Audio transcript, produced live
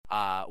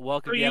Welcome So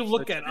to the you episode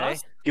look at today.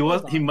 us? He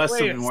must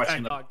have Wait been a watching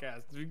second, the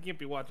podcast. You can't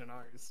be watching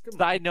ours. Come on.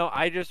 Side note,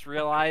 I just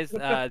realized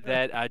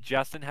that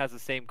Justin has the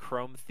same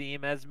Chrome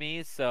theme as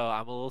me, so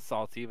I'm a little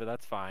salty, but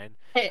that's fine.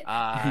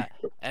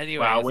 Anyways,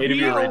 Wow, way to be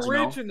The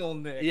original.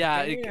 Nick.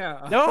 Yeah,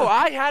 Damn. no,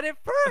 I had it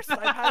first.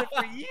 I've had it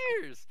for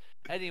years.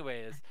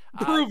 Anyways,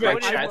 Prove it.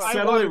 Right, chat,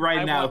 settle it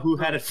right now. Who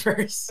had it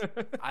first?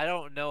 I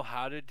don't know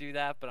how to do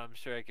that, but I'm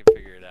sure I can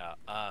figure it out.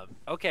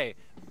 Okay,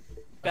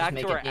 back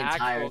make to our it the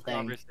entire actual thing.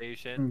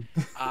 conversation.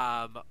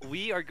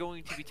 We are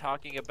going to be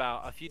talking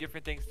about a few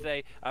different things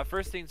today.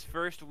 First things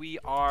first, we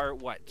are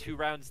 2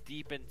 rounds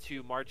deep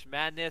into March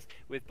Madness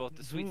with both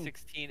the Sweet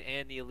 16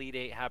 and the Elite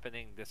 8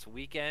 happening this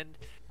weekend.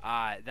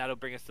 That'll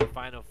bring us to the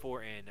Final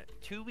Four in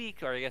 2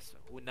 weeks, or I guess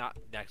not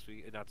next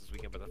week, not this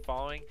weekend, but the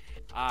following.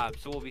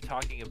 So we'll be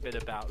talking a bit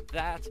about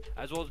that,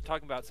 as well as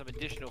talking about some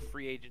additional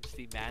free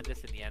agency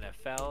madness in the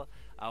NFL.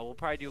 We'll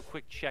probably do a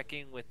quick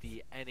check-in with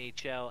the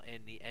NHL and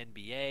the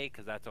NBA,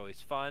 because that's always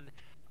fun.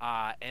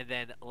 And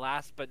then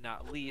last but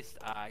not least,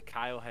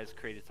 Kyle has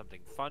created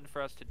something fun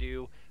for us to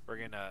do. We're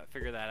going to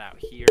figure that out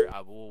here.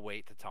 We'll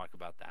wait to talk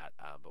about that,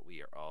 but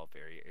we are all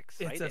very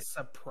excited. It's a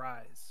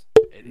surprise.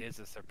 It is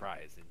a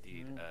surprise,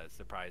 indeed. A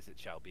surprise it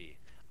shall be.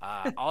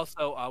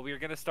 Also, we're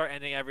going to start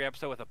ending every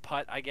episode with a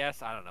putt, I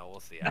guess. I don't know. We'll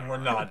see. We're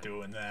not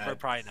doing that. We're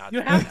probably not You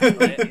doing have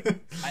that.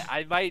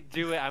 I might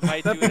do it. I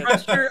might do The it.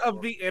 pressure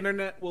of the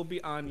internet will be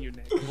on you,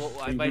 Nick. Well,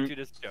 I might do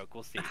this joke.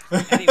 We'll see.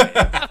 Anyway,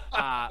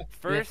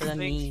 first for the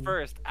things meme.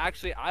 first.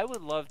 Actually, I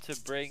would love to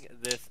bring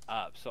this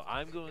up. So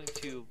I'm going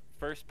to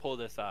first pull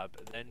this up,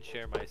 then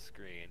share my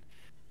screen.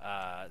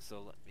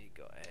 So let me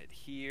go ahead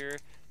here.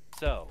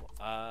 So,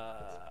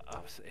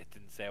 it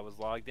didn't say I was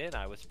logged in.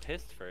 I was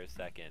pissed for a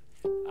second.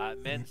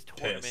 Men's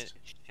tournament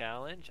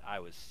challenge.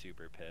 I was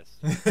super pissed.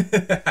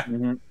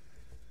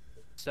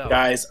 So,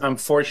 Guys,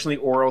 unfortunately,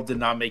 Oral did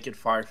not make it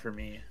far for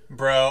me.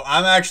 Bro,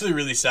 I'm actually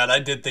really sad. I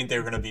did think they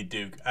were gonna beat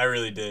Duke. I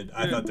really did.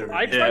 I thought they were.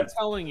 I Gonna tried beat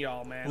telling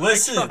y'all, man.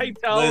 Listen, I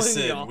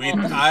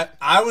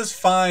was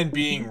fine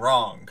being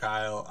wrong,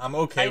 Kyle. I'm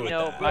okay with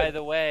that. by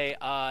the way,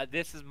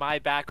 this is my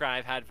background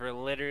I've had for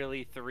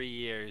literally 3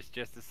 years.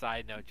 Just a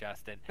side note,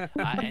 Justin.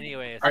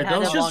 Anyways, Are I've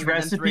had those it just longer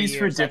than 3 recipes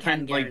for years, I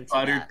can different like guarantee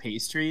buttered that.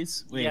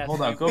 pastries? Wait, Yes,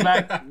 hold on. you Go can.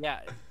 back. Yeah.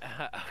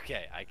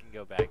 Okay, I can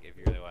go back if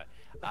you really want.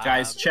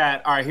 Guys,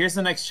 chat. All right, here's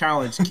the next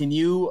challenge. Can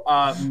you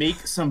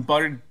make some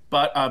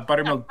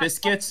buttermilk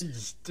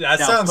biscuits? That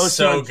Now, sounds post it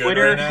so on good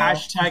Twitter, right now.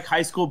 hashtag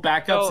high school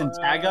backups and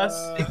tag us.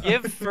 To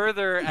give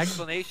further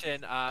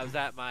explanation, I was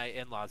at my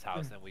in-laws'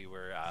 house and we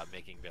were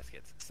making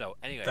biscuits. So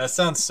anyway, That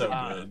sounds so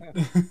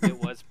good. it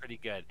was pretty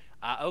good.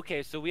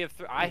 Okay, so we have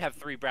I have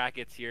 3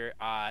 brackets here.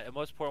 The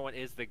most important one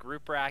is the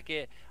group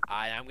bracket.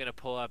 I'm gonna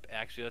pull up.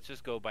 Actually, let's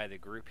just go by the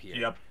group here.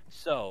 Yep.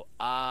 So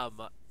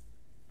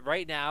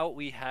right now,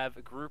 we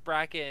have group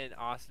bracket and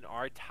Austin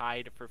are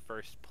tied for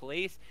first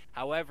place.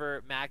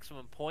 However,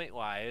 maximum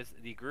point-wise,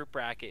 the group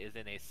bracket is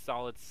in a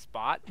solid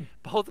spot,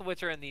 both of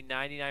which are in the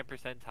 99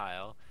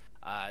 percentile.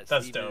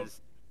 That's dope.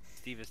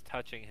 Steve is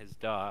touching his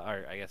dog,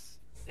 or I guess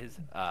his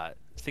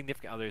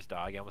significant other's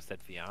dog. I almost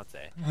said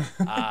fiance.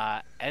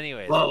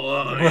 Anyways.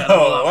 Whoa.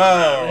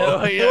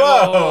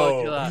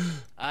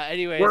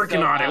 Anyways,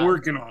 Working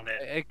on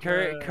it.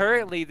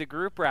 Currently, the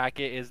group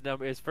bracket is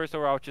first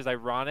overall, which is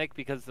ironic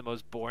because it's the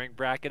most boring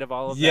bracket of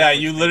all of them. Yeah, which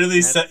you makes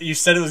literally sense.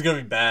 said it was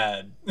gonna be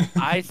bad.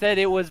 I said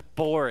it was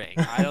boring.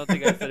 I don't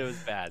think I said it was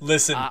bad.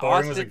 Listen,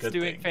 boring was a Austin's good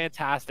doing thing.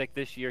 fantastic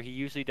this year. He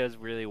usually does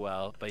really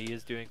well, but he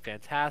is doing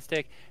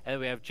fantastic. And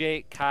we have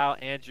Jake, Kyle,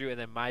 Andrew, and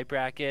then my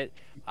bracket.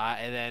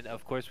 And then,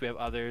 of course, we have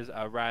others.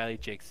 Riley,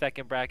 Jake's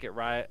second bracket,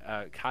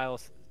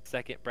 Kyle's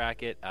second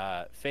bracket,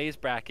 Faye's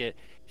bracket.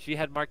 She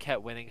had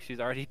Marquette winning. She's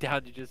already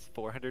down to just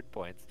 400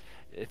 points.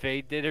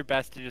 Faye did her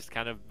best to just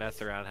kind of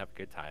mess around, have a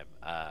good time.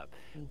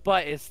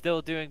 But is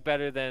still doing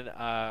better than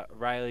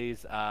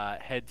Riley's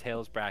head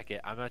tails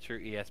bracket. I'm not sure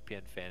who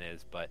ESPN fan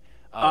is, but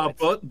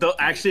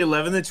Actually,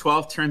 11 and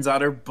 12 turns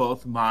out are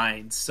both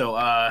mine, so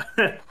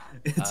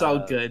it's all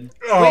good.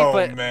 Oh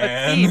Wait, but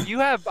man. Steve, you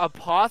have a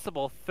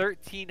possible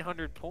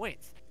 1,300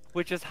 points,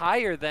 which is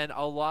higher than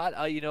a lot.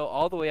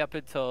 All the way up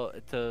until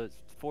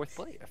fifth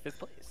place.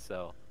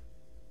 So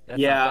that's not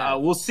Yeah, bad.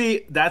 we'll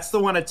see. That's the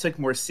one I took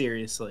more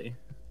seriously.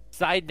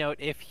 Side note: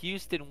 if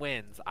Houston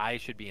wins, I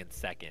should be in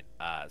second.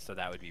 So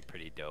that would be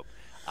pretty dope.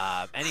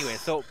 Anyway,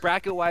 so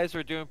bracket-wise,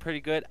 we're doing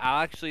pretty good.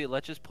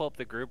 Let's just pull up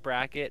the group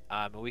bracket,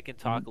 and we can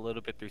talk a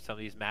little bit through some of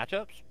these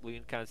matchups. We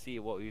can kind of see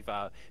what we've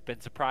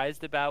been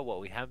surprised about, what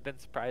we haven't been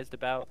surprised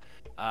about.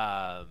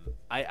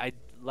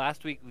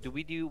 Last week,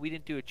 we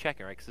didn't do a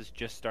check-in, right? Because this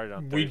just started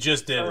on Thursday. We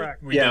just did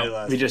Correct. it. We did it Yeah,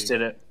 last we just week.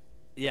 did it.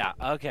 Yeah,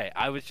 okay.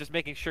 I was just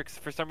making sure, because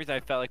for some reason I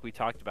felt like we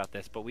talked about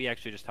this, but we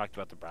actually just talked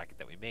about the bracket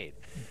that we made.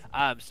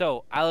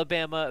 So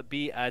Alabama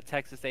beat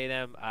Texas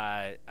A&M.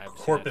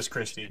 Corpus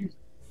Christi.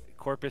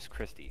 Corpus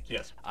Christi.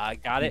 Yes.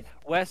 Got it.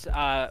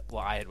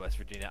 I had West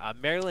Virginia.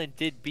 Maryland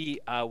did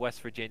beat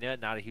West Virginia.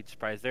 Not a huge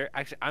surprise there.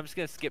 Actually, I'm just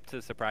going to skip to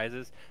the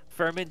surprises.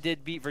 Furman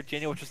did beat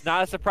Virginia, which was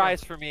not a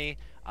surprise for me.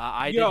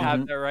 I did Yo,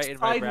 have that right in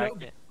my Side note,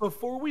 bracket.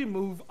 before we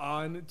move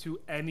on to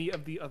any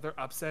of the other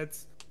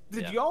upsets,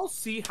 did Yeah. y'all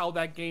see how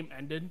that game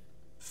ended?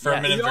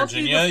 Furman Yeah. and Y'all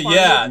see the Virginia. final,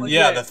 Yeah, like,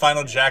 yeah, the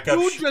final jack up.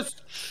 Dude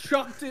just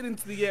chucked it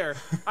into the air.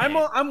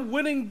 I'm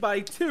winning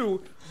by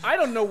 2. I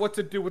don't know what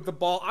to do with the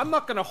ball. I'm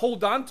not gonna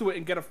hold on to it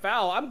and get a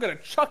foul. I'm gonna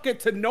chuck it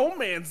to no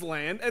man's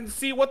land and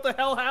see what the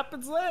hell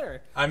happens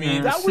there. I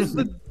mean, That was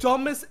the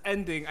dumbest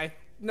ending.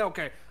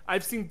 Okay,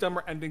 I've seen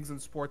dumber endings in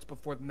sports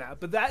before than that,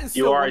 but that is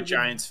You still are one a of the-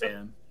 Giants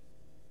fan.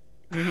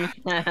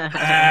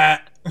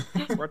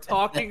 We're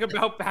talking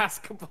about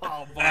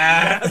basketball, buddy.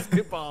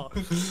 Basketball.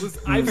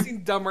 I've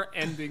seen dumber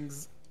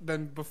endings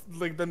than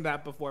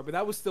that before, but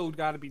that was still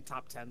got to be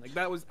top 10. Like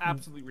that was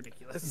absolutely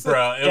ridiculous.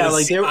 bro, it Yeah, was,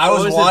 like they, I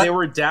was they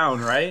were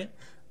down, right?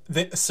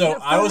 so Yeah,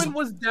 I Furman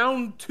was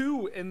down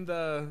 2 in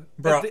the,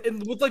 Bro.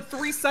 with like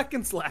 3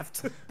 seconds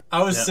left.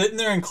 I was Yeah. sitting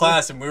there in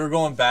class and we were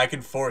going back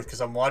and forth because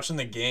I'm watching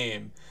the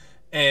game,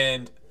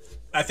 and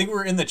I think we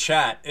were in the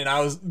chat, and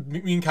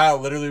me and Kyle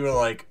literally were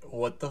like,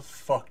 "What the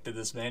fuck did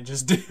this man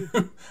just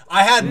do?"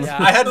 I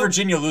had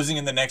Virginia losing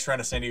in the next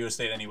round of San Diego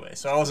State anyway,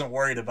 so I wasn't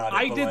worried about it.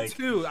 I but did like,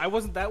 too. I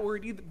wasn't that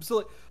worried either. So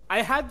like,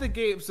 I had the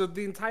game. So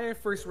the entire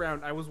first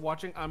round, I was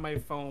watching on my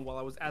phone while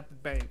I was at the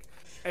bank,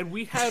 and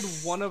we had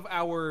one of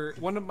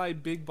my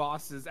big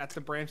bosses at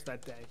the branch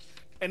that day,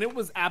 and it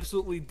was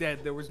absolutely dead.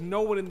 There was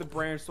no one in the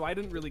branch, so I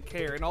didn't really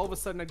care. And all of a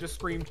sudden, I just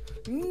screamed,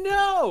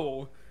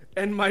 "No!"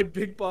 And my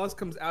big boss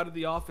comes out of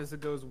the office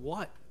and goes,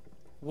 "What?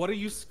 What are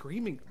you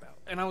screaming about?"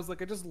 And I was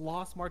like, "I just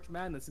lost March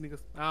Madness." And he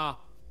goes, "Ah,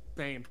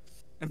 same."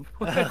 And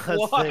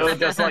So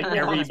just like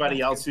everybody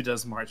else who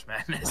does March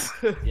Madness.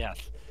 Yes.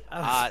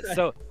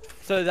 So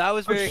that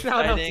was very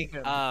shout out to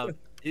exciting. him.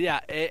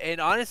 Yeah,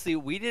 and honestly,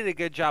 we did a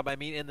good job. I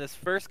mean, in this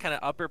first kind of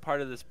upper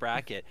part of this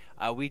bracket,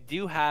 we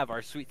do have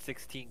our Sweet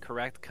 16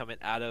 correct coming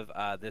out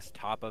of this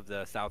top of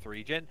the South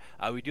region.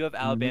 We do have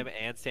Alabama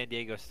and San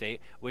Diego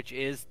State, which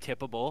is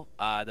tippable.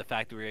 The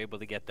fact that we were able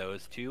to get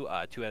those two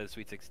out of the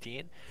Sweet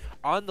 16.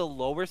 On the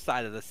lower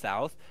side of the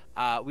South,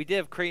 we did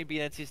have Creighton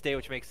beat NC State,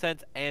 which makes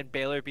sense, and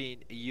Baylor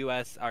beat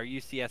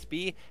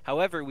UCSB.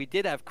 However, we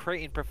did have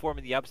Creighton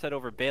performing the upset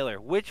over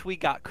Baylor, which we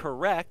got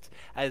correct,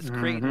 as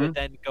Creighton would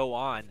then go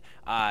on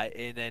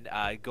and then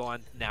go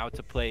on now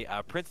to play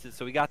Princeton.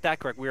 So we got that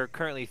correct. We are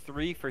currently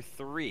 3 for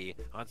 3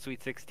 on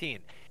Sweet 16.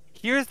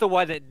 Here's the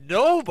one that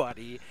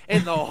nobody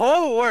in the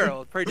whole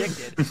world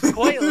predicted.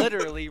 Quite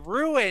literally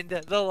ruined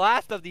the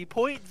last of the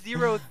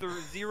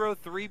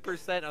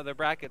 0.003% of the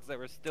brackets that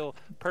were still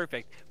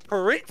perfect.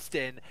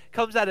 Princeton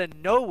comes out of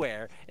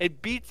nowhere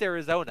and beats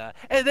Arizona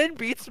and then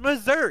beats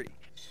Missouri.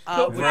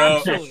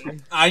 bro,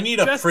 I need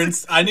a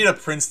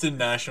Princeton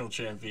national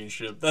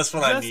championship. That's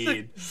what I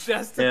need.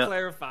 Just to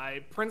clarify,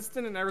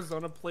 Princeton and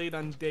Arizona played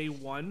on day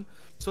 1,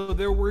 so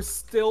there were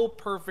still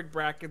perfect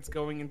brackets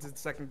going into the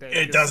second day.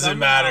 It doesn't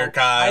matter,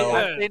 Kyle.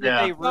 I think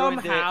that they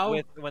ruined Somehow-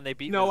 it when they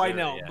beat No, Missouri. I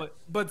know, Yeah.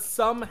 but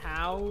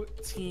somehow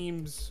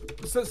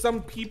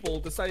some people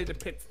decided to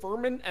pick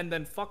Furman and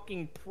then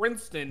fucking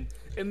Princeton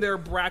in their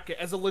bracket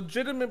as a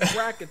legitimate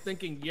bracket,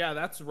 thinking, yeah,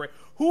 that's right.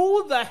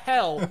 Who the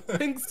hell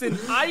thinks an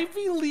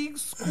Ivy League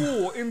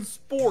school in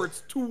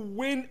sports to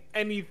win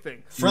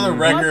anything? For the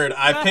record, What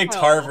I the picked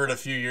hell? Harvard a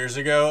few years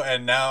ago,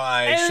 and now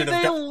I And should they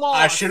have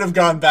lost.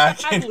 gone back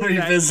and Exactly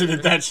that.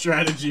 revisited that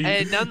strategy.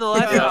 And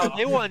nonetheless,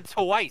 they won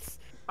twice.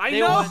 I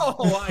They know,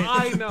 won.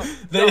 I know.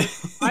 They-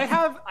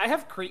 No, I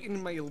have Creighton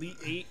in my Elite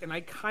 8, and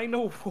I kind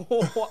of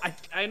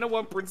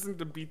want Princeton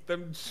to beat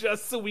them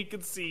just so we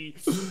can see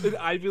an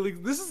Ivy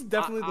League. This is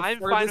definitely the I'm fine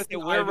furthest with it.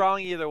 thing We're Ivy- wrong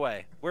either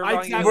way. We're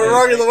wrong Exactly. either We're way.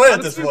 wrong either way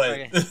at this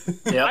Okay.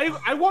 point.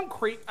 Yep. I want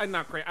Creighton,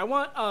 not Creighton. I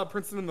want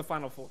Princeton in the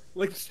Final Four.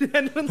 Like,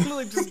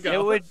 genuinely, just go.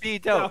 It would be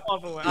dope. Go all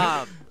the way.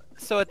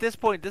 So at this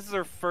point, this is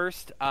our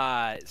first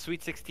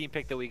Sweet 16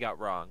 pick that we got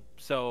wrong.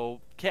 So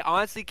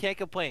honestly, can't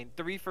complain.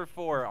 3 for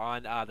 4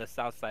 on the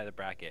south side of the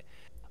bracket.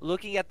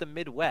 Looking at the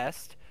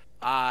Midwest,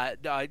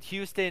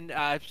 Houston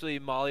actually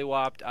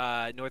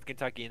mollywopped North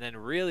Kentucky and then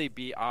really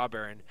beat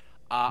Auburn.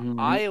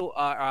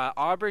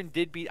 Auburn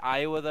did beat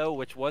Iowa though,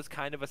 which was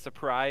kind of a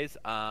surprise.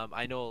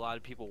 I know a lot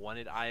of people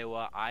wanted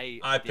Iowa. I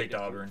picked did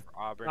vote Auburn. for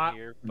Auburn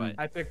here, but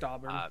I picked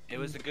Auburn. it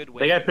was a good I win.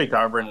 think I picked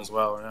Auburn as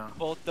well. Yeah.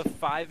 Both the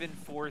 5 and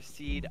 4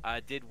 seed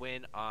did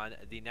win on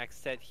the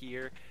next set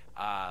here,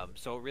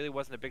 so it really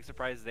wasn't a big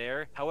surprise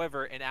there.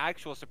 However, an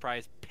actual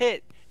surprise,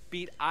 Pitt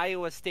beat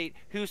Iowa State,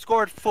 who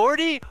scored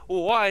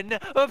 41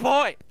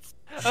 points.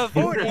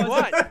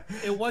 41.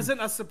 It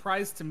wasn't a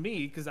surprise to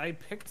me because I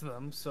picked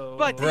them. So,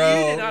 But Bro.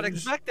 you did not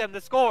expect them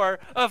to score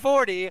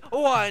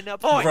 41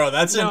 points. Bro,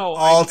 that's an No,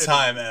 I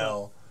all-time didn't.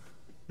 L.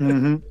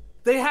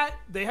 they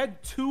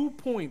had 2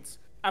 points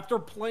after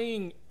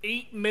playing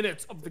 8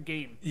 minutes of the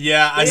game.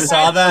 Yeah, I They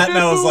saw had that and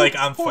I was 2 like,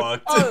 I'm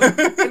point- fucked.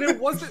 and it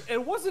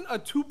wasn't a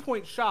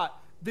 2-point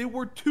shot. They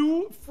were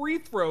 2 free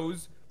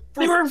throws.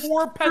 For They were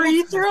 4 free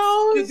penalties.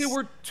 throws? They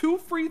were 2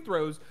 free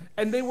throws,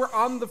 and they were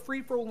on the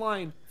free throw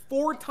line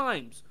 4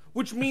 times,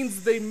 which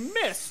means they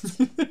missed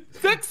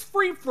 6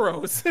 free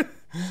throws.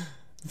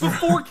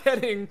 before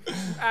getting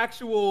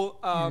actual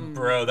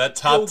Bro, that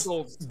field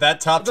goals.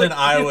 top 10 Like,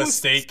 Iowa it was-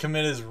 State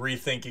commit is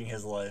rethinking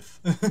his life.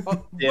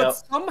 But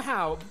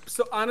somehow,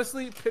 so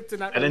honestly, Pitt did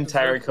not. That really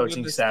entire deserve to win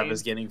coaching this staff game.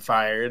 is getting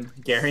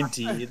fired,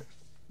 guaranteed.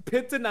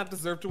 Pitt did not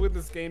deserve to win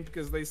this game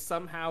because they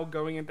somehow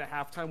going into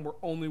halftime were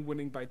only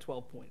winning by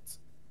 12 points.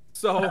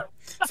 So,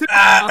 to be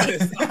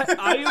honest,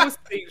 Iowa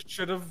State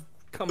should have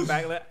come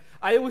back.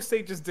 Iowa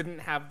State just didn't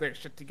have their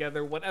shit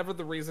together, whatever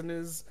the reason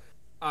is.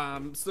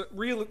 So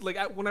really, like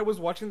when I was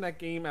watching that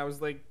game, I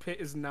was like, Pitt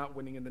is not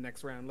winning in the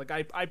next round. Like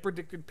I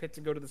predicted Pitt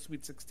to go to the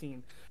Sweet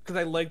 16 because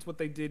I liked what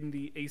they did in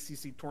the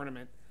ACC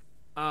tournament.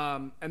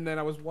 And then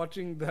I was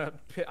watching the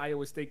Pitt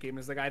Iowa State game.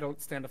 It's like I don't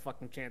stand a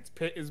fucking chance.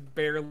 Pitt is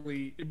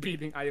barely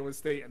beating Iowa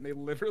State, and they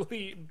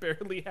literally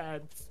barely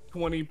had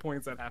 20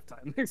 points at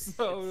halftime.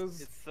 So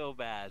it's so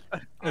bad.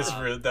 That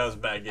was a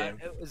bad game.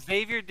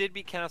 Xavier did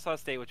beat Kennesaw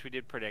State, which we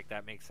did predict.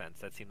 That makes sense.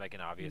 That seemed like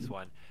an obvious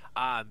one.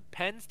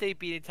 Penn State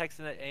beating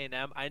Texas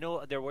A&M. I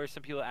know there were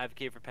some people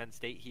advocating for Penn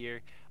State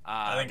here.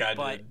 I think I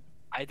did.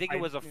 I think it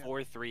was a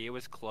 4-3. It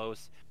was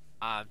close.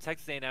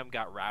 Texas A&M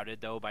got routed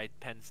though by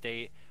Penn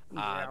State,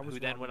 who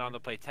then went on to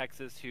play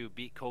Texas, who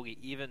beat Colgate,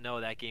 even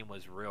though that game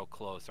was real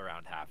close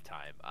around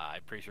halftime.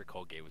 I'm pretty sure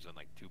Colgate was in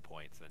like 2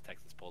 points, and then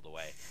Texas pulled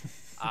away.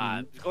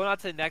 Going on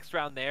to the next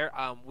round there,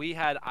 we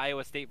had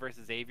Iowa State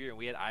versus Xavier, and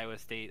we had Iowa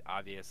State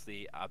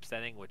obviously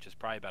upsetting, which is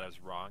probably about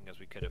as wrong as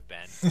we could have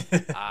been,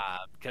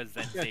 because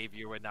then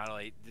Xavier would not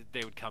only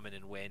they would come in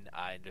and win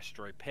and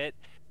destroy Pitt.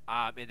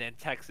 And then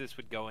Texas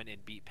would go in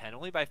and beat Penn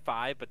only by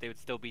 5, but they would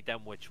still beat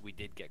them, which we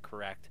did get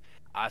correct.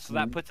 So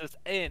that puts us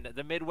in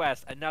the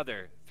Midwest,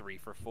 another 3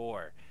 for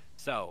 4.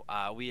 So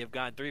we have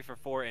gone 3 for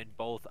 4 in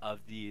both of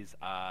these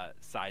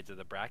sides of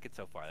the bracket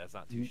so far. That's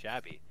not too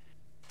shabby.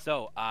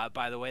 So,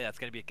 by the way, that's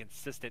going to be a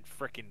consistent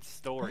freaking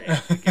story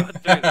as we go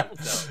through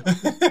this,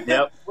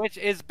 Yep. which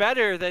is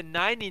better than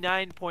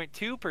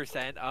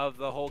 99.2% of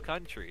the whole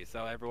country.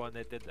 So everyone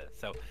that did this.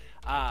 So,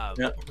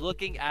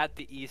 looking at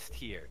the East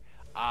here,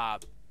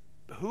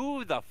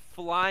 who the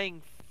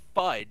flying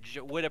fudge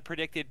would have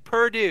predicted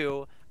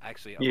Purdue?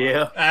 Actually,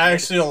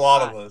 a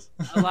lot of us.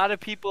 A lot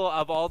of people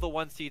of all the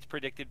 1 seeds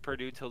predicted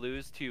Purdue to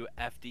lose to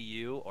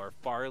FDU or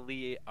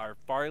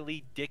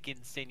Farley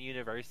Dickinson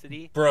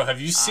University. Bro, have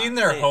you seen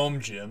their home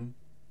gym?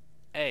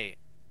 Hey,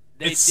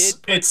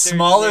 it's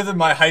smaller than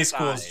my high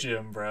school's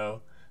gym,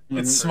 bro.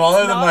 It's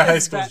smaller than my high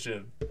school's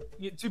gym.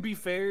 To be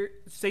fair,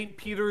 St.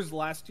 Peter's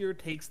last year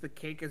takes the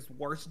cake as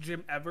worst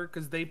gym ever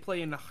because they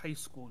play in a high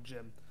school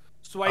gym.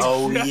 So I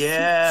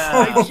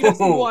just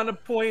want to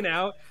point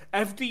out,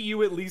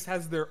 FDU at least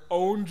has their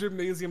own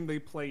gymnasium they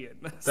play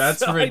in.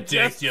 That's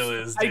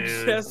ridiculous, dude.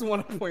 I just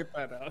want to point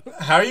that out.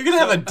 How are you going to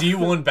have a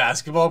D1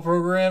 basketball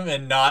program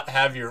and not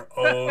have your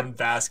own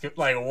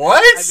basketball? Like,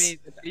 what? I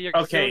mean,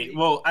 okay,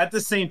 well, at the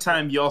same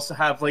time, you also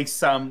have, like,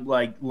 some,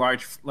 like,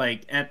 large,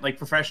 like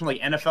professional,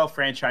 like, NFL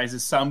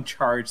franchises, some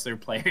charge their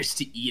players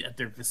to eat at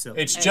their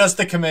facility. It's just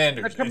the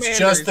Commanders. It's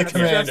just the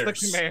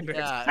Commanders.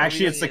 Yeah,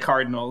 actually, it's the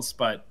Cardinals,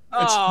 but...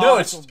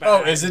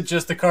 is it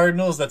just the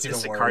Cardinals? That's even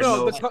worse.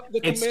 No,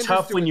 it's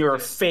tough when you're a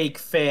fake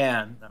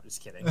fan. No, I'm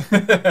just kidding.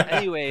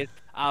 Anyways,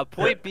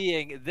 point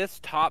being,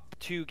 this top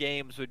 2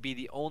 games would be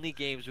the only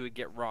games we would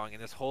get wrong in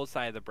this whole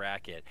side of the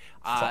bracket.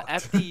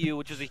 FDU,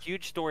 which is a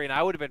huge story, and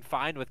I would have been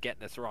fine with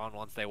getting this wrong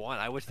once they won.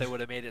 I wish they would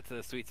have made it to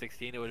the Sweet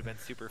 16. It would have been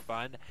super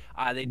fun.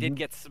 They did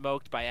get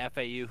smoked by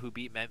FAU, who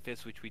beat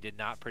Memphis, which we did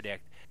not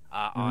predict.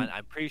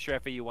 I'm pretty sure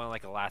FAU won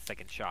like a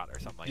last-second shot or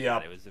something like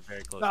that. It was a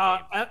very close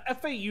game.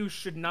 FAU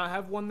should not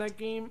have won that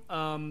game.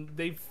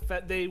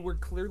 They were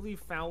clearly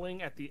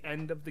fouling at the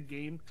end of the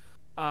game,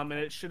 and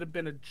it should have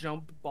been a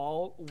jump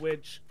ball,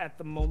 which at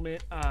the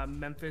moment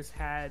Memphis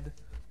had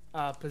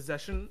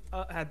possession,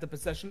 had the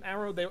possession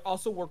arrow. They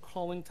also were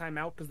calling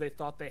timeout because they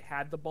thought they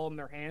had the ball in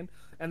their hand,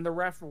 and the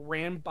ref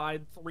ran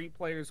by 3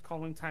 players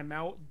calling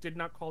timeout, did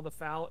not call the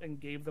foul, and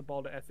gave the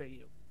ball to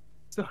FAU.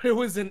 So it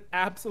was an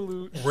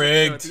absolute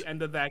rigged at the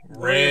end of that game.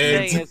 What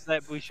you're saying is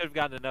that we should have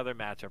gotten another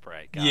matchup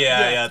right.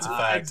 Yeah, it's a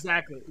fact.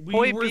 Exactly.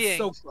 We were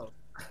so close.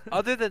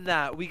 Other than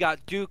that, we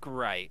got Duke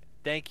right.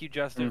 Thank you,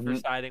 Justin, for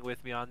siding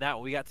with me on that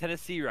one. We got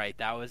Tennessee right.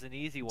 That was an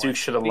easy one. Duke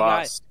should have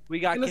lost.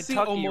 We got Tennessee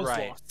Kentucky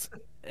right. Lost.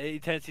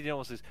 Tennessee didn't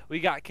almost lose. We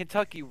got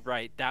Kentucky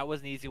right. That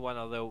was an easy one,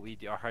 although we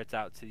our hearts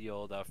out to the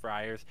old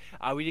Friars.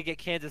 We did get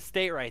Kansas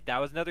State right. That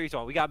was another easy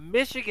one. We got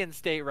Michigan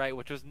State right,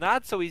 which was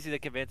not so easy to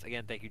convince.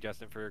 Again, thank you,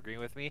 Justin, for agreeing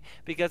with me.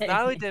 Because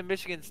not only did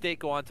Michigan State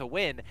go on to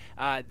win,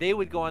 they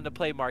would go on to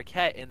play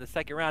Marquette in the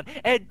second round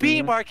and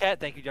beat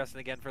Marquette. Thank you, Justin,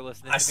 again for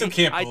listening. I still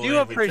can't believe I do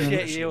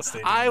appreciate you.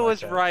 I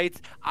was right.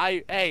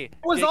 I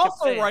was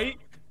also right.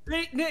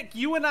 Nick,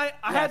 you and I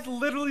had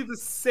literally the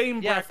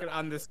same bracket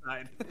on this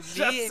side.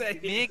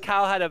 Me and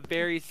Kyle had a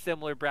very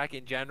similar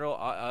bracket in general,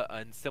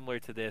 and similar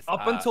to this.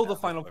 Up until the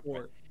Final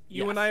Four.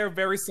 You and I are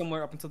very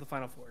similar up until the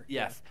Final Four.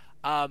 Yes.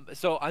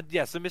 So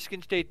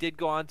Michigan State did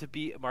go on to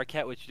beat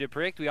Marquette, which you did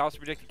predict. We also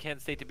predicted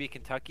Kansas State to beat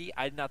Kentucky.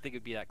 I did not think it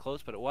would be that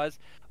close, but it was.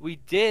 We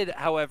did,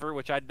 however,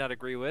 which I did not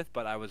agree with,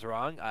 but I was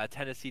wrong.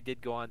 Tennessee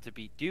did go on to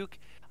beat Duke,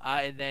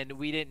 and then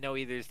we didn't know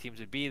either of these teams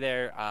would be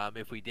there.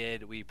 If we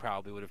did, we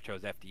probably would have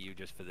chose FDU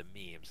just for the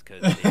memes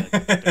because they like,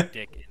 put their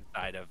dick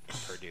inside of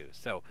Purdue.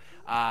 So,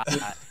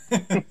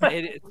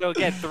 so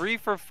again, 3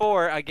 for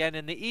 4 again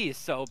in the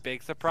East. So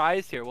big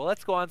surprise here. Well,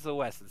 let's go on to the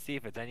West and see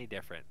if it's any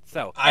different.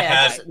 So I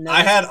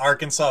had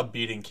Arkansas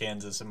beating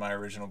Kansas in my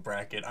original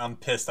bracket. I'm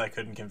pissed I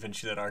couldn't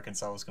convince you that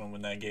Arkansas was going to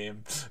win that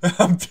game.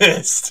 I'm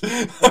pissed.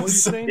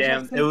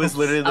 Damn, it was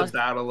literally the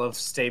battle of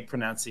state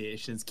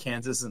pronunciations.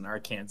 Kansas and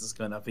Arkansas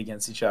going up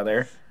against each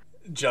other.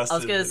 Justin, I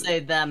was gonna say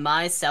that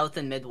my South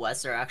and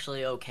Midwest are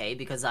actually okay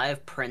because I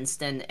have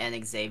Princeton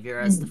and Xavier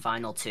as the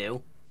final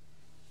 2.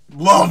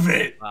 Love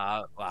it.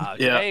 Wow.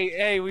 Yeah.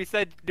 Hey, we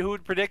said who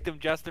would predict him.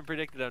 Justin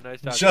predicted him.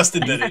 Nice job.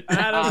 Justin did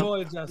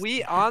it.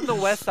 We on the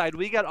West side,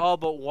 we got all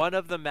but one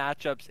of the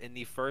matchups in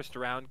the first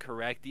round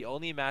correct. The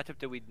only matchup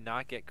that we did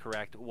not get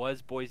correct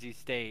was Boise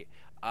State.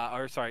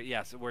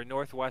 Where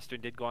Northwestern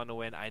did go on to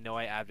win. I know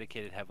I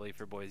advocated heavily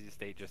for Boise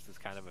State just as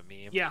kind of a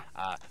meme. Yeah.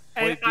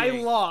 And I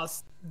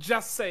lost.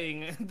 Just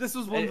saying. This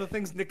was one of the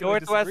things Nick and I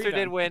disagreed Northwestern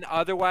did on. win.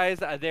 Otherwise,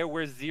 there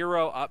were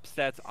 0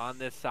 upsets on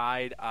this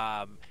side.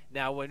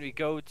 Now, when we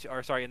go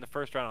to, in the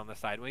first round on this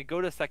side, when we go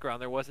to the second round,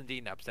 there was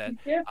indeed an upset.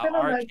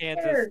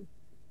 Arkansas.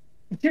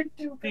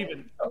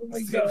 Steven. Oh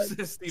my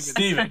god.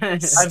 Steven. I'm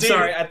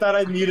sorry. I thought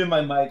I muted my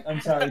mic. I'm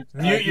sorry.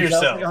 Mute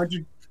yourself.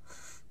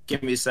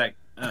 Give me a sec.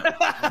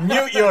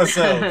 Mute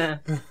yourself.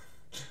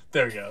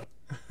 There we go.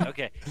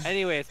 Okay.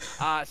 Anyways,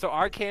 so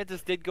Arkansas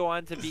did go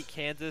on to beat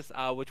Kansas,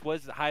 which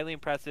was highly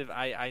impressive.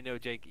 I know,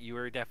 Jake, you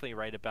were definitely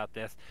right about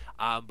this.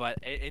 But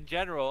in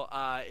general,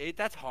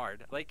 that's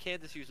hard. Like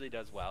Kansas usually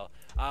does well.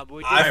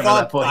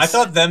 I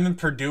thought them and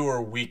Purdue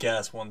were weak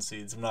ass 1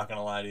 seeds. I'm not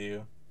gonna lie to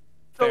you.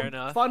 Fair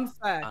enough. Fun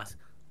fact.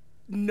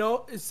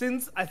 No,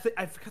 since I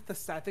forgot the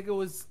stat. I think it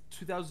was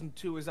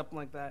 2002 or something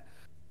like that.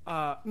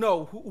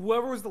 No,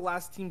 whoever was the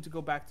last team to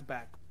go back to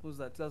back. What was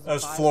that? 2005? That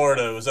was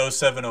Florida. It was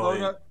 07,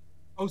 08.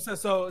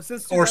 So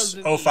since Or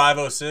 2008,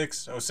 05,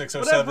 06, 06,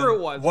 07. whatever it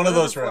was. One of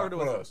those. Florida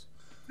One of was.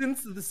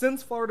 those.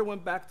 Since Florida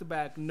went back to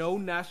back, no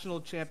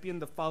national champion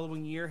the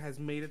following year has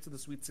made it to the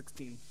Sweet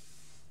 16.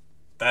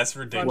 That's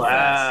ridiculous.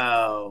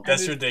 Wow.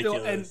 That's And it's still-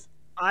 ridiculous.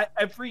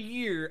 every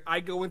year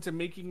I go into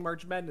making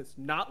March Madness,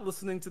 not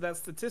listening to that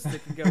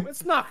statistic and go,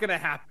 it's not gonna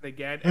happen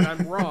again, and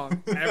I'm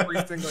wrong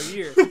every single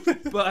year.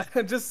 But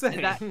I'm just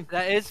saying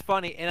that is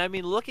funny. And I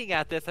mean, looking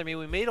at this, I mean,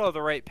 we made all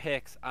the right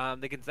picks.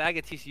 The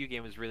Gonzaga TCU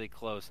game was really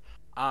close.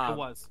 it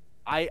was.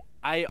 I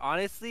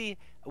honestly,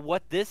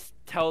 what this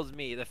tells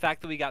me, the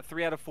fact that we got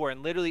 3 out of 4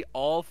 in literally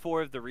all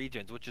 4 of the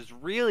regions, which is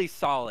really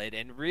solid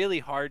and really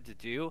hard to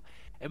do.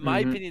 In my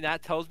opinion,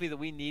 that tells me that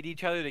we need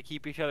each other to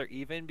keep each other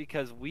even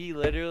because we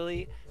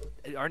literally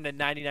are in the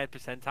 99th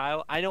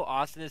percentile. I know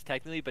Austin is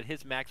technically, but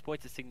his max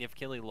points is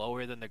significantly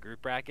lower than the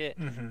group bracket.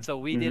 So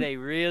we did a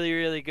really,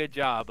 really good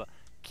job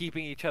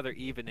keeping each other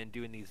even and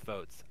doing these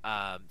votes.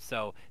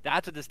 So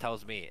that's what this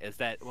tells me is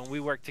that when we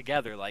work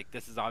together, like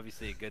this is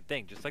obviously a good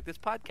thing, just like this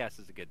podcast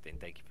is a good thing.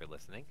 Thank you for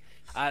listening.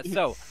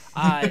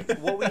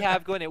 What we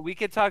have going in, we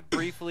could talk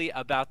briefly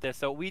about this.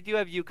 So we do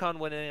have UConn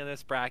winning in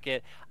this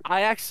bracket.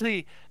 I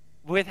actually,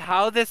 with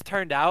how this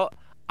turned out,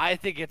 I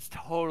think it's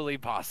totally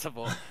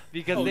possible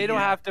because they don't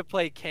have to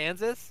play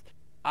Kansas.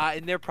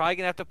 And they're probably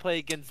gonna have to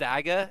play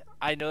Gonzaga.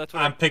 I know that's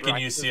what I'm picking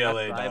Braxton said,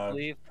 UCLA, but I dog.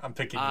 believe. I'm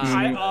picking I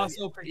UCLA.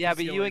 also picked But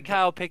you UCLA. and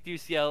Kyle picked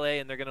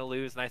UCLA, and they're gonna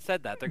lose. And I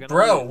said that they're gonna.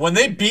 Bro, lose. when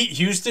they beat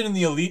Houston in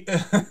the elite,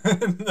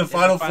 in the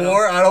Final Final-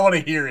 Four, I don't want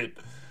to hear it.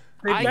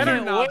 They I better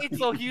can't not. wait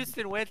till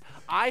Houston wins.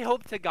 I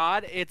hope to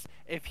God it's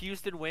if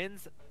Houston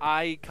wins,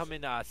 I come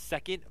in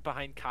second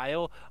behind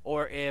Kyle,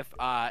 or if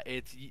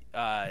it's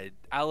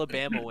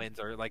Alabama wins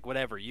or like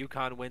whatever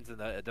UConn wins in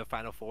the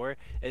Final Four,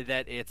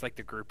 that it's like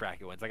the group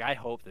bracket wins. Like I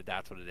hope that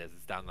that's what it is.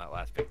 It's down that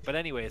last pick. But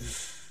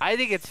anyways, I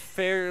think it's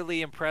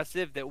fairly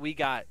impressive that we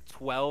got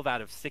 12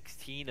 out of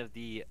 16 of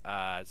the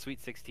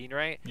Sweet 16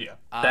 right. Yeah.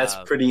 That's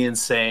pretty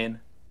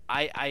insane.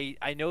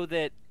 I know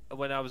that.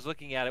 When I was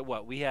looking at it,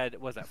 we had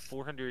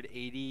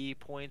 480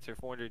 points or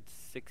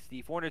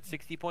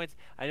 460 points.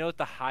 I know that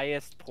the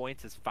highest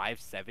points is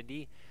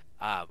 570.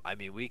 I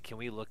mean, we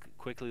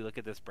quickly look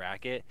at this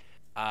bracket.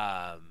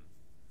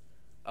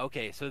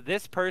 Okay, so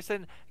this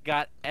person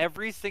got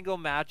every single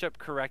matchup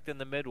correct in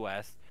the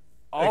Midwest,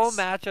 all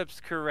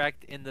matchups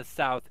correct in the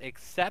South,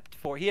 except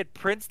for he had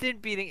Princeton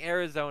beating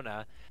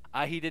Arizona.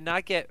 He did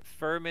not get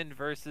Furman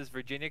versus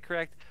Virginia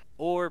correct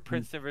or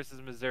Princeton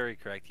versus Missouri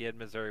correct. He had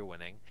Missouri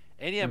winning.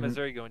 And he had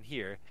Missouri going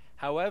here.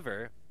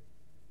 However,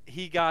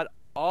 he got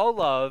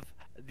all of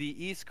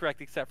the East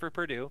correct except for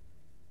Purdue,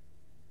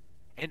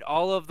 and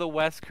all of the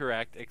West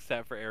correct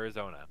except for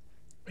Arizona.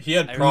 He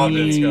had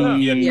Providence go.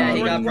 He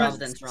got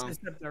Providence wrong.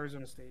 Except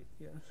Arizona State.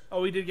 Yeah.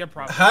 Oh, we did get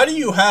Providence. How do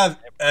you have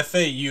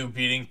FAU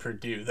beating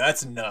Purdue?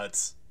 That's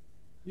nuts.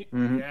 Yeah,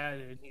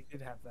 dude, he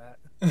did have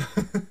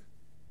that.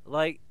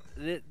 Like,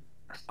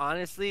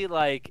 honestly,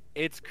 like,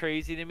 it's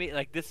crazy to me.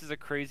 Like, this is a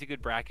crazy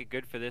good bracket.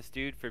 Good for this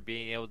dude for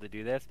being able to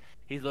do this.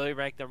 He's literally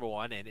ranked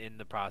 #1 and in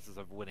the process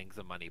of winning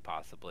some money,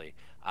 possibly.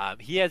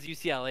 He has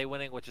UCLA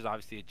winning, which is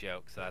obviously a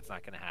joke, so that's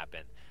not going to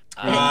happen.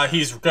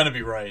 He's gonna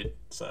be right.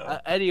 So,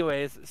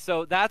 anyways,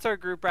 so that's our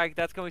group bracket.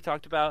 That's going to be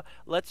talked about.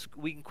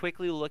 We can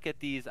quickly look at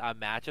these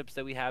matchups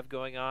that we have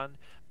going on.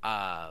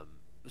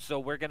 So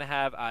we're gonna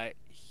have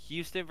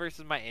Houston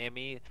versus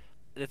Miami.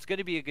 It's going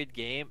to be a good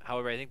game.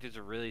 However, I think there's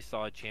a really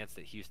solid chance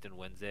that Houston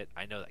wins it.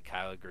 I know that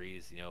Kyle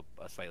agrees,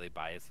 slightly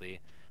biasly.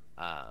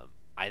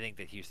 I think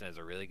that Houston has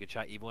a really good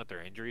shot, even with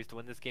their injuries, to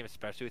win this game,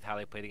 especially with how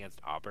they played against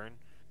Auburn.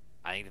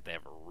 I think that they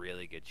have a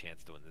really good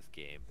chance to win this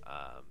game,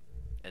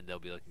 and they'll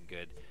be looking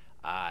good.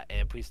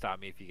 And please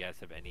stop me if you guys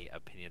have any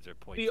opinions or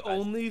points. The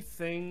only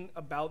thing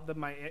about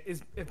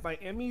is if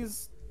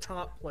Miami's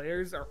top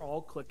players are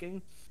all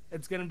clicking,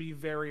 it's going to be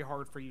very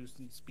hard for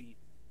Houston to beat.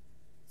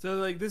 So,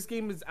 like, this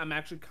game I'm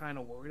actually kind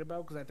of worried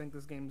about because I think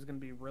this game is going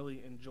to be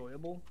really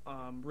enjoyable,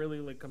 really,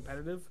 like,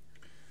 competitive.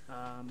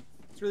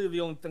 It's really the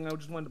only thing I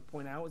just wanted to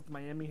point out is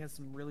Miami has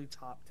some really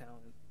top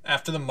talent.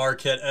 after the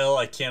Marquette L,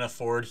 I can't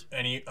afford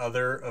any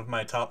other of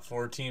my top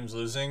 4 teams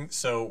losing,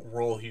 so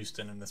roll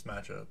Houston in this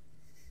matchup.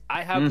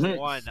 I have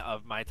one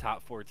of my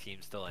top 4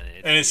 teams still in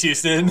it. And it's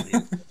Houston.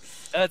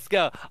 Let's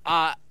go.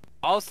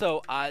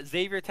 Also,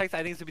 Xavier, Texas,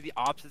 I think it's going to be the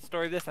opposite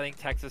story of this. I think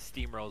Texas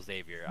steamrolls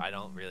Xavier. I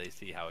don't really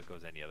see how it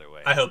goes any other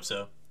way. I hope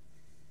so.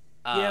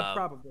 Yeah,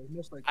 probably.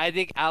 Most likely. I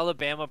think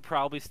Alabama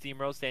probably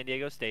steamrolls San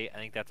Diego State. I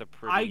think that's a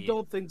pretty... I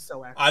don't think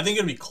so, actually. I think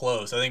it'll be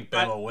close. I think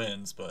Bama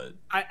wins, but...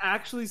 I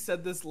actually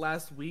said this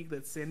last week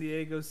that San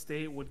Diego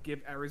State would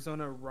give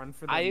Arizona a run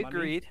for their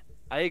money.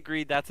 I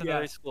agreed. That's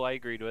another school I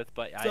agreed with,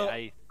 but so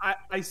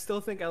I still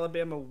think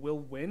Alabama will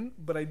win,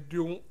 but I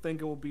don't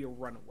think it will be a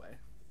runaway.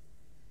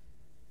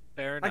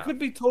 Fair enough. I could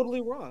be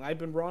totally wrong. I've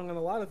been wrong on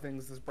a lot of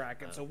things this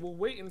bracket, so we'll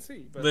wait and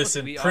see. But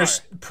listen,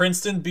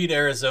 Princeton beat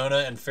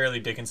Arizona and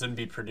Fairleigh Dickinson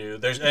beat Purdue.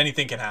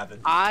 Anything can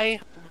happen. I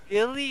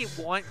really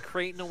want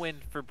Creighton to win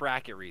for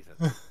bracket reasons.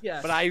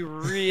 Yes. But I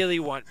really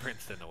want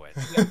Princeton to win.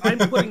 Yeah, I'm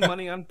putting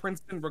money on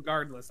Princeton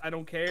regardless. I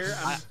don't care.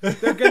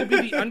 They're going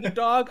to be the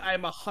underdog.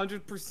 I'm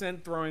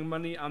 100% throwing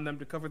money on them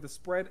to cover the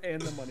spread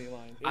and the money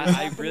line.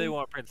 I really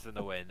want Princeton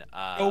to win.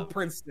 Go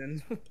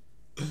Princeton.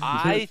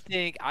 I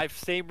think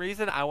same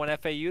reason I want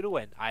FAU to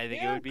win. I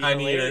think it would be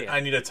hilarious. I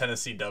need a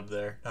Tennessee dub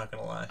there, not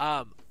gonna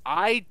lie.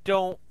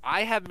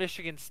 I have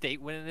Michigan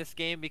State winning this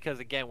game because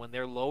again, when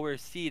they're lower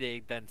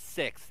seeded than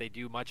 6, they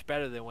do much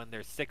better than when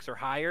they're 6 or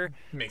higher.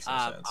 Makes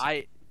no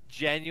sense.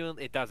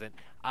 It doesn't.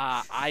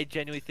 I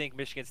genuinely think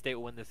Michigan State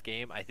will win this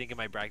game. I think in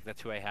my bracket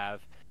that's who I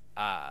have.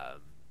 I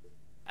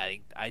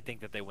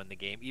think that they win the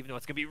game, even though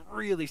it's gonna be a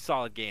really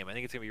solid game. I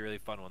think it's gonna be a really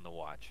fun one to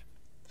watch.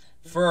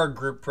 For our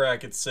group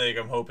bracket's sake,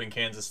 I'm hoping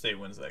Kansas State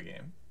wins that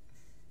game.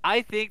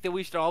 I think that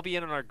we should all be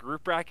in on our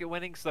group bracket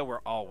winning, so we're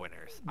all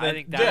winners. I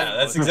think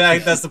that's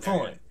the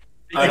point.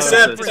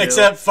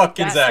 Except fuck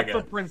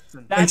Gonzaga.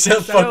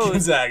 Except fuck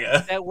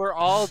Gonzaga. That we're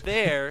all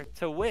there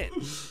to win.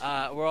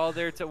 We're all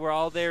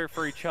there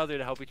for each other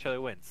to help each other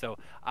win. So,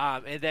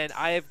 and then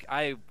I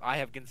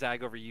have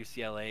Gonzaga over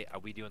UCLA.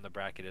 We do in the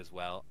bracket as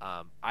well.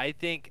 I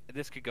think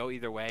this could go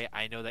either way.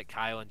 I know that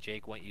Kyle and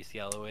Jake want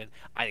UCLA to win.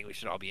 I think we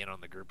should all be in on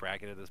the group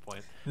bracket at this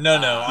point. No,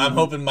 I'm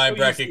hoping my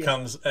bracket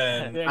comes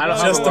and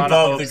just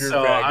above the group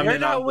bracket. You're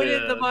not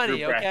winning the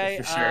money, okay?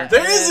 For sure.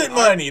 There isn't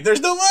money.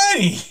 There's no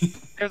money.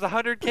 There's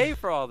 $100K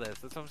for all this.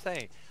 That's what I'm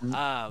saying.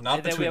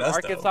 And then we have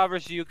Arkansas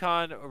versus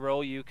UConn,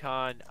 roll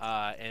UConn,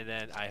 and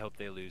then I hope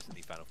they lose in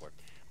the Final Four.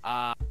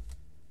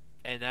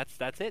 And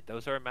that's it.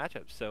 Those are our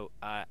matchups. So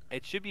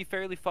it should be a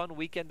fairly fun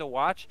weekend to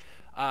watch.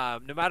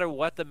 No matter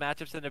what the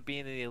matchups end up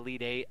being in the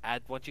Elite Eight,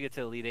 once you get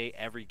to Elite Eight,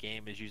 every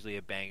game is usually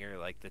a banger.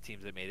 Like the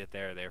teams that made it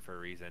there are there for a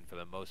reason for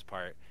the most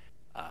part.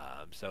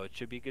 So it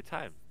should be a good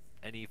time.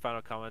 Any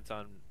final comments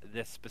on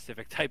this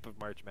specific type of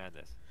March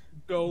Madness?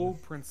 Go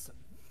Princeton.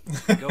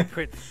 Go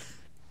Princeton.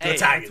 Go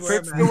Tigers.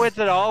 Princeton wins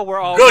it all. We're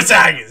all Go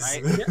Tigers.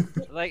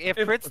 Right? Like if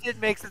Princeton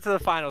makes it to the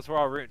finals, we're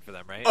all rooting for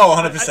them, right? Oh,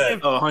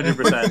 100%. Oh, 100%. If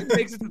Princeton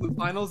makes it to the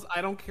finals,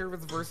 I don't care if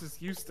it's versus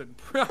Houston.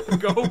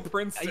 Go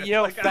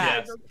Princeton.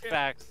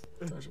 Facts.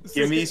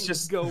 Gimmy's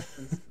just go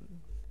Princeton.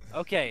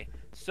 Okay,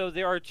 so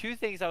there are 2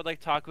 things I would like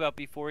to talk about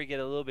before we get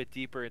a little bit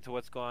deeper into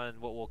what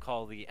we'll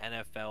call the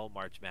NFL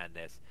March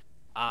Madness.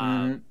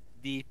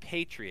 The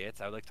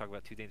Patriots. I would like to talk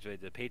about 2 things related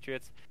to the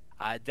Patriots.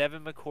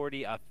 Devin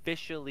McCourty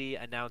officially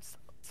announced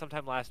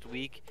sometime last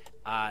week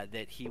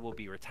that he will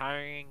be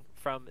retiring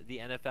from the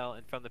NFL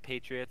and from the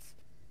Patriots.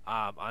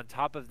 On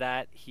top of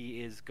that,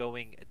 he is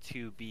going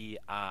to be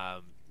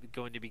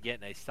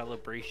getting a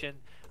celebration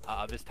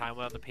of his time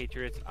on the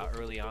Patriots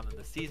early on in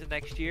the season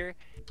next year.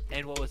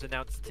 And what was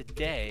announced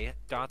today,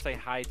 Dante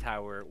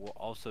Hightower will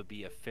also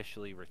be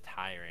officially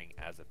retiring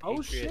as a Patriot.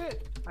 Oh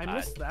shit! I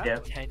missed that. Yeah.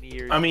 10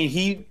 years. I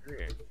mean,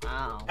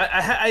 Wow.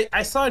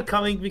 I saw it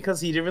coming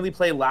because he didn't really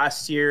play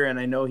last year, and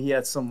I know he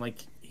had some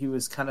he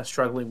was kind of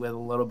struggling with a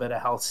little bit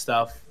of health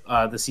stuff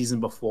the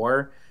season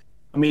before.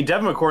 I mean,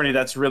 Devin McCourty,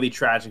 that's really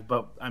tragic,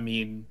 but I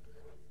mean,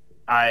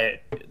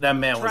 That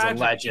man was a Tragic. He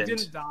legend.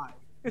 didn't die.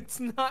 It's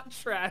not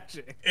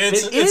tragic. It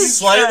It's is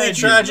slightly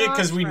tragic. tragic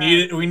because Not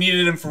we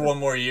needed him for one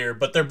more year.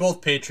 But they're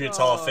both Patriots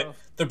Oh.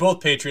 They're both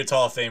Patriots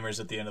Hall of Famers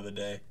at the end of the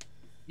day.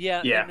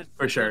 Yeah, Yeah, and the for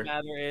truth sure. of the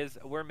matter is,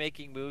 we're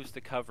making moves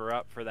to cover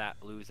up for that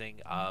losing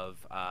of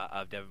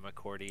Devin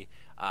McCourty.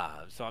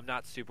 So I'm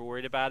not super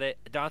worried about it.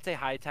 Dante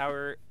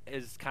Hightower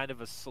is kind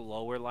of a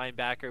slower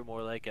linebacker,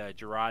 more like a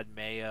Gerard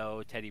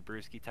Mayo, Teddy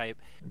Bruschi type.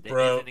 That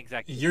Bro, isn't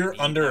exactly what you're we need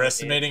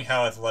underestimating nowadays.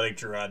 how athletic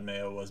Gerard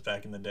Mayo was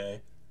back in the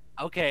day.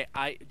 Okay,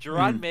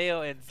 Gerard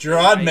Mayo and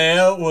Gerard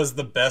Mayo was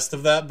the best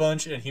of that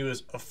bunch, and he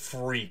was a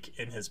freak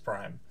in his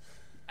prime.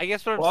 I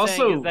guess what I'm Well,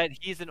 saying also- is that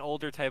he's an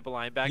older type of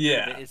linebacker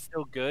Yeah. that is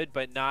still good,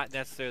 but not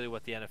necessarily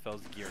what the NFL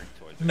is gearing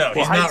towards. No,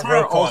 he's Well, not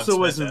Hightower Roquan also Smith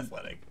wasn't-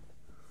 athletic.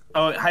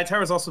 Oh, Hightower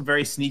was also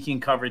very sneaky in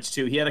coverage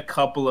too. He had a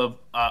couple of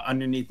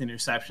underneath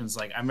interceptions.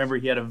 Like I remember,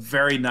 he had a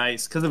very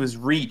nice because of his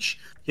reach.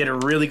 He had a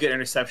really good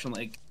interception,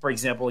 like for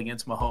example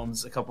against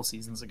Mahomes a couple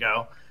seasons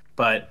ago.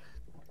 But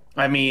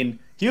I mean,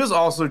 he was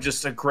also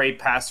just a great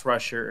pass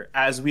rusher.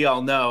 As we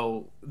all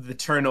know, the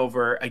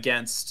turnover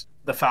against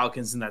the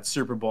Falcons in that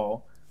Super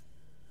Bowl.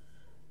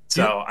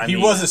 So he I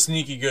mean, was a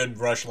sneaky good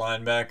rush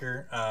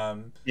linebacker.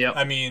 Yep.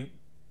 I mean,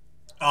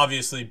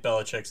 obviously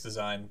Belichick's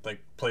design,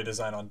 like play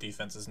design on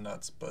defense, is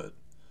nuts. But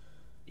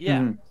Yeah,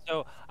 Mhm.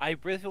 so I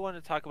briefly want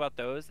to talk about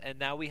those, and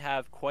now we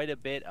have quite a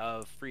bit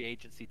of free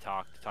agency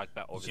talk to talk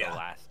about over Yeah. the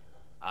last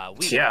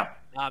week. Yeah.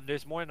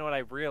 There's more than what I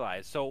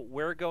realized. So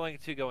we're going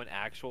to go in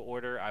actual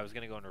order. I was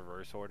going to go in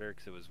reverse order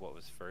because it was what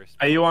was first.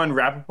 Are you on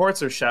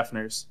Rappaport's or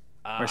Scheffner's?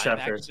 Or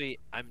Schefter's?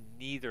 I'm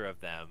neither of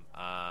them.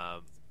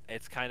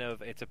 It's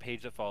a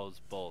page that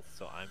follows both,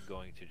 so I'm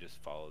going to just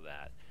follow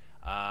that.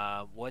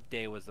 What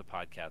day was the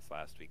podcast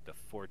last week? The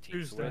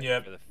 14th. So we're Tuesday.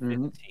 Yep. for the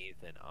Mhm.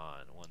 15th and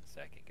on. 1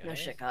 second, guys. No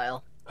shit,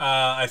 Kyle.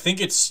 I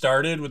think it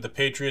started with the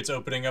Patriots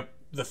opening up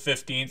the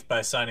 15th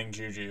by signing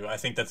Juju. I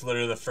think that's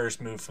literally the first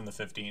move from the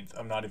 15th.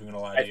 I'm not even gonna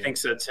lie to you. I think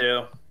so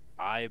too.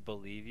 I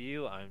believe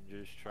you. I'm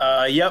just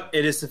trying. Yep,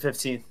 it is the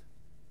 15th.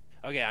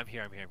 Okay, I'm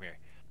here.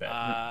 Bet.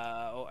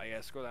 I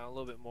gotta scroll down a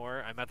little bit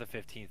more. I'm at the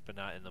 15th, but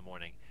not in the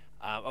morning.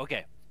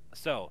 Okay,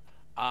 so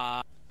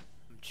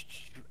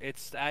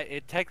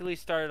it technically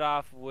started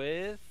off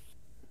with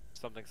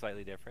something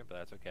slightly different, but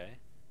that's okay.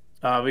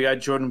 We got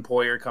Jordan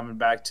Poyer coming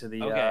back to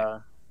the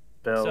Okay.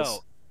 Bills.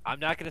 So I'm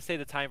not gonna say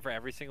the time for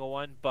every single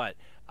one, but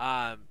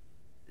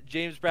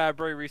James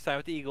Bradbury re-signed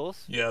with the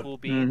Eagles. Yep. Cool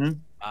beans.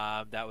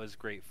 Mhm. That was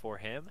great for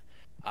him.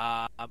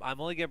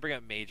 I'm only gonna bring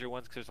up major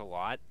ones because there's a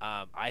lot.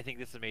 I think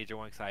this is a major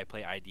one because I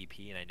play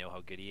IDP and I know how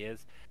good he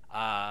is.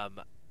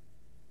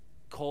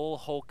 Cole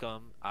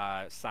Holcomb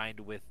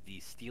signed with the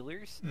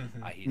Steelers.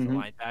 Mhm. He's a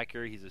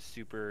linebacker. He's a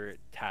super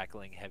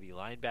tackling heavy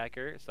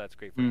linebacker, so that's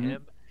great for Mhm.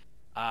 him.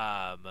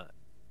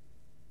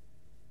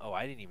 Oh,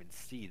 I didn't even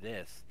see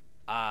this.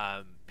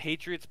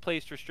 Patriots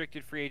placed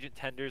restricted free agent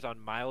tenders on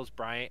Miles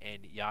Bryant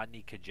and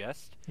Yadni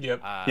Kajust.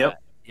 Yep.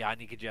 Yep.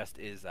 Yadni Kajust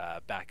is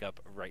backup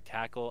right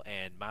tackle,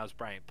 and Miles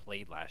Bryant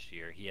played last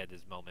year. He had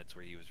his moments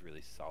where he was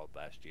really solid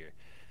last year.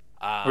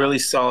 Really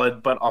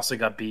solid, but also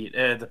got beat.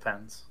 It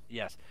depends.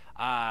 Yes.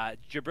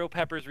 Jabril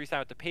Peppers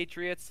re-signed with the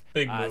Patriots.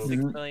 Big move.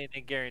 $6 Mhm. million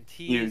in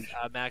guarantees. Huge.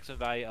 Maximum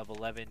value of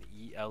 $11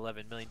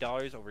 million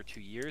over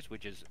 2 years,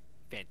 which is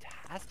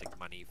fantastic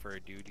money for a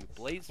dude who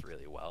plays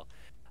really well.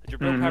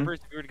 Jabril Mhm. Peppers,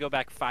 if we were to go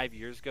back 5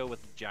 years ago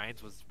with the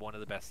Giants, was one of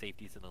the best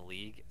safeties in the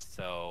league.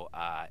 So,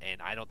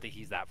 and I don't think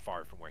he's that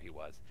far from where he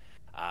was.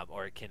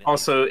 Or it can at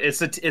Also,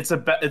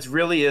 it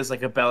really is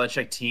like a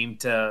Belichick team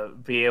to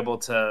be able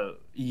to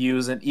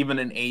use even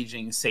an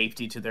aging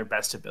safety to their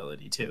best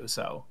ability too.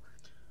 So,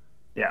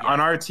 yeah, on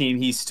our team,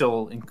 he's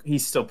still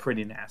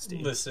pretty nasty.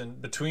 Listen,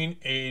 between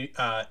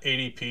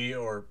ADP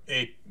or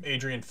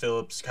Adrian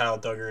Phillips, Kyle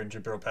Duggar, and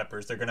Jabril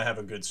Peppers, they're gonna have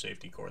a good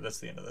safety core. That's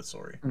the end of that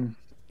story.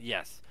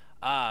 Yes.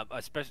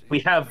 Especially We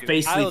have dude,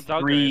 basically Kyle Duggar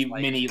three is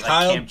like- mini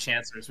Kyle- Cam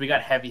Chancellors. We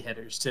got heavy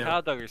hitters too.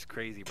 Kyle Duggar's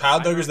crazy. Bro. Kyle I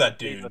remember Duggar's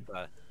that he played dude.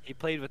 with, he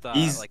played with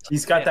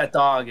He's got that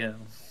dog in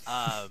him.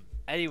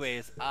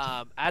 Anyways,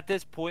 at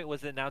this point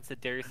was announced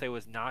that Darius Slay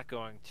was not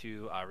going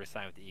to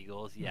resign with the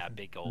Eagles. Yeah,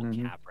 big old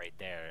cap right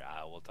there.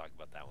 We'll talk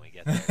about that when we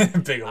get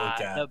there. Big old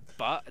cat.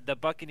 The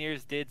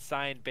Buccaneers did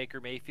sign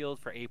Baker Mayfield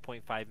for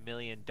 $8.5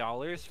 million for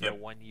a Yep.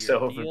 1-year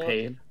So deal.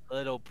 overpaid. A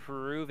little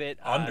prove it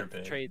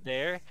Underpaid. trade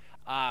there.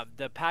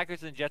 The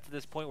Packers and Jets at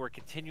this point were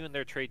continuing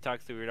their trade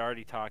talks that we were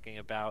already talking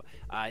about.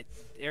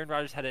 Aaron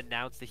Rodgers had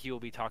announced that he will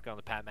be talking on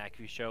the Pat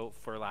McAfee show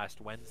for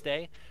last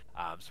Wednesday.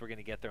 So we're going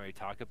to get there and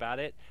talk about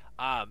it.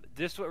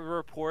 This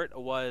report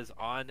was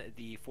on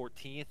the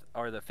 14th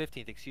or the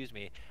 15th, excuse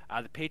me.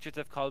 The Patriots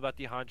have called about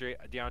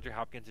DeAndre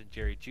Hopkins and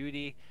Jerry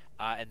Jeudy,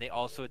 and they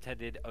also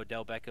attended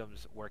Odell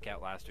Beckham's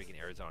workout last week in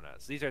Arizona.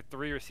 So these are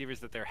 3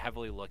 receivers that they're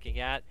heavily looking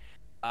at.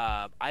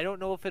 I don't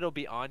know if it'll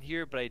be on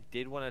here, but I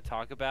did want to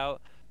talk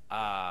about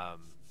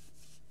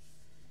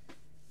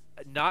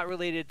not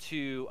related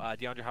to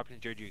DeAndre Hopkins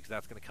and Jerry Jeudy because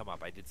that's going to come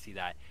up. I did see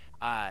that.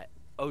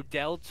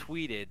 Odell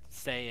tweeted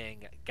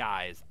saying,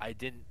 "Guys, I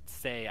didn't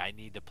say I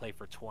need to play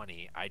for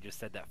 20. I just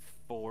said that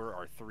 4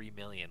 or 3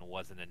 million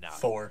wasn't enough."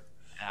 4.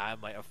 And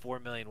I'm like, 4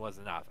 million was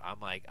enough. I'm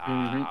like,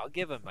 Mhm. I'll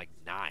give him like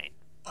 9.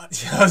 I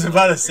was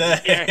about to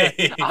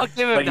say. I'll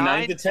give him Like 9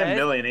 9 to 10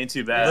 million ain't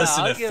too bad. Yeah.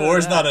 Listen, I'll if give him 4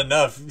 is not that.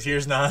 enough,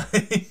 here's 9.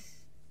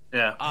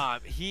 Yeah.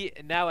 He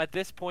now at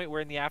this point we're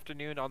in the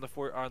afternoon on the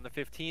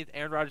 15th.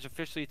 Aaron Rodgers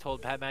officially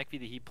told Pat McAfee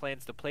that he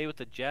plans to play with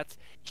the Jets.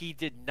 He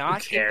did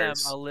not give them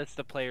cares? a list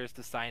of players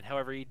to sign.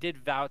 However, he did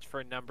vouch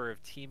for a number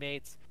of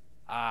teammates,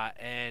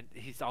 and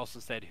he's also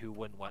said who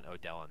wouldn't want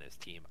Odell on his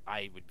team.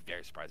 I would be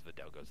very surprised if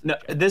Odell goes to the No,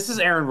 Jets. this is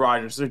Aaron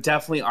Rodgers. There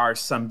definitely are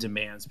some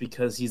demands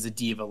because he's a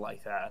diva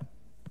like that.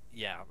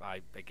 Yeah,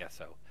 I guess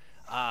so.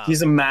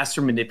 He's a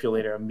master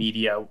manipulator of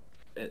media.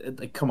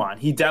 Like, come on,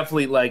 he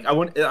definitely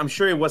I'm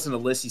sure it wasn't a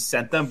list he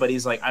sent them, but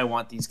he's like, I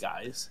want these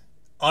guys.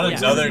 On Yeah.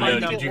 another I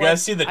note, know. did you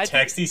guys see the I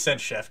text he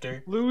sent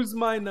Schefter? Lose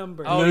my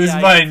number. Lose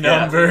yeah, my yeah,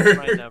 number. lose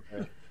my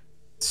number.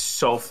 It's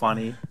so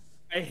funny.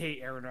 I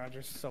hate Aaron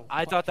Rodgers so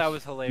I thought that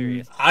was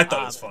hilarious. I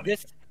thought it was funny.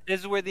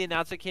 This is where the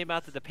announcement came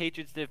out that the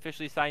Patriots did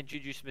officially sign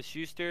Juju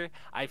Smith-Schuster.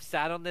 I've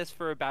sat on this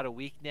for about a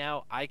week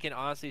now. I can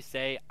honestly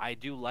say I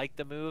do like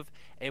the move.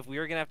 If we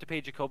were going to have to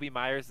pay Jacoby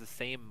Myers the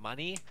same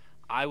money,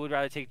 I would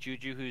rather take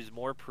Juju, who's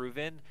more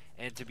proven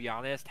and, to be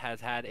honest,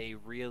 has had a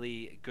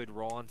really good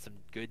role on some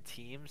good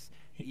teams.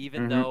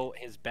 Even though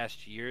his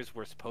best years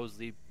were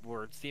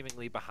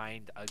seemingly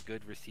behind a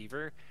good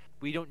receiver,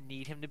 we don't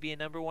need him to be a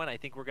number one. I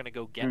think we're going to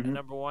go get a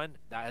number one.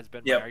 That has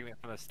been my argument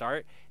from the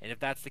start. And if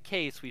that's the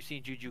case, we've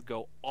seen Juju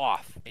go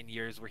off in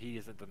years where he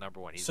isn't the number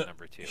one. He's the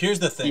number 2. Here's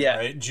the thing, Yeah.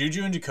 right?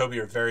 Juju and Jacoby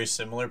are very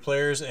similar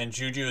players, and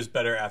Juju is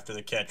better after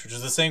the catch, which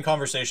is the same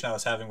conversation I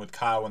was having with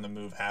Kyle when the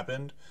move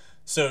happened.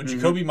 So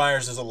Jacoby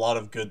Myers does a lot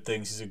of good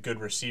things. He's a good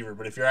receiver.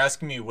 But if you're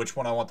asking me which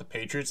one I want the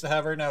Patriots to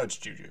have right now, it's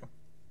Juju.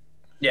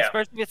 Yeah.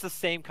 Especially if it's the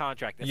same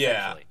contract, Yeah.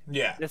 essentially.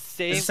 Yeah. The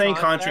same, It's the same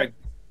contract.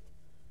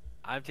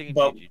 I'm taking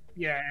But- Juju.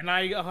 Yeah, and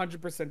I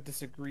 100%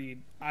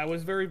 disagreed. I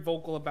was very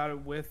vocal about it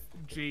with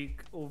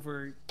Jake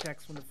over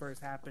text when it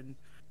first happened.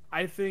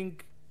 I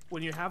think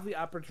when you have the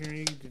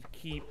opportunity to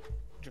keep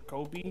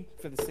Jacoby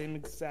for the same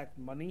exact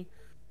money,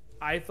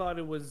 I thought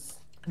it was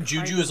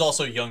Juju is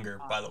also younger,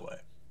 by the way.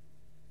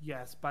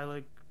 yes by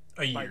like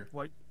A year. By,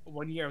 what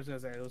 1 year I was gonna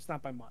say it's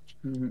not by much.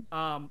 And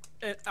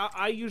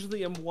I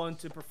usually am one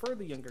to prefer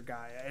the younger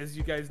guy. As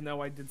you guys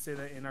know, I did say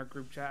that in our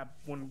group chat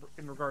when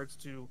in regards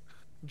to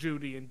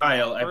Judy and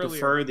Kyle, I earlier.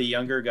 prefer the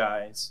younger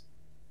guys.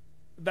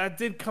 That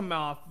did come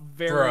off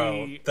Bro,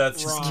 very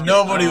that's just wrong.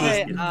 nobody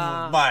Okay, was.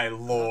 My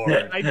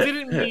lord. I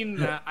didn't mean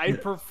that. I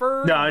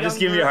prefer. No, I'm just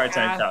giving you a hard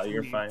younger time, Kyle.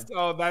 You're athletes. fine.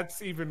 Oh,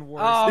 that's even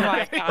worse. Oh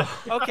my god.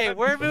 Okay,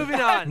 we're moving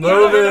on.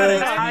 Move We're it.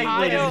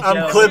 moving on.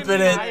 I'm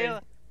clipping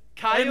it.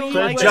 Kyle Clip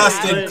likes it.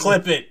 Justin,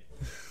 clip it.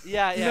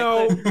 Yeah,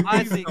 No, clip-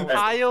 honestly, please don't.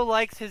 Kyle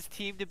likes his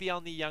team to be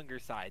on the younger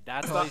side.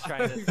 That's what he's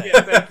trying to say.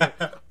 Yeah, thank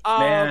you.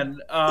 Man,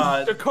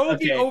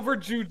 Jacoby okay. over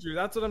Juju.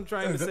 That's what I'm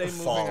trying to say. Moving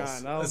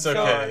False. on. Oh, It's God.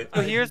 okay.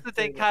 So here's the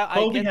thing, Kyle. I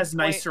Kobe get has the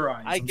point- nicer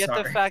eyes. I I'm get the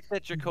sorry. fact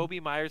that Jacoby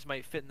Myers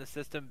might fit in the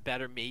system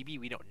better. Maybe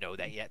we don't know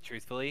that yet,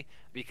 truthfully,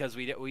 because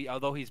we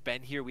although he's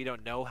been here, we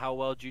don't know how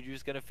well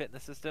Juju's going to fit in the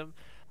system.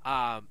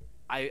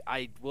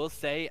 I will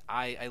say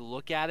I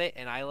look at it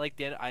and I like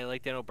Dan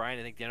O'Brien.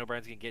 I think Dan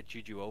O'Brien's gonna get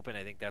Juju open.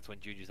 I think that's when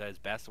Juju's at his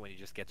best, when he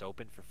just gets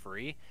open for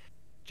free.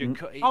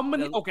 How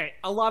many? Okay,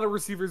 a lot of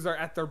receivers are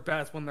at their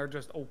best when they're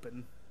just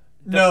open.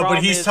 No, but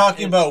problem he's is-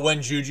 talking is- about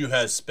when Juju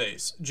has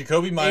space.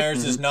 Jacoby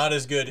Myers is not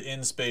as good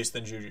in space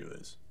than Juju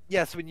is.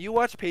 Yes, when you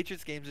watch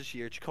Patriots games this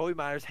year, Jacoby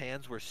Myers'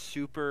 hands were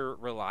super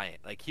reliant.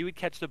 Like, he would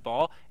catch the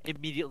ball,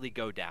 immediately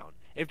go down.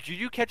 If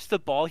Juju catches the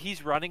ball,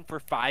 he's running for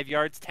 5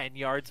 yards, 10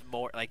 yards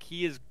more. Like,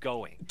 he is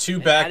going. To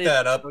And back is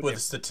that up so with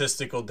different.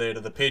 statistical data,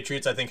 the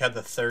Patriots, I think, had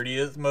the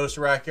 30th most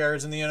rack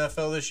yards in the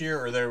NFL this year,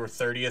 or they were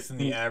 30th in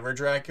the average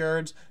rack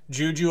yards.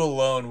 Juju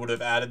alone would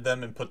have added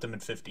them and put them in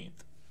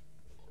 15th.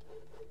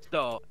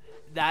 So,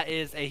 that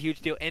is a huge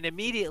deal. And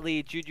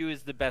immediately, Juju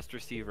is the best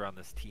receiver on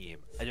this team.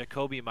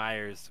 Jacoby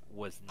Myers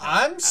was not.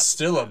 I'm at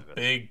still the a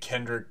big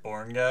Kendrick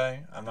Bourne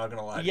guy. I'm not going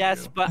to lie to you.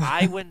 Yes, but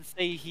I wouldn't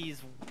say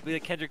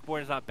Kendrick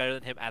Bourne is not better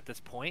than him at this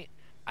point.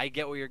 I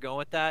get where you're going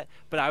with that,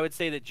 but I would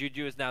say that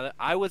Juju is now.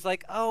 I was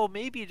like, oh,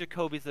 maybe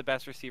Jacoby's the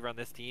best receiver on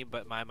this team,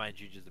 but in my mind,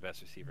 Juju's the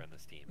best receiver on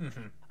this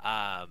team.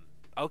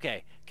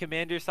 Okay,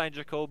 Commanders signed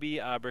Jacoby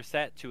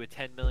Brissett to a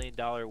 $10 million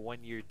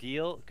one-year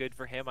deal. Good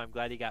for him. I'm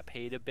glad he got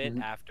paid a bit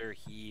after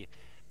he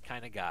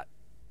kind of got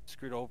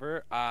screwed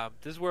over.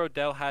 This is where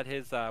Odell had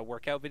his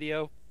workout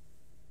video,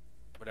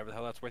 whatever the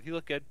hell that's worth. He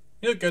looked good.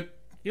 You look good.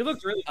 He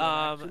looked really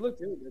good. He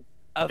looked really good.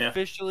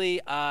 Officially,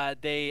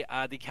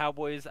 the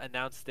Cowboys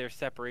announced their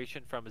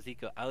separation from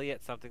Ezekiel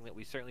Elliott, something that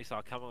we certainly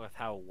saw coming with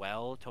how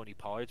well Tony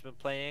Pollard's been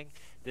playing.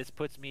 This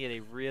puts me at a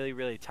really,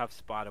 really tough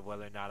spot of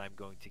whether or not I'm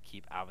going to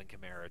keep Alvin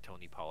Kamara or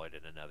Tony Pollard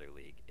in another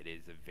league. It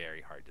is a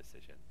very hard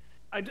decision.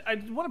 I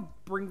want to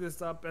bring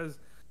this up as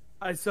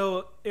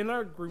so in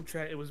our group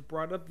chat it was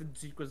brought up that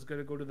Zeke was going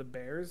to go to the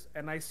Bears,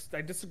 and I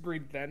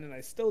disagreed then, and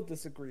I still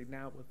disagree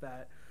now with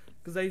that,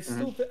 because I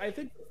still I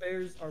think the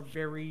Bears are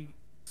very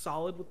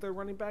solid with their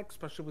running back,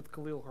 especially with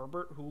Khalil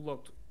Herbert, who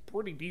looked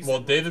pretty decent. Well,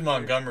 David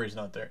last year. Montgomery's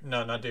not there.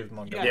 No, not David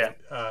Montgomery.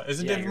 Yeah.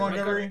 Isn't Yeah, David you're right.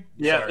 Montgomery?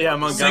 Yeah, Sorry. yeah.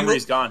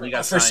 Montgomery's gone. He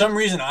got For signed. some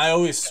reason, I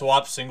always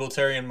swap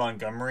Singletary and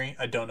Montgomery.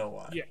 I don't know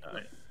why. Yeah.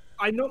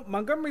 I know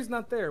Montgomery's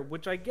not there,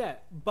 which I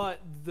get, but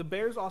the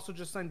Bears also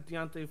just signed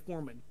Deontay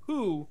Foreman,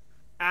 who,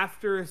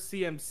 after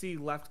CMC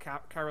left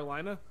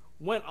Carolina,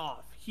 went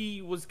off.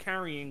 He was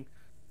carrying,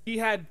 he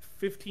had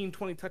 15,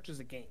 20 touches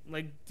a game.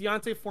 Like,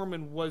 Deontay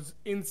Foreman was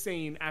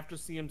insane after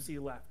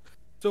CMC left.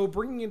 So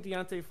bringing in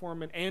Deontay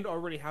Foreman and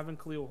already having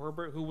Khalil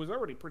Herbert, who was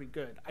already pretty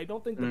good, I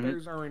don't think the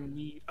Bears are in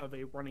need of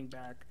a running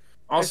back.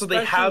 Also,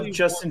 they have Especially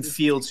Justin one-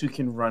 Fields who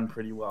can run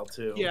pretty well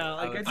too. Yeah,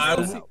 like,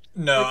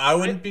 I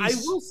wouldn't be. I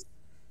will.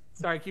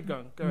 Sorry, keep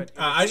going. Go ahead.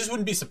 I just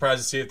wouldn't be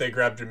surprised to see if they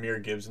grabbed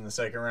Jahmyr Gibbs in the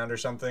second round or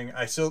something.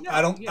 I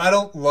Yeah.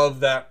 don't love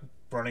that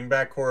running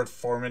back core of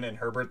Foreman and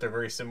Herbert. They're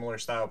very similar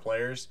style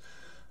players.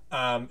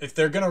 If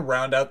they're gonna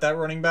round out that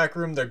running back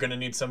room, they're gonna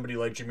need somebody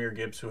like Jahmyr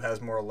Gibbs who has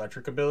more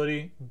electric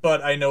ability.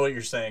 But I know what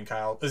you're saying,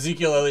 Kyle.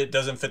 Ezekiel Elliott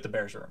doesn't fit the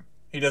Bears room.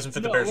 He doesn't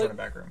fit the Bears running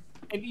back room.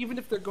 And even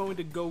if they're going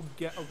to go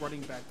get a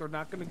running back, they're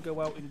not going to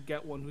go out and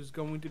get one who's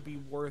going to be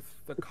worth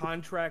the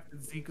contract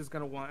that Zeke is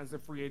going to want as a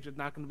free agent,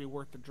 not going to be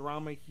worth the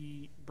drama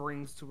he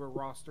brings to a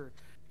roster.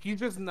 He's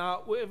just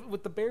not,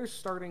 with the Bears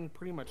starting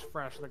pretty much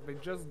fresh, like they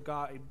just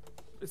got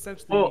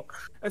essentially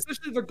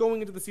they're going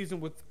into the season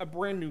with a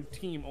brand new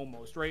team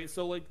almost, right?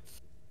 So like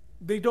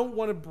they don't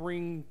want to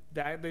bring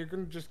that. They're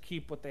going to just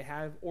keep what they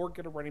have or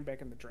get a running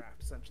back in the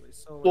draft, essentially.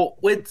 So, well,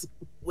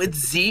 with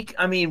Zeke,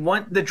 I mean,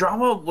 the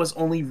drama was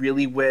only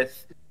really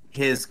with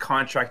his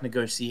contract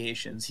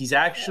negotiations. He's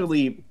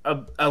actually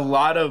a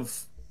lot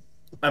of.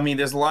 I mean,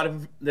 there's a lot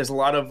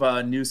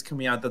of news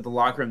coming out that the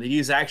locker room that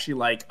he's actually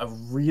like a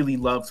really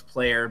loved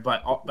player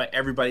by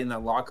everybody in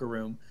that locker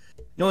room.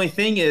 The only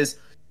thing is,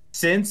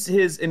 since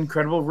his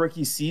incredible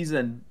rookie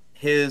season,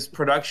 his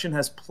production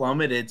has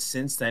plummeted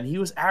since then. He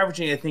was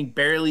averaging, I think,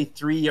 barely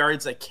 3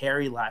 yards a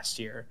carry last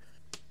year,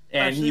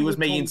 and Actually, he was with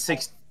making Tony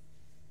six.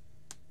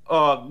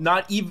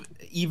 Not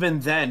even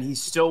then, he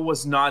still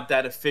was not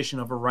that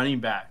efficient of a running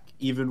back,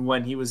 even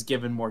when he was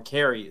given more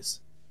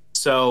carries.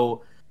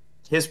 So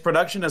his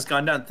production has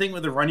gone down. The thing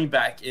with the running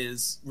back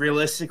is,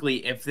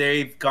 realistically, if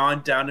they've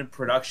gone down in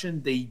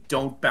production, they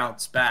don't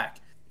bounce back.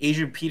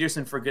 Adrian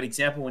Peterson, for a good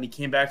example, when he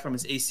came back from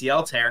his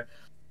ACL tear,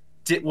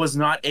 was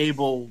not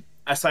able.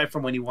 Aside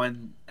from when he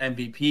won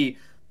MVP,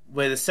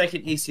 with a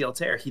second ACL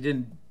tear, he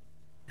didn't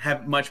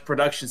have much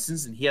production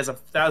since then. He has a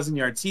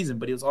 1,000-yard season,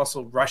 but he was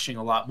also rushing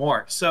a lot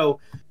more.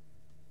 So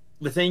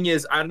the thing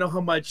is, I don't know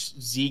how much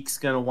Zeke's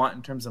going to want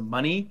in terms of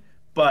money,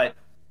 but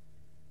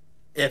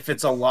if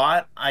it's a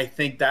lot, I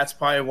think that's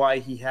probably why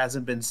he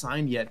hasn't been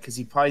signed yet, because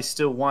he probably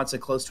still wants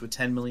close to a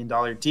 $10 million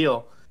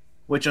deal,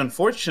 which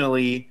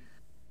unfortunately,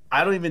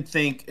 I don't even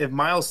think, if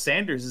Miles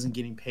Sanders isn't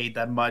getting paid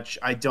that much,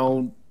 I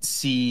don't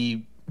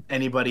see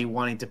anybody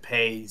wanting to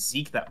pay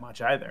Zeke that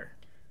much either.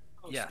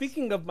 Yes.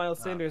 Speaking of Miles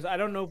Sanders, I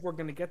don't know if we're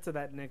going to get to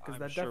that, Nick, because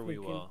I'm that sure definitely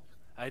we will.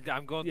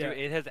 I'm going through.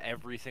 It has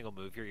every single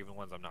move here, even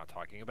ones I'm not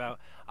talking about.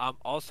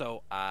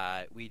 Also,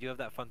 we do have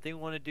that fun thing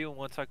we want to do, and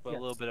we'll talk about a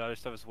little bit of other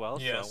stuff as well.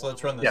 Yeah, so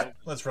let's run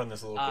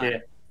this a little Yeah.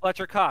 bit.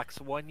 Fletcher Cox,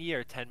 1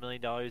 year, $10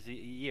 million a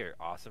year.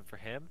 Awesome for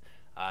him.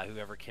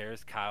 Whoever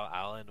cares, Kyle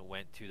Allen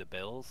went to the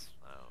Bills.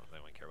 I don't know if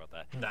anyone care about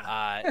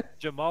that. Nah.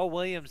 Jamal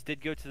Williams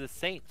did go to the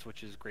Saints,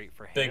 which is great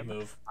for him. Big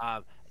move.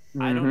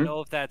 I don't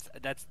know if that's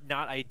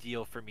not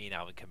ideal for me and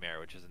Alvin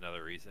Kamara, which is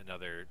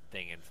another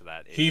thing into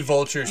that. He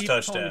vultures He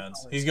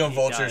touchdowns. Tony He's going He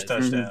vultures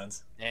does.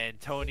 touchdowns. And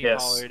Tony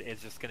Yes. Pollard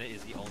is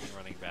the only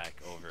running back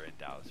over in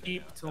Dallas. Right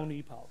keep now.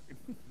 Tony Pollard.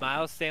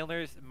 Miles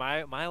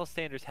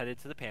Sanders headed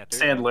to the Panthers.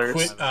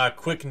 Sandlers.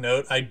 Quick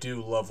note: I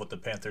do love what the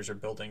Panthers are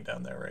building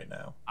down there right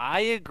now.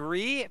 I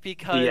agree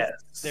because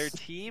Yes. their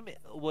team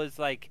was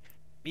like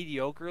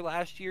mediocre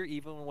last year,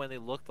 even when they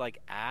looked like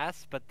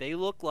ass. But they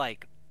look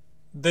like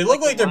They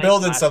look like they're Lions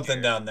building last something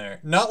year. down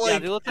there. Not yeah,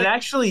 like they look And like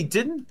actually,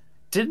 didn't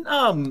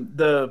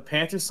the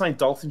Panthers sign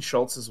Dalton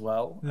Schultz as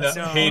well? no,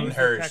 No, Hayden it was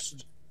Hurst.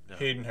 Texans. No.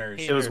 Hayden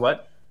Hurst. It was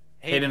what?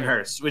 Hayden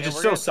Hurst, which And is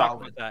we're still gonna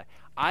talk solid. about that.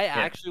 I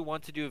actually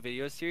want to do a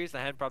video series. I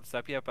hadn't brought this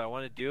up yet, but I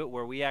want to do it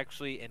where we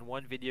actually, in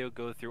one video,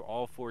 go through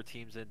all 4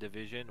 teams in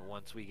division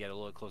once we get a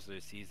little closer to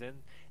the season,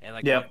 and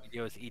like Yep. one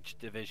video is each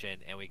division,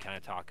 and we kind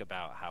of talk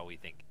about how we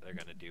think they're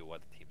gonna do,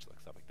 what the teams look,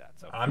 stuff like that.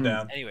 So, I'm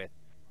down. anyway,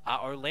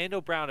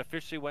 Orlando Brown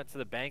officially went to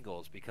the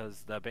Bengals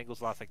because the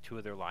Bengals lost like 2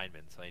 of their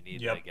linemen, so they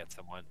needed to get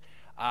someone.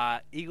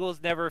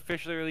 Eagles never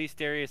officially released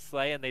Darius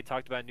Slay, and they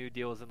talked about new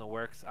deals in the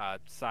works.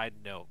 Side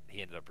note,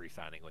 he ended up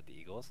re-signing with the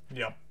Eagles.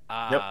 Yep.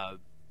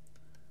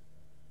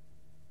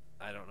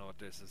 I don't know what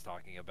this is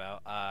talking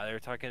about. They were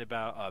talking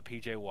about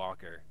PJ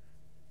Walker.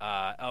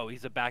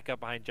 He's a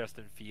backup behind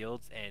Justin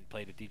Fields and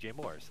played with DJ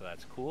Moore, so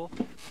that's cool.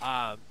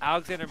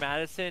 Alexander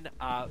Madison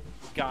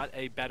got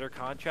a better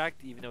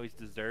contract, even though he's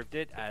deserved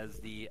it, as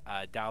the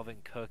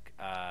Dalvin Cook.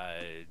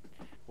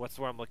 What's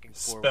the word I'm looking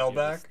for?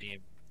 Spellback?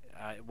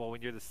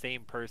 When you're the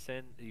same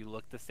person, you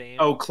look the same.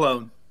 Oh,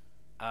 clone.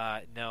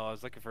 No, I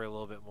was looking for a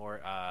little bit more.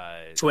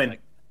 Twin.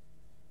 Like,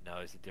 no,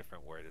 it's a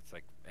different word. It's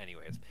like,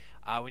 anyways,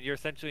 when you're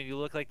essentially, you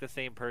look like the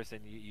same person,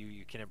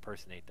 you can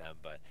impersonate them.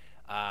 But,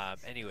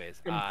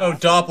 anyways, Oh,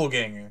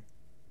 doppelganger.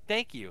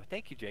 thank you,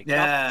 Jake.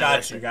 Yeah,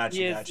 Got you.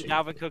 He is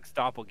Dalvin Cook's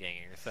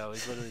doppelganger, so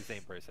he's literally the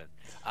same person.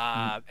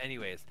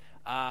 Anyways,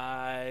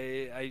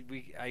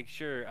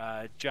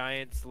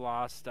 Giants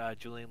lost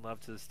Julian Love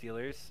to the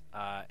Steelers,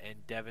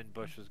 and Devin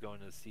Bush was going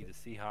to see the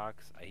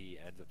Seahawks. He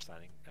ends up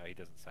signing. No, he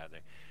doesn't sign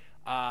there.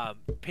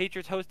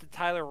 Patriots hosted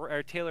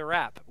Taylor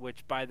Rapp,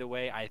 which, by the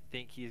way, I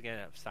think he's going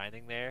to end up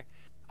signing there,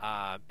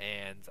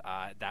 and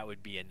that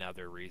would be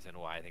another reason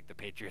why I think the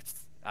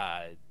Patriots,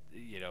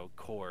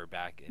 core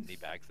back in the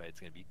backside is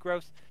going to be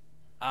gross.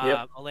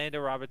 Orlando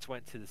Roberts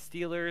went to the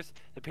Steelers.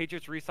 The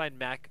Patriots re-signed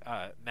Mac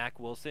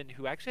Wilson,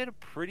 who actually had a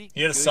pretty.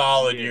 He had a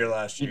solid year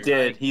last year. He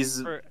did.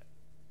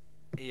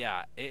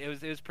 It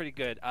was pretty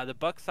good. The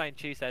Bucks signed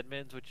Chase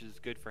Edmonds, which is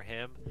good for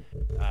him.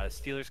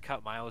 Steelers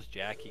cut Miles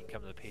Jack. He can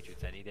come to the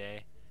Patriots any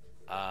day.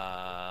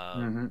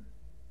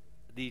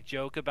 The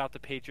joke about the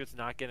Patriots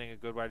not getting a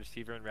good wide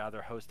receiver and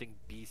rather hosting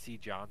BC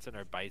Johnson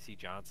or Bicey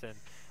Johnson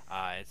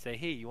and say,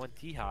 hey, you want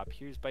D-Hop?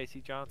 Here's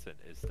Bicey Johnson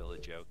is still a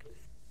joke.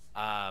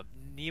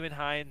 Neiman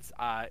Hines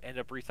ended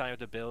up re-signing with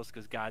the Bills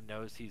because God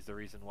knows he's the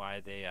reason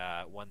why they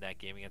won that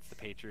game against the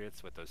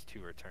Patriots with those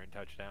 2 return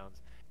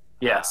touchdowns.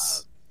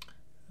 Yes.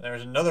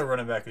 There's another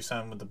running back who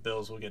signed with the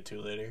Bills we'll get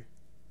to later.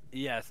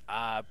 Yes.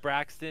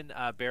 Braxton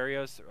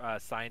Berrios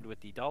signed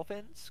with the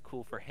Dolphins.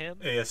 Cool for him.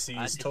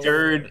 AFC East.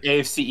 Third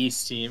AFC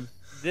East team.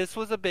 This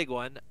was a big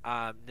one.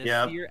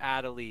 Nasir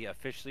Adderley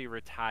officially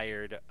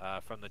retired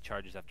from the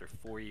Chargers after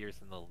 4 years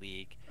in the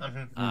league.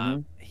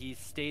 He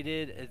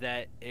stated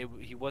that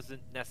he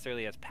wasn't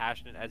necessarily as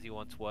passionate as he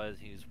once was.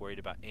 He was worried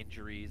about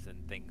injuries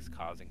and things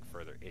causing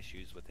further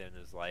issues within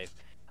his life.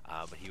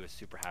 But he was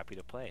super happy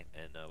to play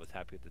and was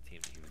happy with the team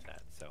that he was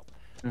at. So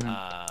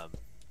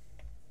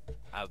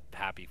I'm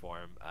happy for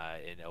him,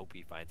 and hope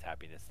he finds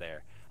happiness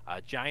there.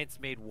 Giants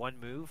made one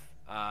move.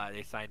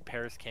 They signed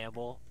Paris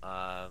Campbell.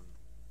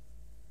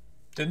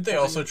 Didn't they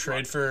also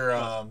trade for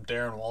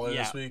Darren Waller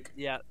this week?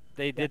 Yeah,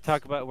 they did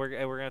talk about. We're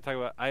going to talk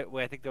about. I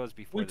think that was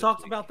before. We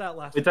talked about that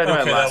last week. We talked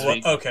about it last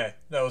week. Okay,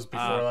 that was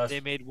before last.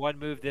 They made one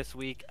move this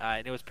week,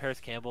 and it was Paris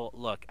Campbell.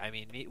 Look, I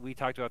mean, we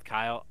talked about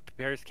Kyle.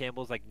 Paris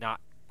Campbell's like not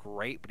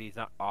great, but he's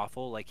not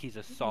awful. Like he's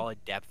a solid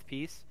depth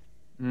piece,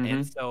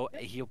 and so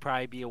he'll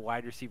probably be a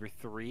wide receiver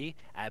 3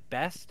 at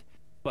best,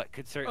 but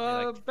could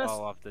certainly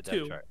fall off the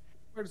depth chart.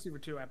 Wide receiver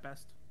 2 at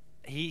best.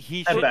 He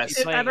should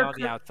be playing on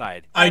the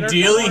outside.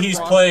 Ideally, he's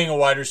playing a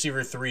wide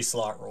receiver 3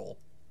 slot role.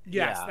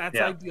 Yes, that's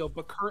ideal.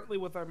 But currently,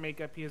 with our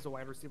makeup, he is a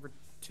wide receiver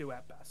 2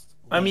 at best.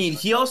 I mean,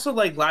 he also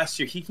like last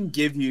year. He can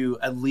give you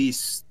at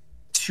least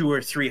 200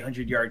 or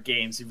 300-yard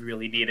games if you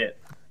really need it.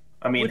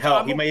 I mean, Which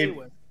hell, he okay may.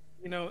 with.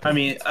 I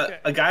mean,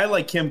 a guy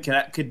like him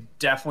could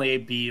definitely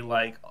be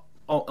like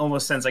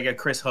almost sends like a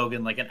Chris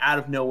Hogan, like an out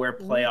of nowhere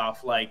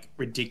playoff like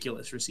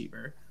ridiculous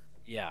receiver.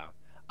 Yeah.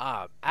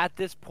 At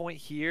this point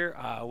here,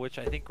 which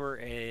I think we're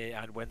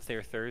on Wednesday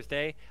or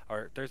Thursday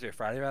or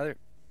Friday rather,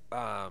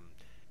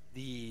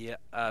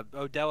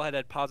 Odell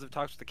had positive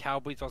talks with the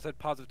Cowboys, also had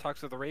positive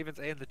talks with the Ravens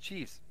and the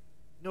Chiefs.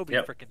 Nobody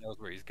freaking knows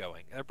where he's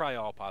going. They're probably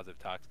all positive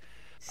talks.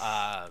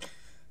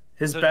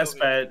 His best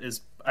bet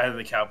is either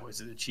the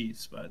Cowboys or the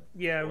Chiefs, but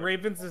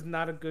Ravens is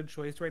not a good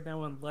choice right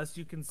now unless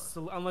you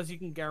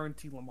can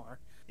guarantee Lamar.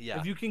 Yeah.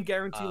 If you can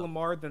guarantee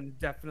Lamar, then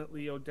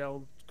definitely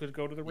Odell could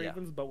go to the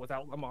Ravens. But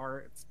without Lamar,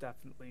 it's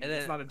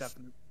not a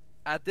definite.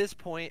 At this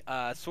point,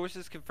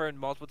 sources confirmed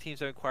multiple teams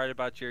have inquired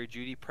about Jerry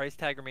Jeudy. Price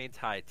tag remains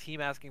high. Team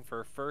asking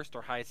for a first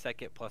or high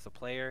second plus a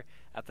player.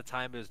 At the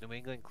time, it was New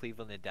England,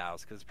 Cleveland, and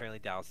Dallas because apparently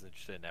Dallas is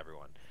interested in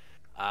everyone.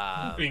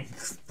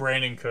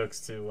 Brandon Cooks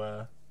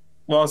to.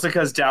 Well, it's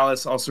because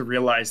Dallas also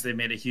realized they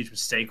made a huge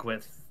mistake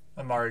with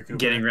Amari Cooper.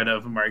 Getting rid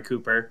of Amari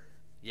Cooper.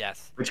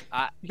 Yes. Which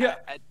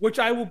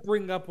I will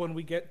bring up when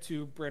we get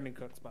to Brandon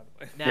Cooks, by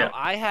the way. Now,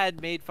 I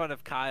had made fun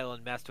of Kyle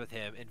and messed with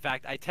him. In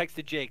fact, I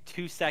texted Jake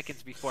 2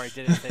 seconds before I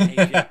did it and said,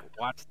 hey, Jake,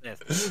 watch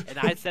this. And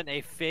I sent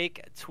a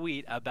fake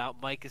tweet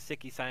about Mike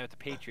Gesicki signing with the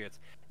Patriots,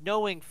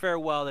 knowing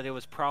farewell that it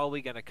was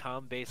probably going to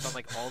come based on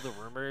like all the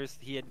rumors.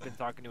 He had been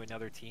talking to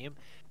another team.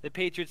 The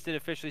Patriots did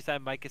officially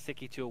sign Mike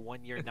Gesicki to a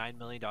 1-year, $9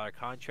 million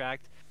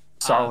contract.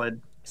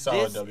 Solid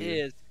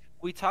W.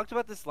 We talked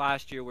about this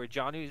last year,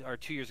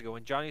 2 years ago,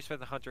 when Johnny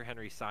Smith and Hunter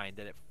Henry signed,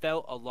 that it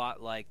felt a lot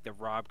like the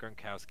Rob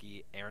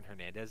Gronkowski, Aaron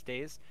Hernandez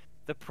days.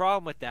 The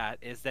problem with that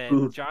is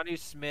that Johnny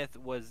Smith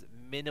was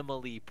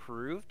minimally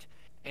proved,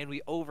 and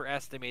we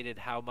overestimated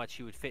how much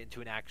he would fit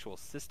into an actual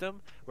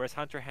system, whereas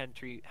Hunter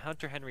Henry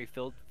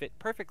fit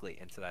perfectly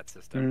into that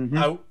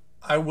system.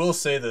 I will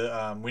say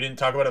that we didn't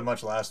talk about it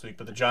much last week,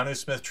 but the Jonnu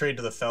Smith trade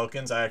to the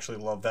Falcons, I actually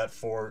love that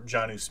for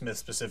Jonnu Smith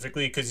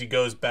specifically because he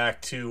goes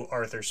back to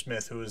Arthur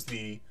Smith, who was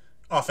the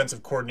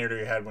offensive coordinator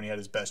he had when he had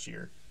his best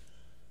year.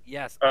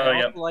 Yes,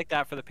 I also like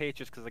that for the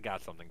Patriots because they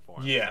got something for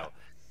him. Yeah.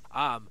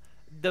 So,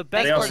 the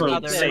best part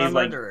about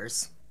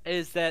this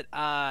is that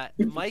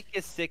Mike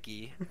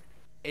Gesicki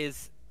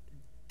is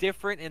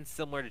different and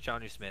similar to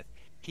Jonnu Smith.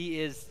 he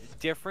is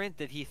different,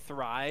 that he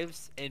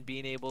thrives in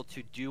being able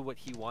to do what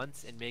he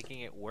wants and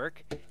making it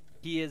work.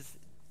 He's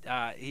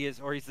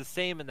the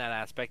same in that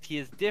aspect. He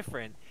is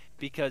different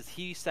because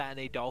he sat in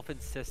a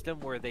Dolphins system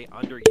where they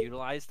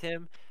underutilized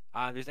him.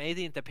 There's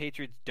anything that the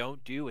Patriots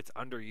don't do, it's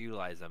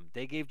underutilize him.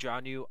 They gave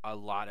Jonnu a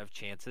lot of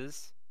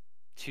chances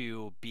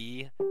to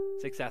be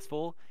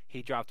successful.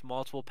 He dropped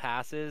multiple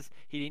passes.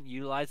 He didn't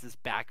utilize his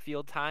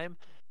backfield time.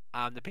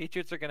 The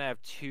Patriots are going to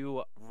have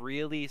two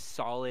really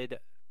solid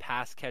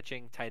pass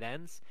catching tight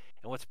ends.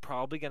 And what's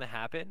probably going to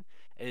happen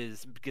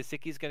is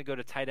Gesicki's going to go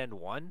to tight end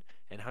 1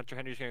 and Hunter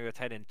Henry's going to go to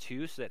tight end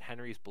 2 so that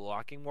Henry's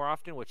blocking more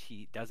often, which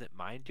he doesn't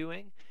mind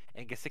doing,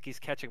 and Gesicki's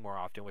catching more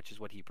often, which is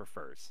what he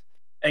prefers.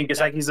 And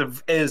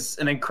Gesicki's is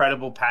an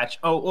incredible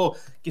patch.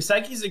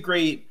 Gesicki's a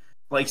great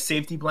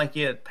safety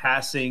blanket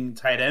passing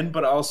tight end,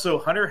 but also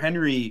Hunter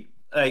Henry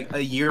a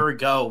year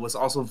ago was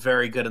also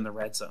very good in the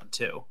red zone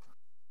too.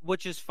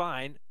 Which is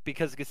fine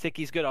because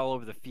Gesicki's good all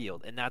over the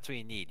field, and that's what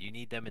you need. You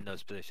need them in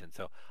those positions.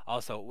 So,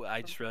 also,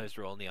 I just realized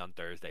we're only on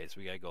Thursday, so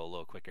we got to go a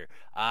little quicker.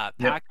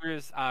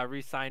 Packers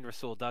re-signed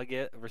Rasul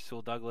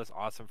Douglas,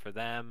 awesome for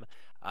them.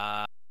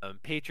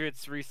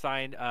 Patriots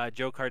re-signed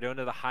Joe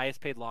Cardona, the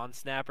highest-paid lawn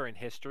snapper in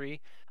history.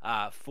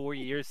 4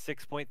 years,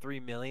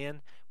 $6.3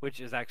 million,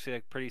 which is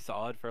actually pretty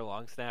solid for a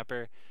long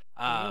snapper.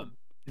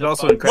 He's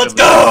also incredible.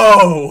 Let's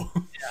go!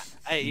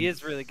 Hey, he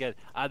is really good.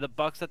 The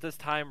Bucks at this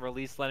time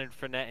released Leonard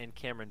Fournette and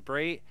Cameron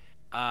Brate.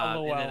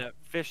 And then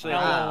officially,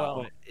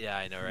 yeah,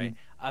 I know, right?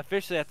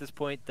 Officially at this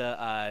point,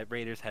 the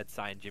Raiders had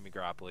signed Jimmy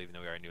Garoppolo, even though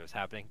we already knew it was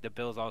happening. The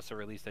Bills also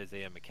released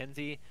Isaiah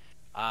McKenzie,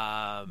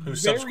 who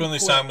subsequently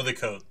signed with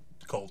the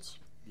Colts.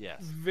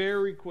 Yes.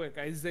 Very quick.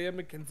 Isaiah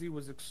McKenzie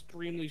was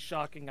extremely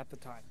shocking at the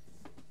time.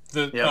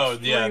 The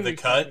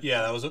cut.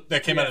 Yeah,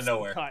 that came out of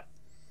nowhere. Cut.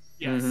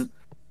 Yes. Mm-hmm.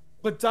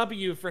 But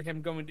W for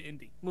him going to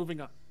Indy.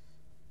 Moving on.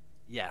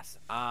 Yes.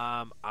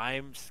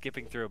 I'm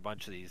skipping through a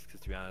bunch of these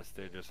because, to be honest,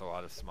 there's just a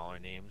lot of smaller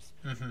names.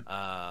 Mm-hmm.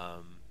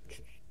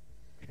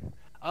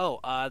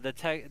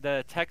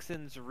 The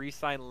Texans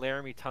re-signed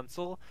Laramie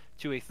Tunsil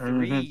to a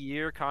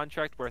 3-year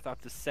contract worth up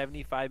to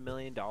 $75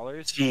 million.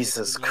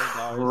 Jesus $50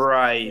 million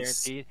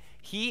Christ. guaranteed.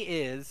 He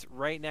is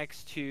right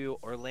next to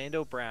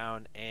Orlando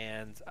Brown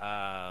and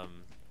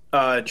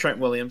Trent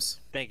Williams.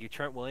 Thank you,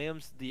 Trent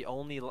Williams, the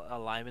only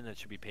lineman that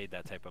should be paid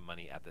that type of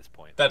money at this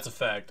point. That's a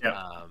fact.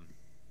 Yeah.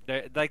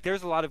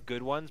 There's a lot of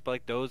good ones,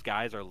 but those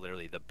guys are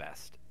literally the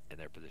best in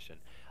their position.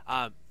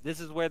 This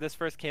is where this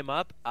first came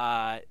up.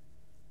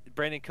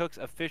 Brandon Cooks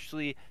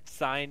officially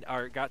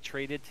got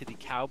traded to the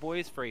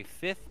Cowboys for a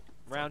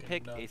 5th-round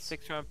pick, a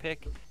 6th-round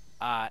pick,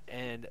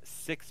 and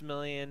 $6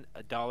 million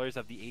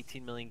of the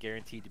 $18 million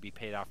guaranteed to be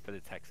paid off for the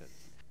Texans.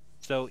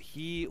 So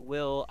he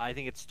will, I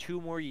think it's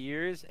 2 more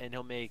years, and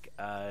he'll make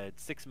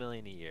 $6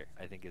 million a year.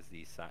 I think is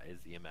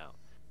the amount.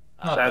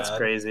 That's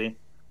crazy.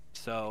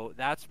 So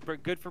that's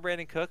good for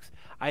Brandon Cooks.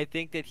 I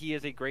think that he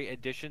is a great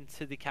addition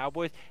to the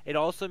Cowboys. It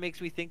also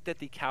makes me think that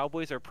the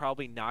Cowboys are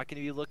probably not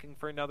going to be looking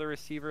for another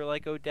receiver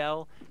like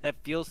Odell. That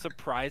feels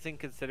surprising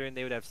considering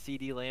they would have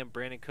CeeDee Lamb,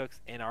 Brandon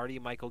Cooks, and already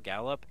Michael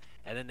Gallup,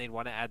 and then they'd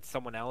want to add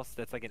someone else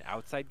that's like an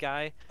outside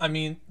guy. I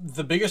mean,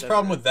 the biggest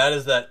problem with that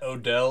is that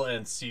Odell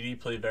and CeeDee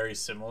play very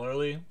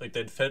similarly. Like,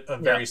 they'd fit a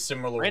very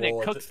similar Brandon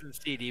role. Cooks and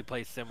CeeDee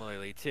play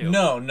similarly, too.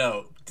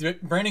 No.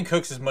 Brandon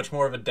Cooks is much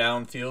more of a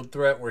downfield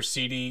threat where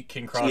CeeDee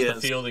can cross the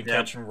field and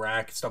catch and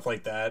rack, stuff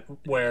like that.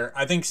 Where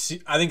I think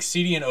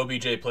CeeDee and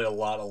OBJ play a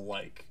lot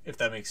alike, if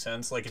that makes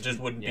sense. Like, it just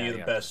wouldn't be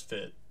the best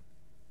fit.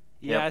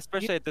 Yeah,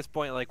 especially at this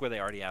point, like, where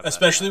they already have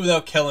especially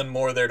without Kellen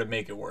Moore there to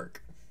make it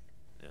work.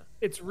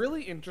 It's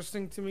really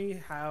interesting to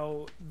me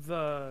how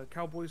the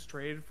Cowboys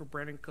traded for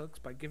Brandon Cooks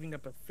by giving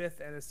up a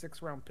 5th and a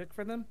 6th-round pick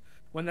for them,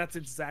 when that's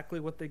exactly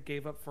what they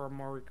gave up for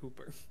Amari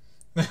Cooper.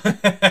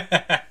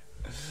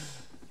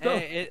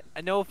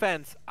 No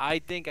offense, I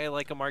think I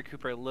like Amari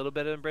Cooper a little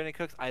better than Brandon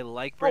Cooks. I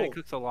like Brandon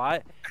Cooks a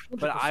lot, 100%.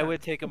 But I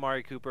would take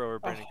Amari Cooper over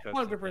Brandon Cooks.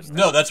 100%.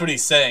 No, that's what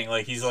he's saying.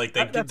 Like, he's like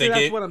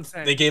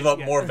they gave up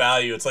more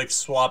value. It's like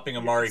swapping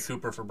Amari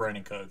Cooper for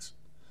Brandon Cooks.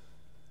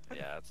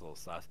 Yeah, that's a little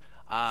sus.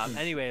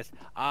 Anyways,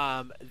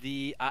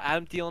 the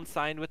Adam Thielen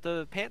signed with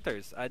the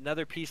Panthers.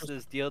 Another piece of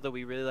this deal that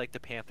we really like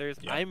the Panthers.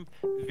 Yep. I'm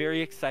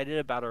very excited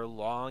about our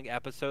long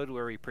episode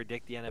where we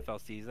predict the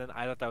NFL season.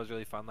 I thought that was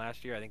really fun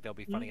last year. I think that'll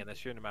be fun again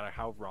this year, no matter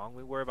how wrong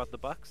we were about the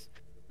Bucks.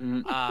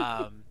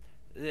 The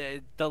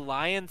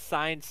Lions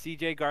signed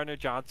C.J.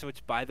 Gardner-Johnson,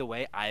 which, by the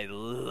way, I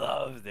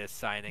love this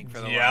signing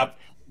for the Lions.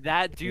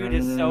 That dude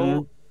is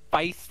so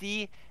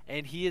feisty,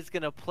 and he is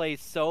going to play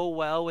so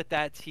well with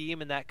that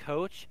team and that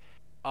coach.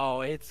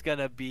 Oh, it's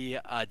gonna be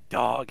a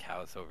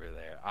doghouse over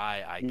there.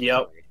 I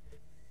can't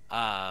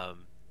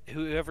wait.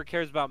 Whoever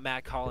cares about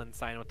Matt Collins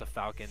signing with the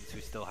Falcons,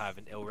 who still have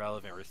an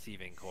irrelevant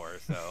receiving core.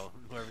 So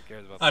whoever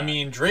cares about that. I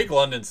mean, Drake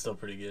London's still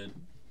pretty good.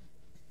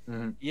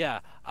 Yeah.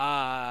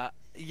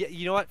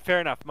 You know what?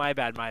 Fair enough. My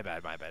bad.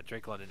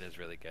 Drake London is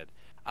really good.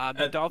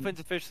 The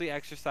Dolphins officially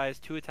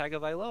exercised Tua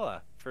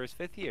Tagovailoa for his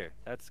 5th year.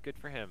 That's good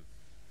for him.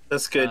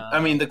 That's good. I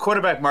mean, the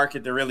quarterback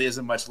market, there really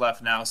isn't much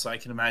left now, so I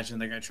can imagine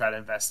they're going to try to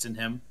invest in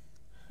him.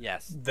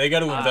 Yes. They got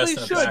to invest in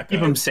a should. backup. Keep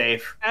him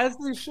safe. As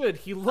they should.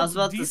 He was looked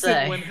about to decent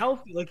say. when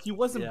healthy. Like he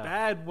wasn't Yeah.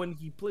 bad when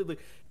he played. Like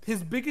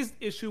his biggest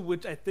issue,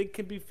 which I think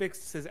can be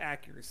fixed, is his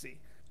accuracy.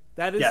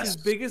 That is Yes. his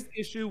biggest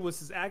issue was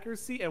his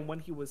accuracy, and when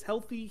he was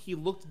healthy, he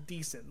looked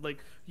decent.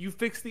 Like you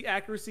fix the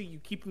accuracy, you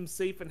keep him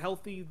safe and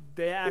healthy.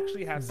 They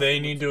actually have. They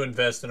something need to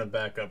invest in a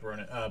backup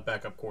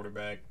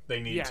quarterback. They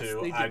need Yes, to.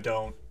 they do. I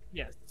don't.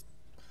 Yes.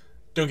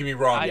 Don't get me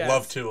wrong. Yes.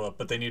 Love Tua,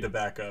 but they need a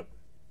backup.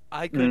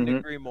 I couldn't Mhm.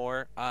 agree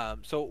more.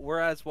 So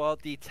whereas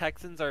the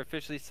Texans are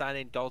officially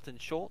signing Dalton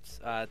Schultz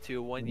to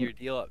a one-year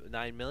deal at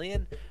 $9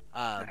 million.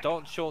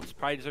 Dalton Schultz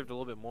probably deserved a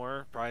little bit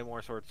more, probably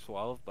more towards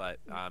 12. But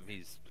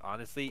he's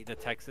honestly the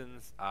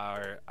Texans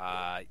are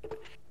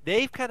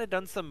they've kind of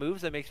done some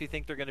moves that makes me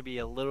think they're going to be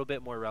a little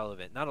bit more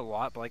relevant. Not a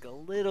lot, but like a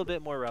little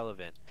bit more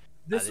relevant.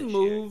 This this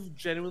move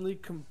genuinely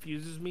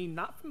confuses me,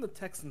 not from the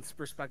Texans'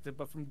 perspective,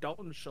 but from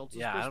Dalton Schultz's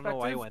Yeah, I perspective. don't know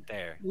why he went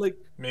there. Like,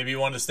 Maybe you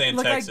want to stay in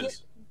Like,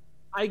 Texas.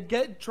 I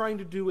get trying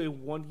to do a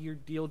one-year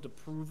deal to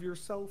prove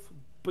yourself,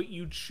 but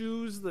you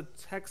choose the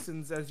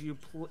Texans as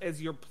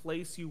your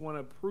place you want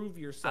to prove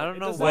yourself. I don't It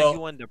know doesn't- why Well, he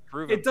wanted to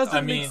prove It doesn't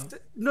I make mean-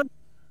 no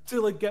to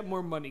like get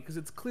more money because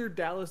it's clear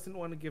Dallas didn't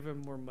want to give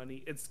him more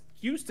money. It's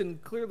Houston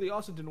clearly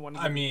also didn't want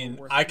to. I give mean, him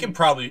more I can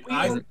probably. We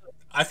don't-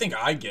 I think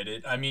I get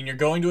it. I mean, you're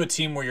going to a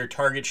team where your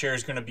target share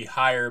is going to be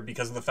higher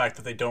because of the fact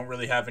that they don't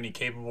really have any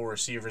capable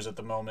receivers at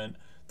the moment.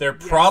 They're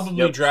probably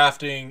Yep.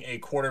 drafting a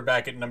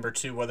quarterback at number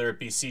 2, whether it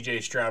be C.J.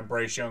 Stroud,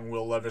 Bryce Young,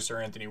 Will Levis, or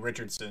Anthony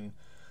Richardson.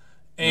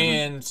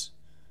 And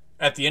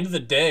at the end of the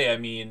day, I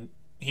mean,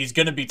 he's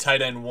going to be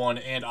tight end 1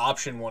 and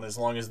option 1 as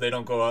long as they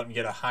don't go out and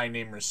get a high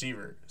name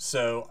receiver.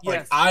 So,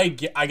 Yes. I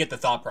get the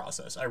thought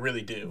process. I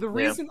really do. The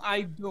reason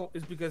I don't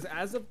is because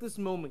as of this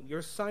moment,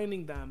 you're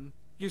signing them.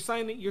 You're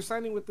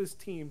signing with this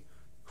team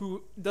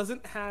who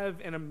doesn't have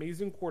an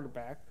amazing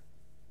quarterback.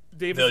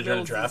 Davis They're going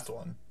Mills to draft is-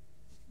 one.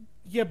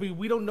 Yeah, but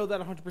we don't know that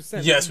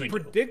 100%. Yes, we do.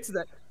 predict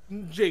that.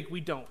 Jake,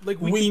 we don't.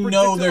 Like We can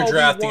know predict they're all we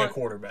drafting a want.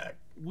 quarterback.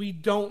 We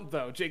don't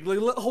though, Jake. Like,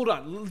 hold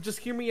on. Just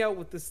hear me out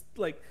with this.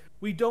 Like,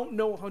 we don't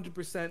know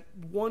 100%.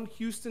 One,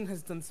 Houston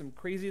has done some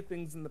crazy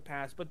things in the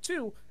past, but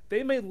two,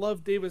 they may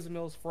love Davis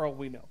Mills for all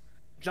we know.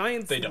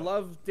 Giants They don't.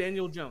 love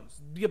Daniel Jones.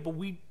 Yeah, but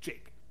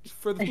Jake,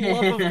 for the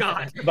love of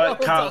God. But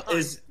hold Kyle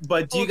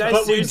on. do you guys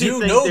But we seriously do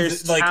think know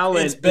there's that, like,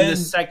 talent it's in been- the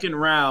second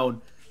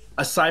round,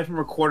 aside from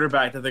a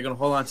quarterback, that they're going to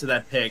hold on to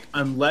that pick?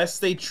 Unless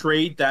they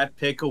trade that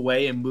pick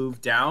away and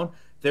move down,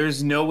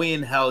 there's no way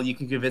in hell you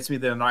can convince me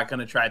they're not going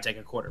to try to take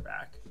a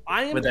quarterback.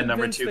 I am with that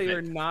number convinced 2 they pick.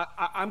 are not.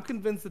 I'm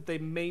convinced that they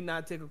may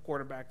not take a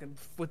quarterback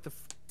with the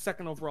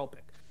second overall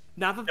pick.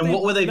 Not that And they,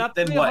 what would they- not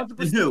then that they what?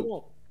 100% Who?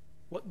 won't.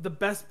 What the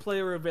best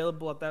player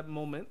available at that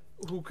moment,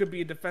 who could be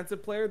a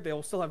defensive player?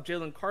 They'll still have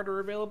Jalen Carter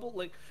available.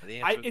 Like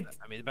The I, answer,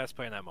 I mean, the best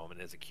player in that moment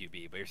is a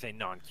QB, but you're saying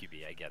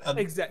non-QB. I get it.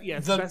 exactly.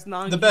 Yes, The, best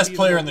non. the best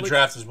player in the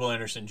draft is Will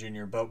Anderson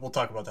Jr., but we'll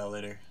talk about that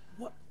later.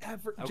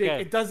 Whatever, Okay.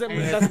 Jake. It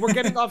doesn't. We're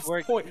getting off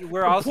point.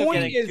 We're The also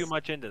point getting is- too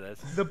much into this.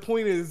 The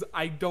point is,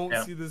 I don't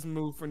Yeah. see this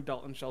move from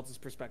Dalton Schultz's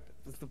perspective.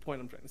 That's the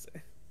point I'm trying to say.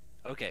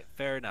 Okay,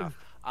 fair enough.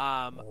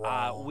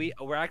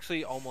 We're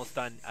actually almost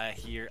done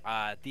here.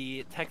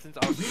 The Texans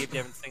also gave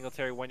Devin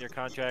Singletary 1-year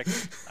contract.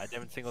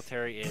 Devin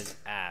Singletary is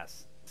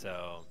ass.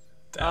 So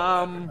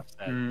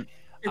Mm.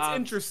 It's Um,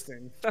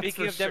 interesting. That's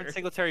speaking for of Devin sure.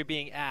 Singletary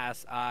being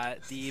ass,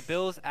 the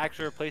Bills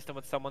actually replaced him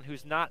with someone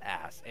who's not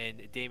ass,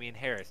 and Damian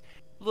Harris.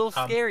 A little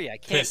I'm scary. I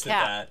can't Pissed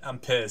cap. at that. I'm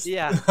pissed.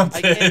 Yeah, I'm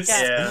I can't pissed.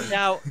 cap. Yeah.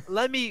 Now,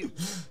 let me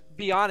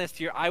be honest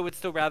here. I would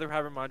still rather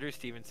have Ramondre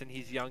Stevenson.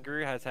 He's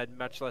younger, has had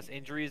much less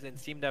injuries, and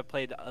seemed to have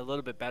played a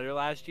little bit better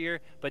last year.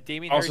 But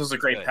Damian Also Harris is a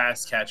is great good.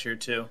 pass catcher,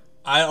 too.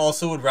 I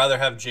also would rather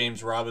have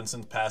James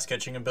Robinson's pass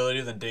catching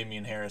ability than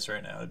Damian Harris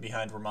right now,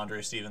 behind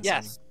Ramondre Stevenson.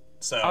 Yes.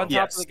 So On top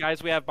Yes. of the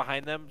guys we have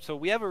behind them, so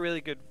we have a really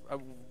good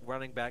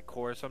running back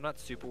core. So I'm not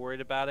super worried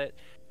about it.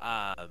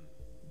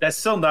 That's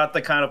still not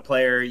the kind of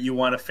player you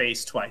want to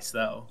face twice,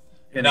 though.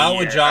 in a not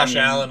with year. Josh I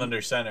mean, Allen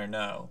under center,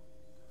 no.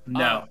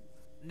 No.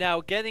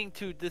 Now, getting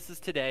to this is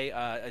today.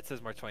 It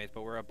says March 20th,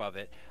 but we're above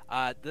it.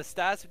 The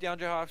stats of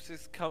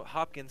DeAndre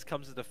Hopkins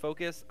comes into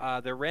focus.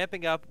 They're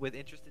ramping up with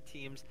interested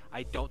teams.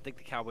 I don't think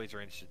the Cowboys are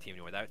an interested team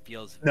anymore. That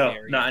feels No,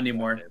 very not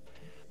anymore. unattractive.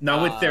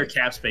 Not with their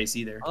cap space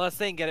either. Unless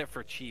they can get it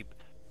for cheap.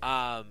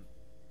 Yeah,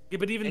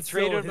 but even They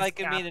still, traded his like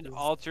cap an is-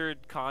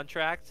 altered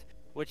contract,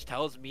 which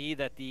tells me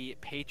that the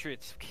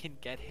Patriots can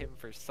get him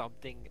for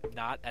something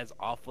not as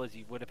awful as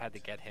you would have had to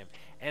get him.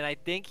 And I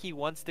think he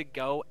wants to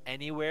go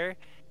anywhere.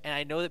 And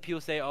I know that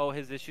people say, "Oh,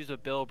 his issues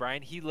with Bill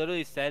O'Brien." He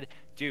literally said,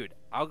 "Dude,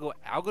 I'll go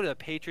to the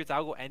Patriots.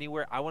 I'll go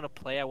anywhere. I want to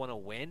play. I want to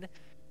win.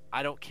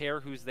 I don't care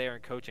who's there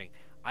in coaching."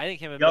 I think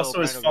him and He Bill also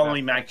O'Brien is will be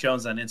following back. Mac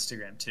Jones on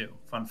Instagram, too.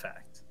 Fun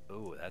fact.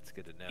 Ooh, that's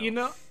good to know. You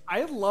know,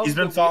 I love. He's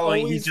that been we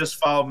following. always- He just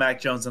followed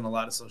Mac Jones on a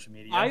lot of social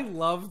media. I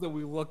love that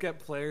we look at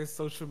players'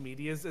 social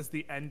medias as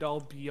the end all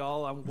be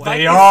all on what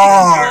They Well,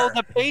 are.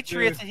 the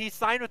Patriots, and he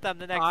signed with them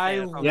the next I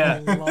day. love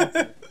Yeah.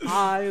 it.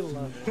 I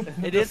love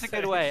it. It is a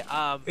good way.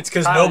 It's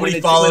because Kyle, nobody when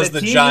a follows team the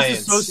uses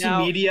Giants. social Now-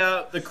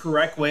 media the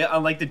correct way,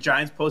 unlike the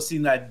Giants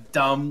posting that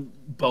dumb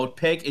boat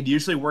pic, it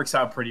usually works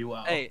out pretty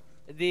well. Hey,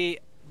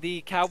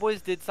 The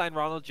Cowboys did sign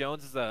Ronald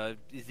Jones as a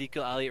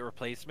Ezekiel Elliott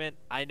replacement.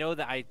 I know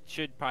that I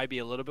should probably be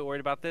a little bit worried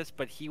about this,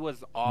 but he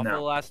was awful the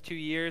last 2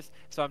 years,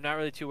 so I'm not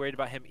really too worried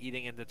about him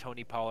eating into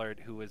Tony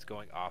Pollard, who was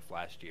going off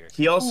last year.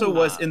 He also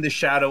was in the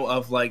shadow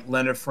of like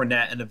Leonard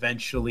Fournette and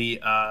eventually,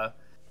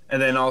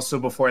 and then also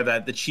before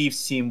that, the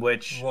Chiefs team,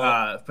 which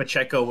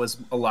Pacheco was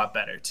a lot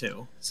better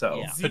too. So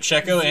Yeah.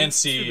 Pacheco and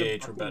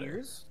CEH were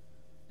better.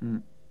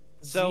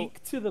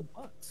 Zeke to the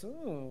Bucks.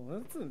 Oh,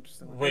 that's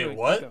interesting. Wait, Anyway,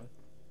 what? keep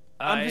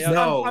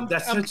going.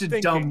 That's I'm such a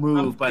thinking. dumb move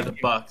I'm by the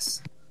thinking.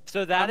 Bucks.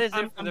 So that is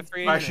it for the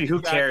free agent Actually, who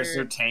cares? tracker,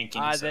 They're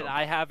tanking. So. that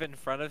I have in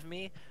front of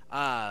me.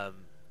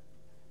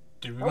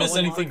 Did we miss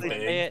anything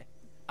big?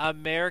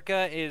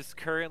 America is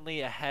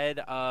currently ahead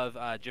of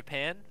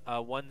Japan,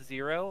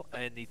 1-0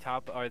 in the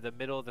top or the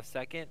middle of the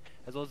second,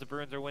 as well as the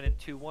Bruins are winning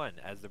 2-1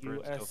 as the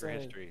Bruins go for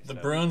USA. history. The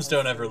So, Bruins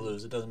don't ever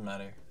lose. It doesn't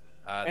matter.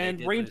 they And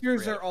did lose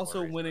Rangers 3 out are of 4 also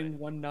recently. winning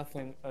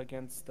 1-0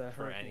 against the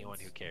For Hurricanes. anyone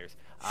who cares.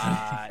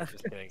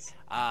 Just kidding.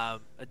 I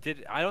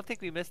don't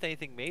think we missed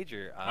anything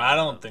major. I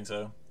don't think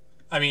so.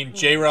 I mean,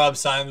 J-Rob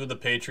signed with the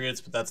Patriots,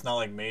 but that's not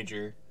like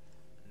major.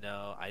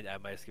 No, I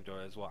might have skipped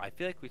over it as well. I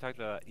feel like we talked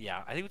about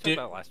I think we talked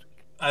about it last week.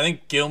 I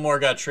think Gilmore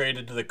got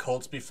traded to the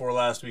Colts before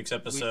last week's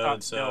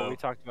episode. No, we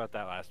talked about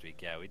that last week.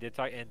 Yeah, we did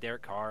talk, and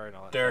Derek Carr and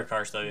all that. Derek stuff.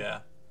 Carr stuff, yeah.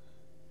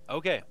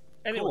 Okay.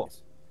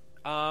 Anyways,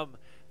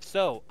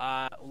 So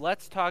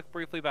let's talk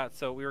briefly about.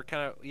 So we were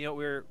kind of, we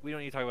don't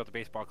need to talk about the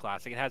baseball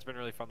classic. It has been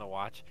really fun to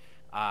watch.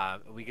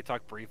 We could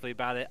talk briefly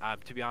about it.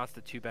 To be honest,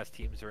 the 2 best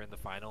teams are in the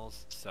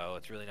finals, so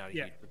it's really not a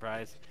huge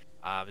surprise.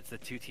 It's the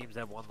 2 teams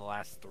that have won the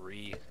last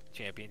 3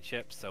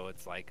 championships, so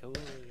it's like,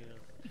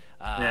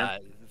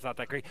 it's not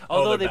that great.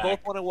 Although they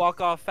both want to walk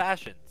off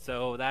fashion,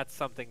 so that's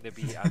something to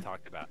be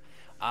talked about.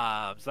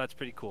 So that's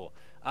pretty cool.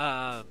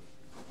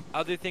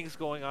 Other things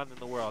going on in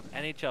the world.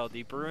 NHL,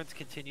 the Bruins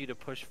continue to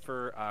push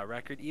for a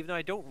record, even though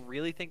I don't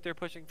really think they're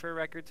pushing for a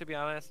record, to be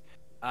honest.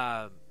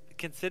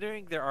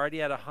 Considering they're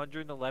already at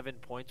 111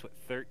 points with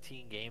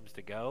 13 games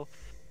to go,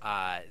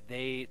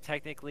 they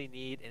technically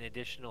need an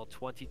additional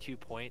 22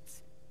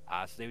 points.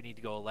 So they would need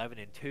to go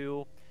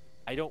 11-2.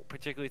 I don't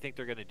particularly think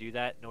they're going to do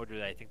that, nor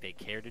do I think they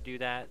care to do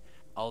that.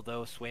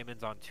 Although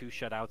Swayman's on 2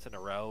 shutouts in a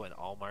row and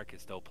Allmark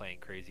is still playing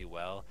crazy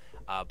well.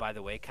 By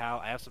the way, Kyle,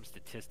 I have some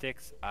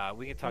statistics.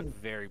 We can talk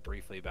very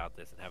briefly about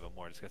this and have a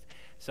more discuss.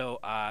 So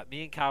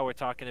me and Kyle were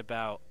talking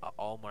about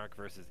Allmark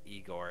versus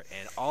Igor,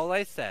 and all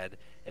I said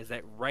is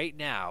that right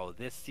now,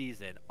 this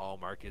season,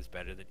 Allmark is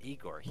better than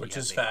Igor. He Which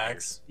has is a higher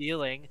facts.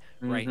 ceiling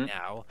right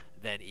now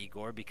than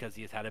Igor because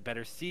he has had a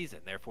better season.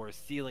 Therefore, his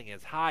ceiling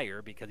is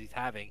higher because he's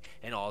having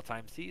an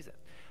all-time season.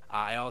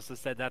 I also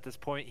said that at this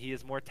point he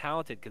is more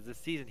talented because this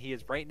season he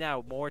is right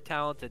now more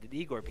talented than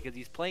Igor because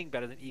he's playing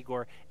better than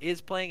Igor is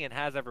playing and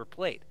has ever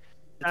played.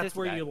 that's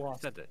where you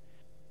lost. Sent it.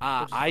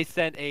 I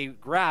sent a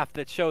graph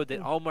that showed that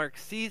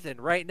Allmark's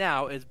season right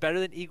now is better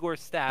than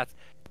Igor's stats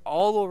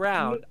all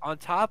around, on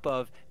top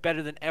of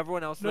better than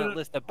everyone else on that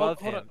list above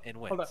him in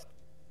wins. Hold up.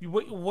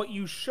 What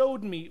you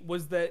showed me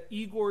was that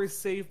Igor's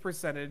save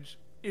percentage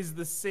was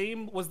the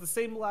same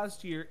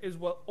last year as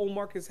what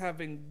Allmark is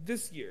having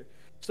this year.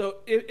 So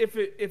if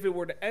it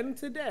were to end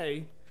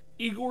today,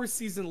 Igor's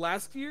season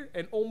last year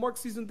and Allmark's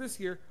season this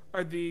year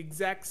are the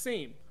exact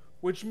same,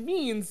 which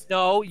means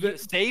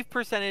save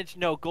percentage.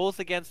 No, goals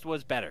against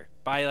was better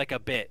by like a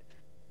bit.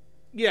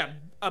 Yeah.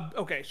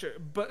 Okay, sure,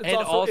 but it's And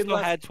also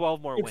less, had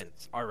 12 more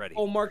wins already.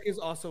 Allmark is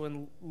also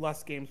in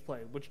less games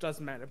played, which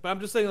doesn't matter. But I'm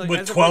just saying, like,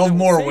 With as of 12 right now,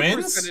 more save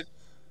wins? percentage-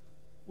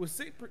 With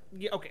save,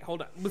 okay,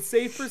 hold on. With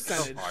save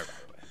percentage. So far, by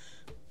the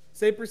way.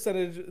 Save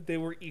percentage, they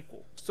were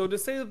equal. So to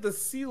say that the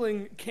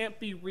ceiling can't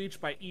be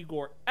reached by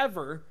Igor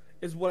ever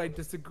is what I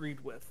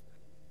disagreed with.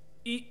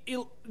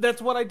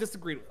 That's what I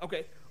disagreed with.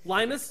 Okay,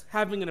 Linus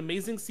having an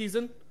amazing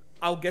season.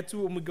 I'll get to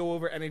when we go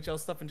over NHL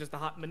stuff in just a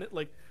hot minute.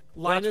 Like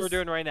Linus, That's what we're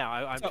doing right now.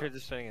 I'm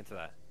transitioning into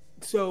that.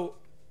 So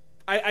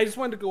I just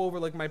wanted to go over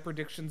like my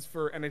predictions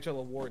for NHL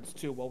awards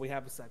too while we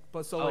have a sec.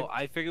 But so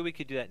I figured we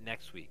could do that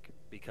next week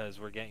because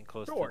we're getting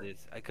close Sure. to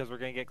this. Because we're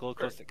gonna get close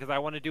because I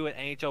want to do an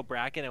NHL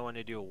bracket. And I want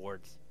to do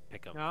awards.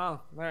 Pick 'em. Oh,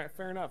 all right,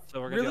 fair enough.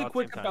 So we're gonna do it really all at the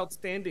quick same time. about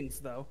standings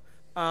though.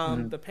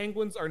 The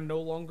Penguins are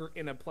no longer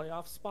in a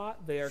playoff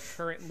spot. They are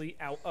currently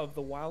out of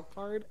the wild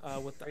card.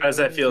 With the How does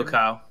that feel, Islanders.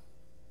 Kyle?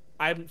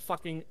 I'm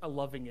fucking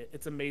loving it.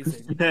 It's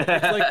amazing.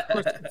 It's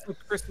like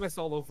Christmas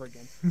all over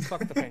again.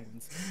 Fuck the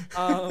Penguins.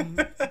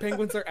 The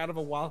Penguins are out of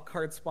a wild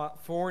card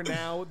spot for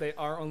now. They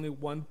are only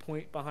 1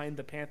 point behind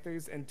the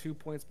Panthers and 2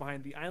 points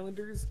behind the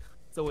Islanders.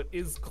 So it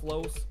is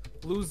close.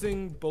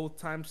 Losing both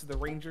times to the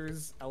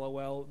Rangers,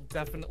 LOL,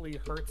 definitely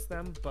hurts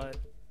them, but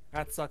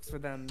that sucks for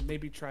them.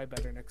 Maybe try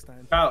better next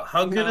time. Kyle,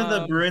 how good are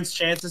the Bruins'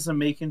 chances of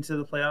making to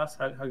the playoffs?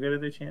 How good are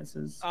their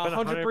chances?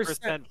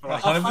 100%.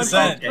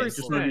 100%. Okay,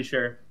 just want to be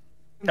sure.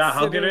 Kyle,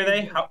 how good are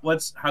they?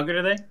 How good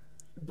are they?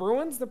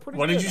 Bruins, they're pretty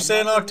What good. did you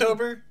say in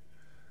October?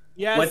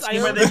 Yes, What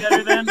team are they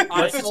better than?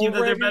 What's the team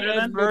that they're better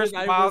than? First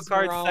I wild was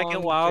card, wrong,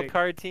 second wild Jake.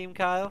 card team,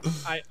 Kyle.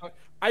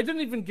 I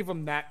didn't even give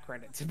them that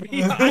credit. To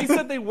be, I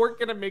said they weren't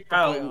gonna make the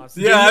playoffs.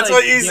 Yeah, that's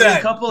what you Give me said.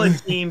 a couple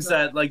of teams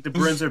that like the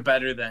Bruins are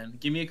better than.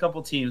 Give me a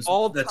couple teams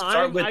All that time,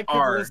 start with I could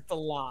R. list a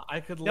lot. I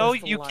could list No, a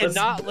you lot.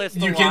 cannot list.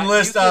 You a can lot.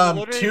 list You can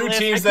literally two list-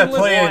 teams I can that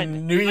list play one.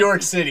 in New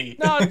York City.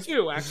 No,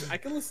 two actually. I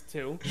can list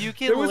two. You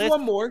can There was list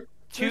one more.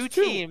 two There's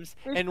teams,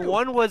 There's and two.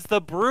 one was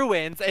the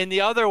Bruins, and the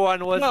other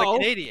one was the No,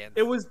 Canadians.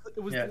 It was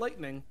Yeah. the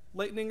Lightning.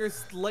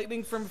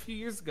 Lightning from a few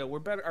years ago.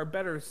 Are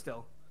better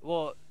still.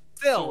 Well,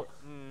 Still,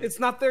 it's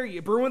not there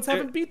yet. Bruins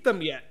haven't beat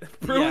them yet.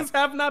 Bruins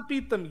have not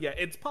beat them yet.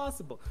 It's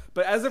possible,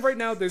 but as of right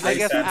now, there's. I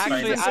guess that's fine.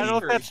 actually, I don't know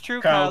if that's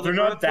true, Kyle, Kyle. they're The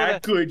not Bruins were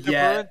that good the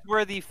yet. Bruins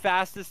were the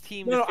fastest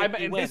team No, to no, I 50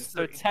 meant in wins,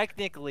 so history.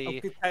 technically,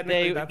 Okay,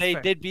 technically, that's they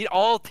fair. did beat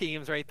all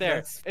teams right there.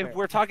 That's If fair.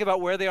 we're talking about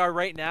where they are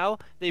right now,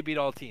 they beat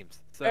all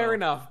teams. So. Fair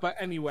enough, but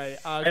anyway,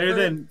 Better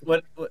than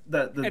what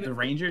the And-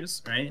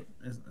 Rangers, right?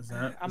 Is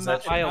that? I'm is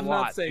not- that By true? a I'm not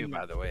lot, saying too, that.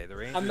 by the way. The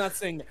Rangers. I'm not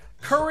saying that.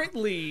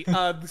 Currently,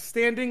 the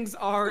standings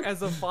are as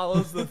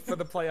follows for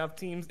the playoff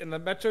teams. In the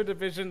Metro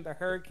Division, the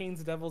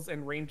Hurricanes, Devils,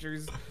 and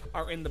Rangers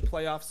are in the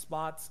playoff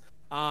spots.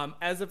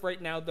 As of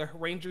right now, the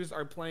Rangers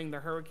are playing the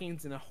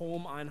Hurricanes in a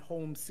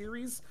home-on-home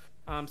series.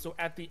 So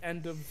at the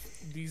end of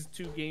these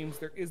two games,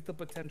 there is the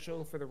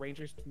potential for the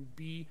Rangers to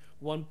be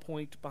 1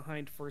 point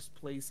behind first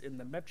place in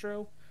the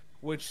Metro,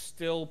 which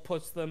still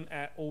puts them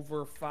at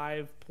over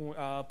 5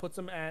 puts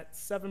them at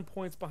 7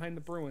 points behind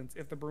the Bruins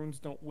if the Bruins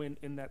don't win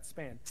in that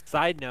span.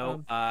 Side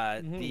note,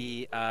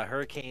 the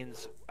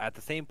Hurricanes, at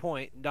the same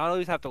point, not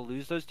only have to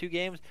lose those two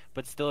games,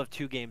 but still have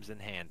 2 games in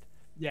hand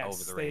Yes,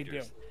 over the they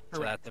Rangers. do. So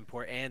Correct. that's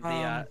important.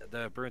 And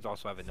the Bruins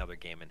also have another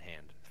game in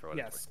hand. For what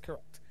it's Yes, worth.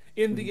 correct.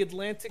 In the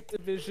Atlantic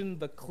Division,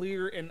 the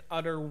clear and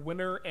utter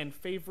winner and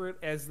favorite,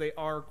 as they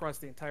are across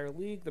the entire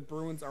league, the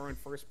Bruins are in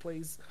first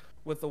place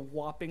with a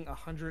whopping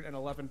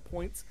 111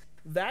 points.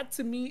 That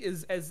to me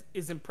is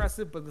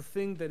impressive, but the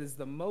thing that is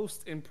the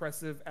most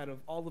impressive out of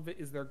all of it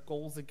is their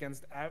goals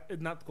against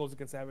not goals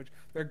against average,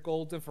 their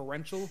goal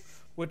differential,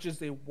 which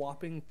is a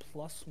whopping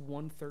plus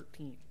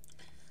 113.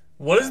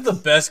 What is the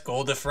best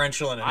goal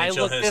differential in I NHL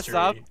looked history? this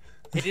up.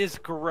 It is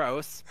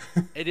gross.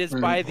 It is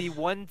by the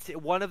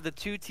one of the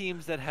 2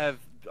 teams that have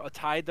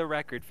tied the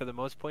record for the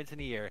most points in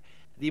a year.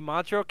 The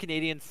Montreal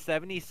Canadiens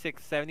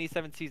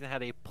 76-77 season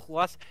had a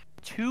plus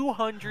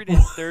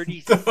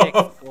 236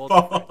 goal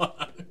differential.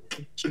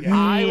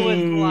 I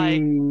was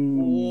like,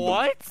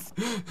 what?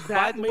 That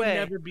By the may way,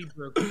 never be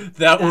broken.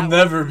 That will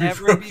never be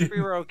broken.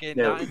 broken.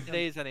 No. Not in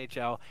today's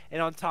NHL.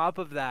 And on top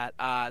of that,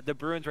 the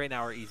Bruins right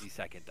now are easy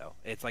second, though.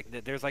 It's like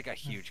there's like a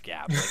huge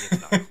gap. Like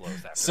it's not close.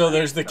 After So that.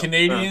 there's the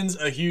Canadians,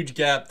 a huge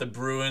gap. The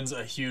Bruins,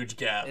 a huge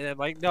gap. And then,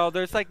 like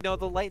there's like the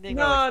Lightning.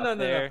 No, are like no, up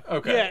no, there. no.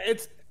 Okay. Yeah,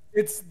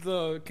 it's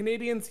the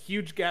Canadians,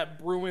 huge gap.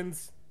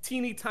 Bruins,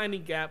 teeny tiny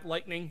gap.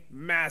 Lightning,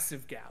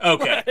 massive gap.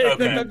 Okay,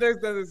 okay.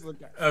 There's the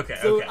gap. Okay,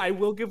 So okay. I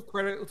will give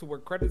credit to where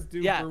credit's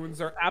due. Yeah. Bruins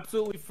are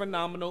absolutely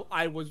phenomenal.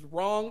 I was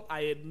wrong.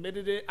 I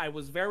admitted it. I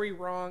was very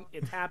wrong.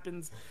 It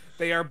happens.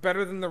 They are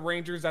better than the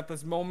Rangers at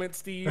this moment,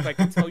 Steve. I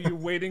can tell you're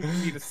waiting for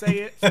me to say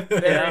it.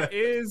 There it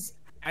is.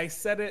 I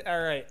said it.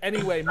 All right.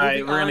 Anyway, All right,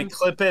 moving we're on. gonna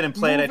clip it and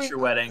play it at Moving- your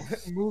wedding.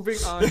 Moving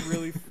on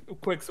really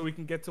quick so we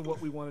can get to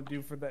what we want to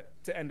do for that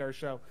to end our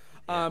show.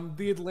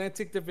 The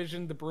Atlantic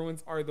Division, the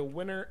Bruins are the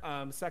winner.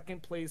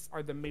 Second place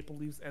are the Maple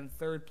Leafs, and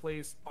third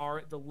place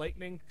are the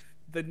Lightning.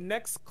 The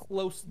next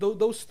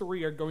those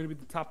 3 are going to be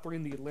the top 3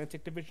 in the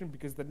Atlantic Division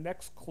because the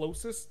next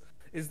closest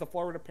is the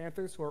Florida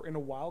Panthers, who are in a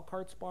wild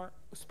card spot,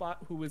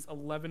 who is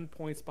 11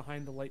 points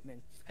behind the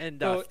Lightning. And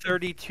So-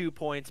 32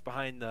 points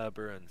behind the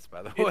Bruins,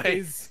 by the It way.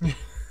 is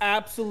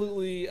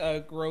absolutely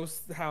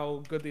gross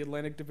how good the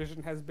Atlantic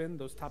Division has been,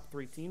 those top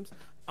 3 teams.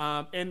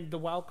 And the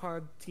wild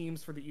card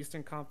teams for the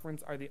Eastern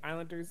Conference are the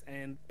Islanders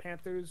and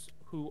Panthers,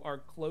 who are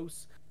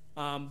close.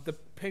 The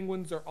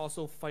Penguins are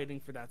also fighting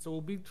for that. So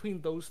between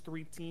those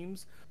 3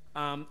 teams,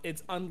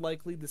 it's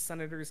unlikely the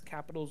Senators,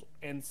 Capitals,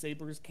 and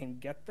Sabres can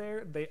get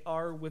there. They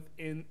are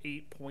within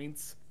 8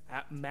 points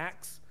at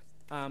max.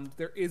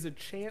 There is a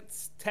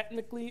chance,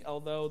 technically,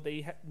 although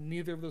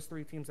neither of those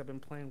 3 teams have been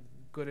playing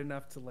good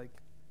enough to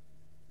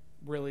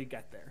really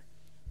get there.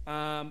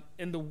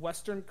 In the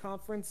Western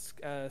Conference,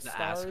 The Stars.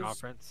 ass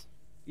conference.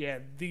 Yeah,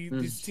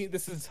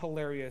 this is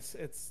hilarious.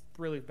 It's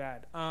really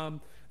bad.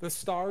 The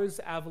Stars,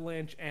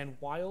 Avalanche, and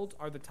Wild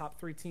are the top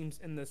 3 teams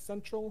in the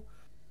Central.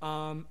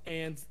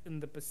 And in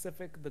the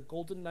Pacific, the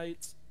Golden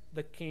Knights,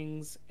 the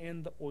Kings,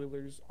 and the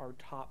Oilers are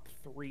top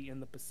 3 in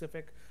the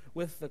Pacific,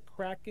 with the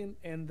Kraken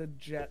and the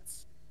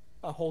Jets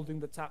holding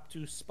the top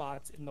 2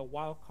 spots in the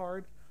wild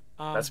card.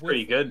 That's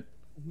pretty good.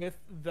 With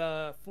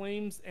the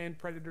Flames and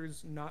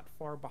Predators not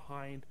far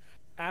behind.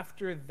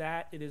 After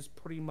that, it is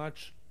pretty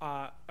much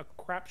a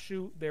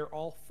crapshoot. They're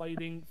all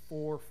fighting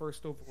for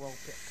first overall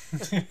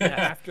pick.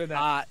 After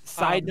that,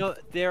 Side note: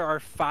 there are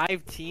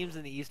 5 teams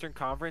in the Eastern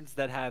Conference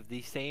that have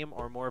the same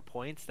or more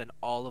points than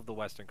all of the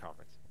Western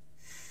Conference.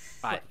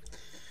 5.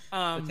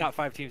 The top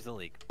 5 teams in the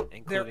league,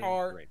 including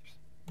the Rangers.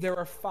 There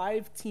are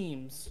 5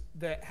 teams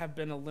that have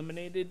been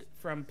eliminated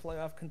from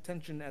playoff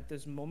contention at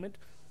this moment.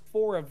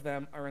 4 of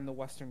them are in the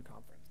Western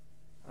Conference.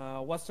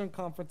 Western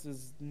Conference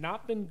has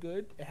not been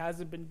good. It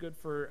hasn't been good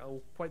for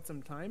quite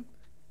some time.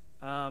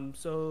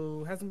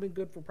 So hasn't been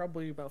good for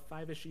probably about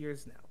 5-ish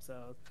years now.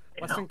 So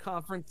Western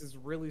Conference is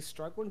really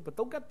struggling, but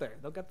they'll get there.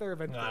 They'll get there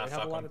eventually. Nah, They have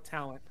a fuck lot 'em. of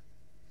talent.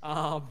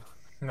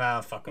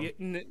 Nah, fuck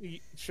them.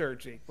 Sure,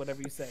 Jake.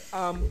 Whatever you say.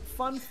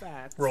 Fun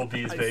fact. Roll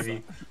bees, I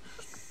baby.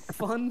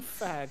 Fun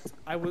fact: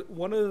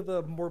 one of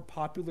the more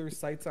popular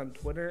sites on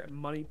Twitter,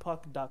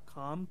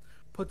 moneypuck.com,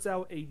 puts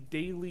out a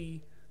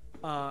daily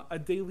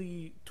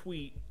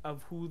tweet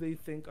of who they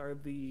think are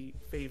the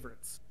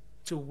favorites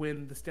to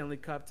win the Stanley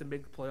Cup, to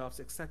make the playoffs,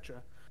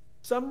 etc.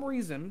 Some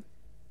reason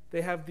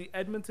they have the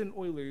Edmonton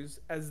Oilers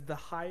as the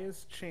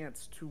highest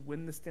chance to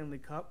win the Stanley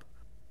Cup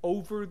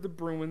over the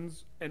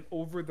Bruins and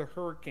over the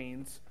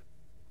Hurricanes,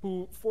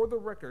 who, for the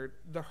record,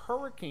 the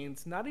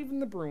Hurricanes, not even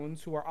the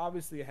Bruins, who are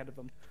obviously ahead of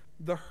them,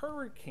 the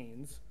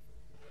Hurricanes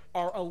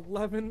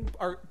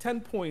are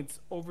 10 points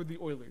over the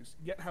Oilers,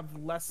 yet have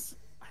less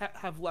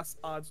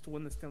odds to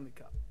win the Stanley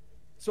Cup.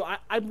 So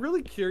I'm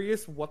really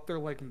curious what their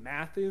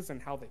math is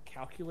and how they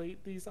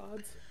calculate these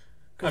odds.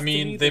 I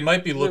mean, they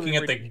might be looking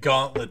at the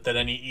gauntlet that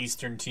any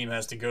Eastern team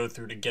has to go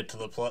through to get to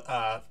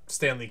the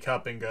Stanley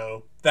Cup and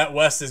go, that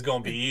West is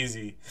going to be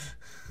easy.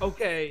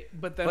 Okay,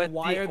 but then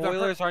why the are the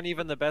Oilers aren't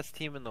even the best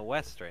team in the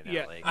West right now?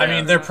 Yeah. I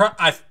mean,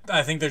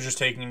 I think they're just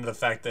taking into the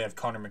fact they have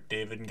Connor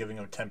McDavid and giving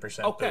him a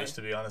 10% boost,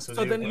 to be honest with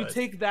you. So then you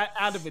take that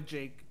out of it,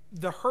 Jake.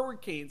 The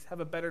Hurricanes have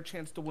a better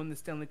chance to win the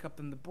Stanley Cup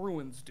than the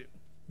Bruins do.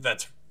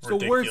 That's so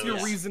ridiculous. where's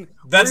your reason?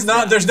 That's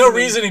not. There's no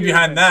reasoning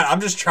behind that. I'm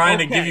just trying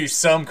to give you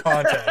some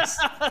context.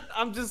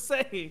 I'm just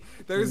saying.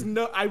 There's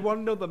no. I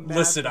want to know the math.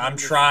 Listen, I'm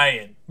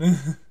trying.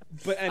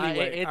 But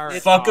anyway, all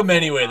right. Fuck them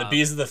anyway. The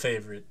Bees are the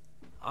favorite.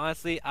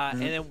 Honestly,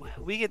 and then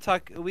we can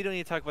talk. We don't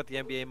need to talk about the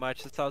NBA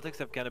much. The Celtics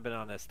have kind of been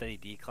on a steady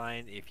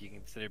decline. If you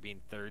consider being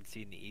third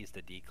seed in the East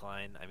a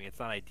decline, I mean it's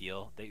not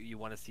ideal. You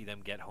want to see them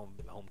get home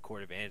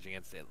court advantage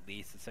against at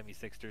least the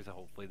 76ers and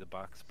hopefully the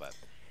Bucks. But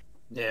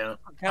yeah,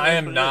 I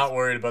am not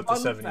worried about the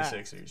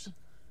 76ers.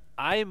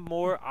 I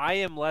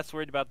am less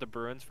worried about the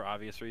Bruins for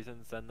obvious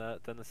reasons than the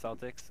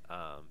Celtics.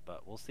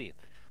 But we'll see.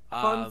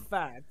 Fun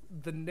fact: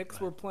 the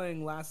Knicks were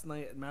playing last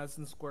night at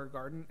Madison Square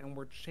Garden and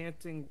were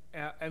chanting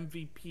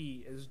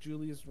MVP as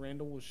Julius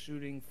Randle was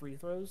shooting free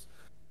throws.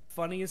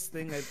 Funniest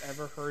thing I've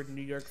ever heard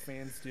New York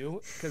fans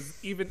do, because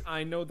even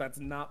I know that's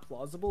not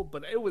plausible,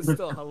 but it was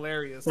still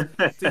hilarious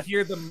to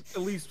hear them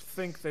at least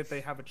think that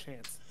they have a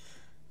chance.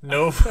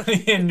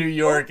 Nobody in New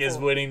York is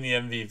winning the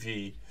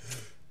MVP.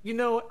 You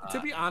know, to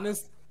be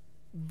honest,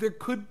 there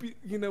could be,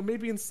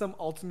 maybe in some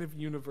alternate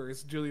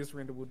universe, Julius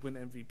Randle would win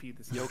MVP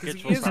this year.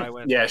 Jokic will probably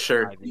win. Yeah,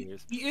 sure. He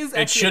is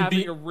actually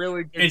having a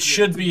really good year, It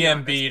should be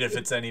honest. Embiid if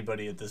it's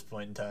anybody at this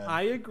point in time.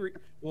 I agree.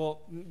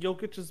 Well,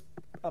 Jokic is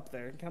up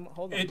there.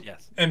 Hold on.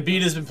 Yes.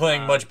 Embiid has been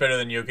playing much better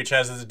than Jokic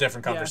has. It's a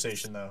different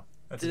conversation, though.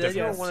 That's a Did different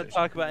anyone want to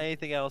conversation. talk about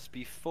anything else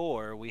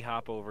before we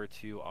hop over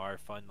to our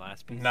fun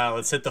last piece? No,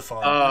 let's hit the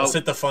fun. Let's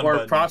hit the fun Or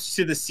button. props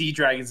to the Sea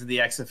Dragons of the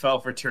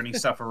XFL for turning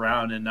stuff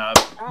around and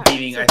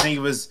beating. I think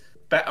it was.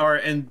 Or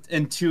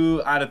in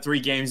 2 out of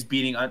 3 games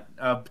beating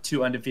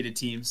 2 undefeated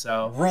teams.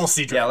 So Roll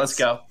Sea yeah, let's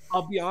go.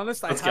 I'll be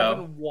honest, Let's I go.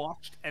 haven't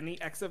watched any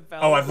XFL.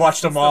 Oh, I've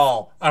watched them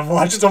all. I've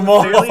watched them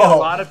all. Clearly, a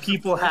lot of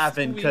people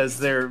haven't because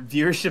their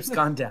viewership's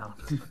gone down.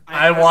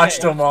 I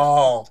watched them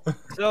all.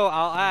 So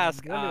I'll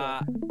ask,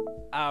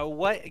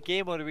 what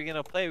game mode are we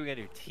gonna play? Are we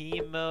gonna do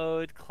team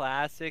mode,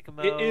 classic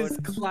mode? It is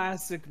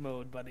classic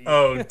mode, buddy.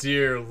 Oh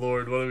dear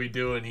Lord, what are we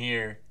doing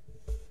here?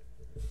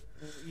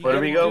 Where do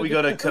we go? We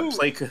go to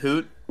play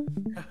Kahoot.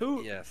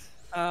 Kahoot. Yes.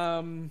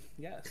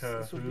 Yes.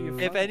 This would be a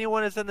If fun-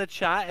 anyone is in the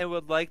chat and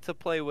would like to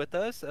play with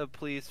us,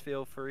 please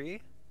feel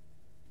free.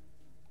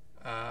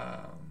 Do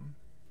I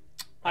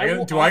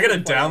will gotta also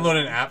play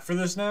download an app for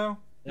this now?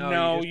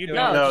 No, you do it.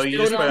 don't. No, you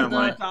just go play on the-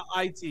 online.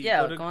 Kahoot.it.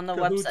 Yeah, to go on the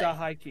website.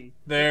 Kahoot.hikey.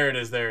 There it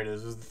is. It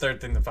was the third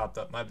thing that popped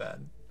up. My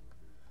bad.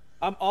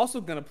 I'm also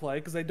gonna play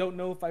because I don't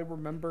know if I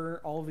remember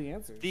all the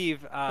answers.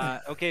 Steve,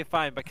 okay,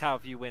 fine, but Kyle,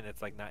 if you win,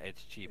 it's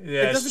it's cheap.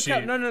 Yeah, It it's doesn't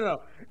cheap. count.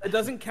 No. It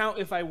doesn't count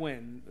if I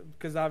win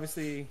because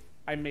obviously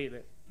I made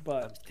it. I'm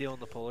But stealing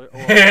the polar.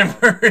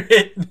 Hammer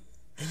it.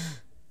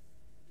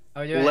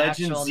 Are we doing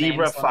Legend actual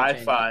Zebra names? Let me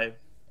change it. 5-5.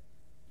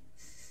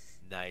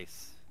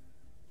 Nice.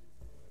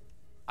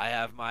 I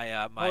have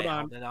my my Hold on.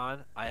 helmet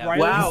on. I have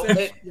Riley, Wow.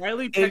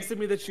 Riley texted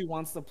me that she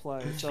wants to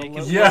play. So Jake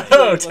let's is- Yo,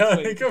 let's tell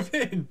wait. me come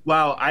in.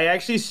 Wow, I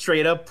actually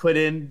straight up put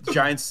in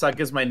Giants Suck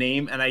as my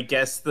name, and I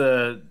guess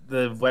the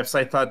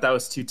website thought that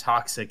was too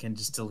toxic and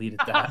just deleted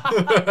that.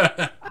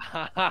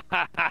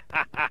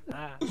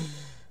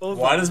 Hold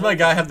Why on, does my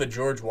guy have the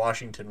George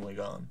Washington wig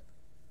on?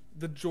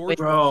 the George?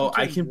 Bro,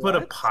 I Washington can put a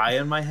what? pie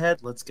in my head.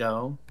 Let's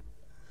go.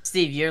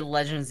 Steve, you're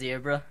Legend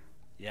Zebra.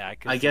 Yeah,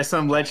 I guess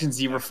I'm Legend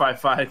Zebra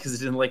 5-5 because it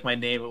didn't like my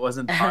name. It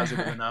wasn't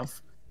positive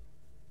enough.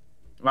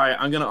 All right,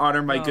 I'm gonna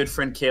honor my good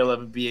friend Caleb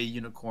and be a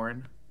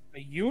unicorn. A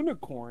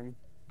unicorn.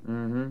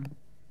 Mm-hmm.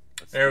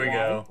 There we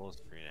go. Full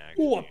screen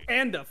action. Ooh, a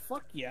panda.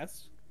 Fuck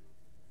yes.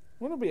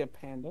 What'll be a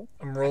panda?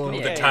 I'm rolling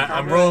with the Yeah,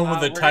 I'm rolling with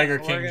the we're Tiger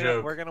gonna- King we're gonna,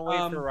 joke. We're gonna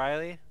wait for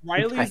Riley.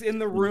 Riley's in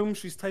the room.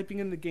 She's typing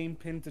in the game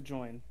pin to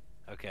join.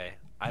 Okay.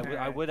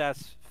 I would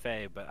ask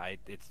Faye, but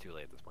it's too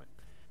late at this point.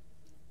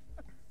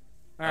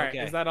 All right, Okay.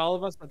 is that all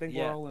of us? I think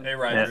Yeah. we're all in. Hey,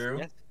 Ryan Drew.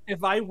 Yes.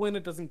 If I win,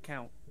 it doesn't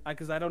count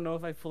because I don't know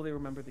if I fully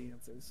remember the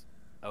answers.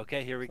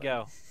 Okay, here we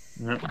go.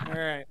 All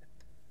right,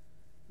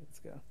 let's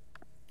go.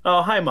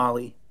 Oh, hi,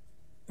 Molly.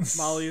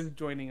 Molly is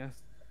joining us.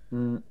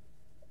 Mm.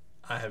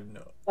 I have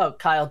no. Oh,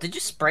 Kyle, did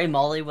you spray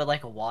Molly with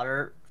like a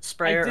water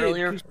sprayer I did,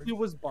 earlier? 'cause she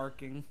was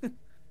barking.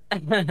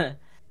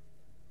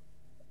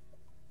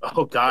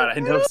 Oh God, I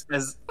know it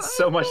says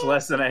so much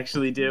less than I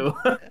actually do.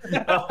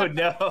 Oh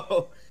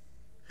no.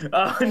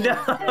 Oh no,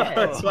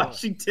 it's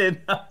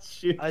Washington. Oh,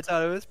 shoot. I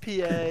thought it was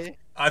PA.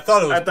 I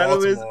thought it was I thought it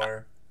was-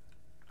 Baltimore.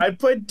 I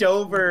put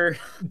Dover.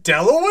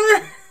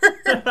 Delaware?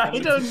 I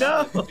don't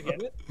know. Did you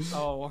get it?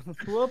 Oh,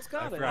 who else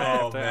got it?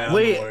 forgot. Oh man.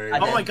 Wait, I'm worried.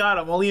 oh my God,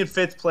 I'm only in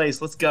 5th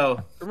place. Let's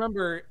go.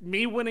 Remember,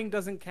 me winning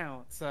doesn't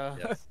count. So.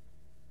 Yes.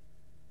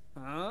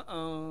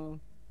 Uh-oh.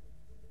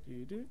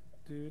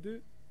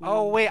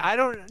 Oh wait, I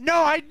don't. No,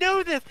 I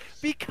know this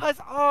because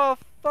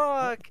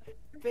fuck,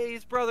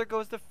 Faye's brother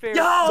goes to Fair.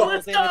 Yo,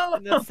 let's and go. it's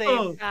in the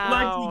same town.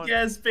 Lucky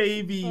guess,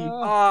 baby.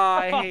 Oh,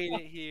 I hate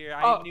it here.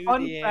 I knew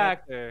fun the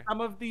fact, answer. some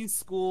of these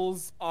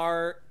schools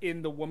are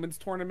in the women's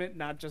tournament,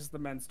 not just the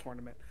men's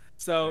tournament.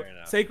 So Fair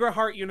enough. Sacred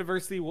Heart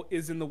University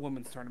is in the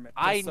women's tournament.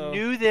 I So-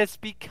 knew this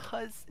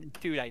because,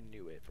 dude, I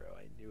knew it, bro.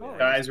 I knew it.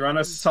 Guys, we're on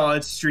a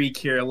solid streak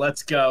here.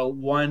 Let's go.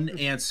 One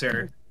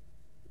answer.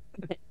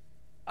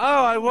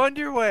 Oh, I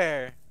wonder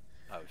where.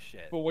 Oh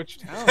shit. For which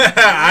town?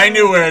 I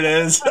knew where it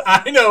is.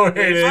 I know where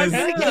it I'm is.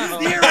 gonna get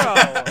 0.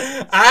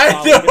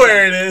 I know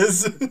where it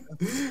is.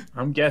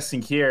 I'm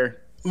guessing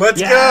here. Let's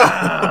go.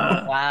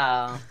 Yeah!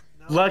 Wow.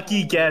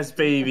 Lucky guess,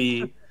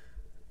 baby.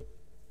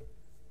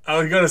 I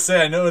was gonna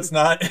say I know it's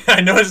not.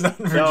 I know it's not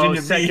in No,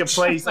 Virginia second Beach.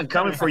 place. I'm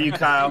coming for you,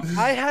 Kyle.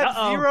 I had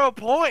Uh-oh. 0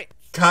 points.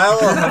 Kyle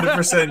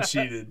 100%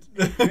 cheated.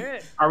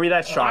 Are we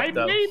that I shocked,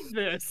 though? made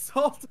this.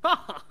 Hold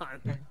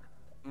on.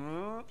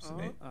 Oh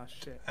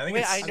shit. I think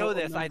Wait, it's, I know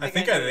this. I I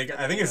think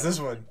it's this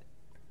one.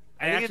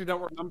 I think actually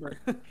don't remember.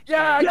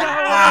 Yeah, I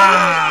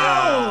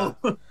Ah!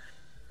 No!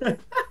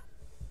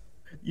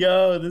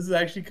 Yo, this is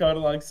actually coming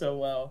along so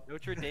well.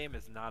 Notre Dame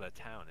is not a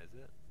town, is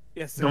it?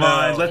 Yes. Come No.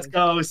 on, let's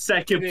go.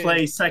 Second It is.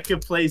 place.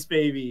 Second place,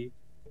 baby.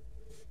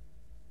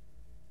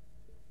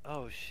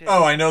 Oh shit.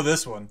 Oh, I know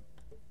this one.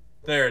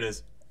 There it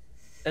is.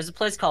 There's a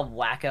place called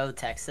Waco,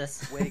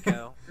 Texas.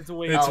 Waco. It's a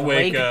way. It's Oh,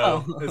 Waco.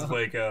 Waco. It's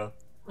Waco.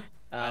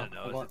 I don't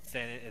know. Well, Is it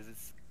San? Is it?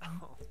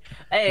 Oh.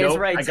 hey, Nope, it's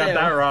right I got too.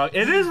 that wrong.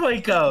 It is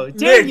Waco.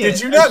 Dang Nick, it.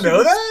 did you not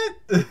know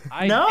that?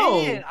 I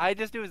No. didn't. I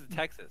just knew it was in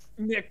Texas.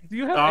 Nick, do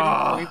you have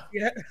Ah. any points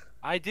yet?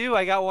 I do.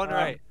 I got one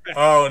right.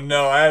 Oh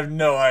no, I have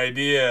no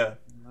idea.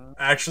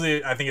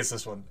 Actually, I think it's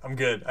this one. I'm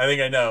good. I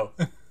think I know.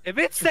 If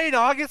it's St.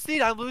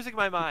 Augustine, I'm losing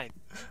my mind.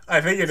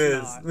 I think it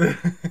is. Yeah,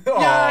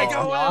 I Aw.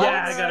 got one.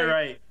 Yeah, I got it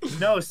right.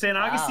 No, St.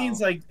 Wow. Augustine's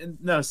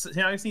St.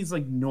 Augustine's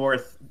like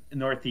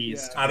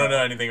northeast. I don't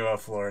know anything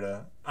about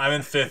Florida. I'm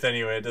in 5th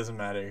anyway. It doesn't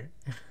matter.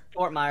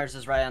 Fort Myers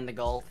is right on the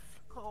Gulf.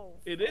 Oh,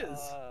 It is.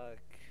 fuck.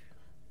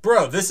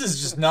 Bro, this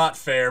is just not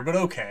fair, but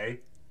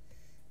okay.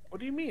 What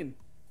do you mean?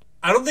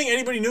 I don't think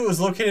anybody knew it was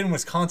located in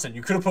Wisconsin.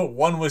 You could have put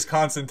one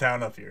Wisconsin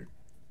town up here.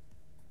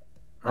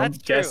 I'm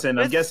That's true. guessing.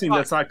 This I'm guessing fuck-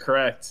 that's not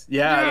correct.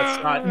 Yeah,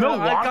 that's not. I've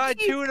Milwaukee. got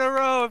 2 in a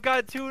row. I've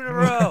got 2 in a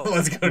row.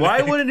 Let's go. Why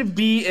Nick. wouldn't it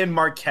be in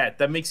Marquette?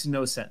 That makes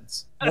no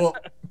sense. Well,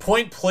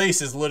 Point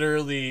Place is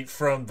literally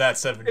from that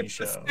 70s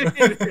show.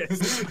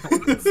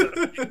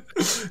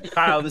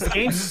 Kyle, this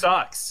game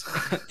sucks.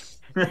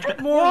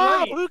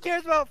 Whoa, who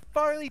cares about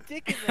Farley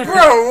Dickens?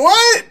 Bro,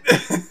 what?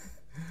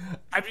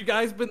 Have you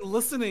guys been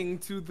listening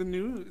to the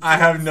news? I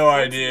have no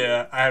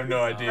idea. I have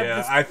no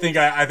idea. I think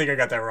I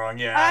got that wrong.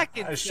 Yeah.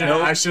 Hackensack.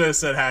 I should have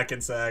said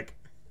Hackensack.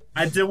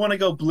 I did want to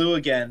go blue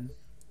again.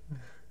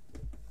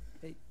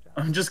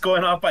 I'm just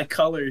going off by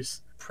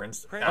colors.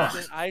 Princeton.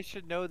 Princeton, I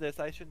should know this.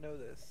 I should know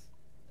this.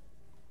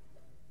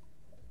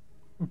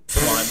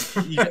 Come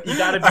on, you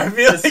gotta be. I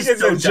feel this like is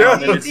it's so a dumb joke.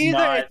 that It's It's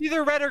not. it's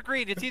either red or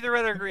green. It's either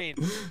red or green.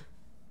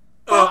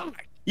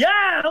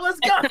 Yeah, let's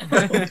go.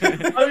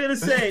 I'm gonna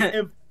say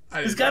if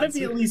I there's did got to not be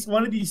see at it. least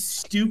one of these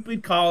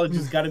stupid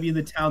colleges got to be in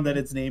the town that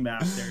it's named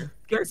after.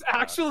 There's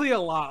actually a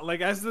lot.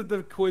 Like as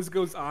the quiz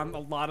goes on, a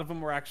lot of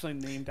them were actually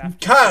named after.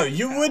 Kyle,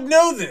 you would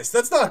know this.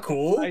 That's not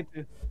cool. I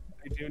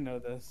do know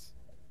this.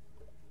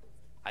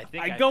 I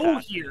think I go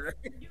got it. here.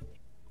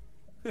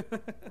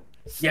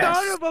 Yes.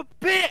 Son of a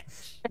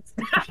bitch!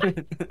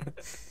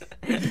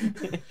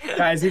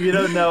 Guys, if you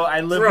don't know,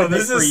 I live Bro, with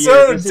this Nick for is years.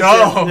 so This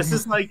dumb. This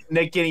is like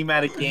Nick getting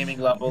mad at gaming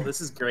level.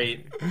 This is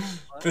great.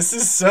 This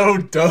is so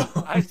dumb.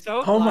 I'm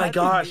so Oh my glad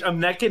gosh, I'm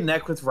neck and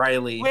neck with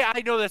Riley. Wait,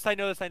 I know this. I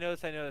know this. I know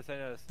this. I know this. I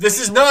know this. This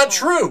is not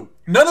true.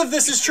 None of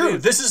this is true.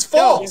 This is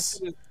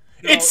false. No,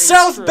 It's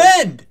South true.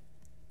 Bend.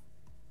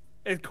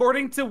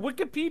 According to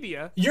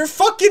Wikipedia, You're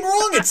fucking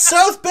wrong. It's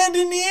South Bend,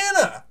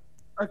 Indiana.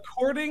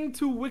 according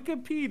to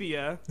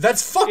Wikipedia,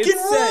 That's fucking It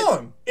said-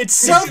 wrong. It's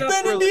South up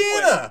Bend, really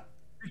Indiana.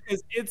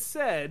 Because it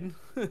said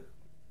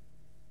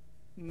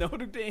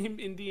Notre Dame,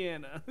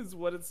 Indiana is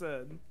what it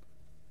said.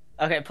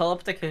 Okay, pull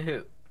up the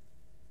Kahoot.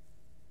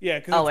 Yeah,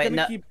 because Oh, it's wait, gonna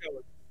no. keep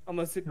going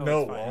unless it.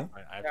 No, it's fine. won't.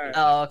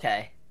 Oh,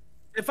 okay.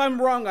 If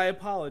I'm wrong, I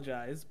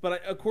apologize.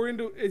 But according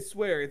to I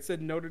swear, it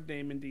said Notre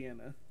Dame,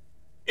 Indiana.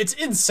 It's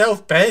in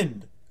South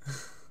Bend.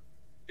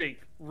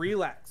 Jake,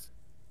 relax.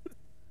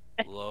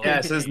 Yeah,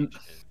 it says-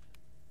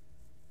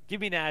 Give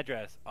me an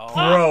address. Oh,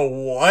 Bro,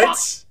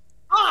 what?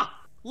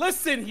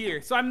 Listen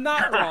here, so I'm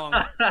not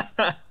wrong.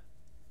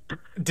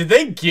 Did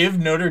they give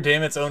Notre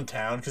Dame its own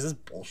town? Because it's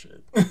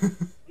bullshit.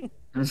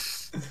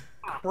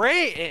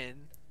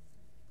 Creighton,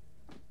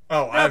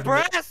 Oh, I have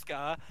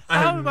Nebraska. I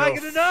have How am I no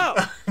gonna know?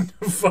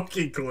 no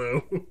fucking clue.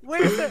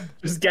 Where's the?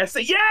 Just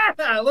guessing.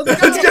 Yeah, let's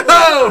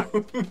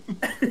go.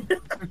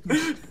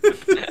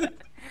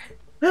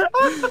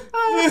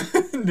 Let's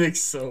go!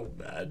 Nick's so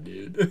mad,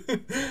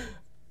 dude.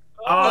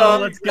 Oh,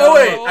 let's go. Oh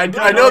wait,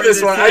 I know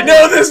this one. I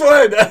know this one.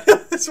 I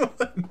know this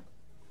one.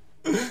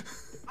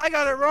 I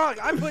got it wrong.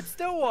 I put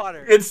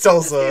Stillwater. It's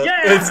Tulsa.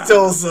 Yeah! It's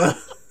Tulsa.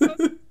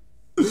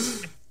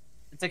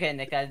 It's okay,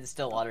 Nick. I did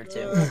Stillwater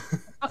too.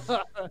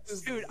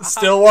 Dude,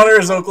 Stillwater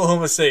is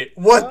Oklahoma State.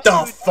 What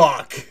the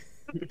fuck?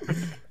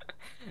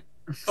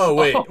 Oh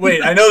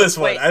wait. I know this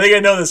one. Wait. I think I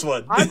know this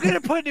one. I'm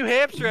gonna put New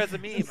Hampshire as a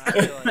meme. I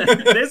feel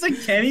like. There's a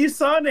Kenny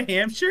saw in New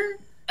Hampshire.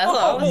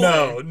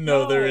 Hello.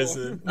 No, there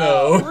isn't.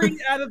 No. Three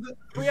out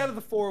of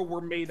the 4 were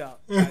made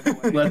up. By the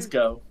way. Let's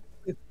go.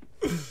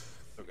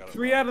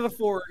 3 out of the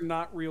 4 are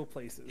not real Game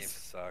places.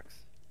 sucks.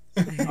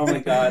 Oh my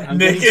god, I'm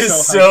Nick getting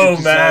is so, so hyped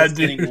because I mad, was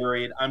getting dude.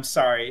 worried. I'm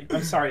sorry,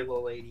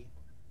 little lady.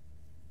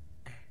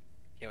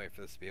 Can't wait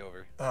for this to be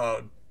over.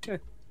 Oh,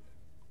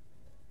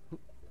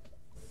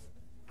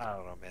 I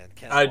don't know, man.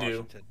 Kent, I do.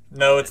 Washington.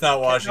 No, it's not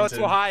No, Washington. it's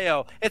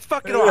Ohio. It's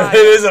fucking It Ohio.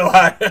 is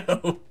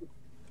Ohio.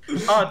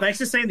 Oh, thanks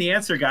for saying the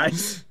answer,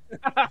 guys.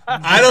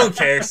 I don't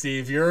care,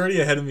 Steve. You're already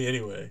ahead of me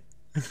anyway.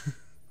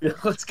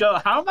 Let's go.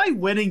 How am I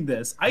winning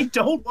this? I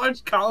don't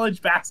watch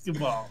college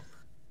basketball.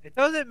 It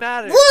doesn't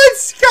matter.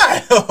 What,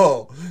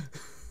 Kyle?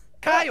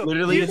 Kyle,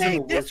 Literally, you it's in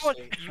made the this worst one.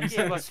 shape. You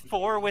gave us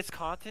 4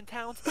 Wisconsin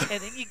towns,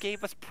 and then you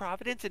gave us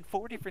Providence in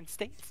 4 different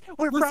states.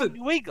 We're from Listen.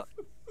 New England.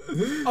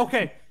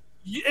 Okay,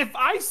 if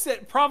I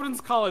said Providence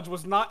College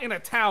was not in a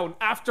town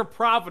after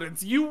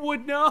Providence, you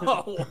would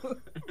know.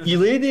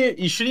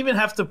 You shouldn't even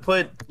have to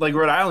put like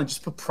Rhode Island.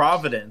 Just put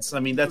Providence. I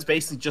mean, that's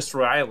basically just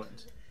Rhode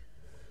Island.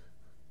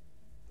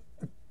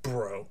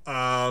 Bro,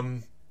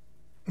 I'm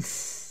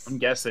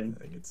guessing.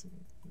 I think it's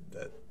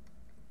that.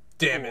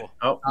 Damn it.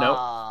 Oh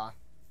no.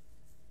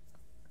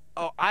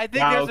 Oh, I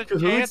think Wow, there's a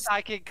cahoots. chance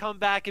I can come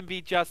back and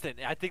beat Justin.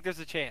 I think there's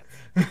a chance.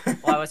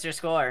 Why? What's your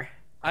score?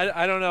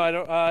 I don't know. I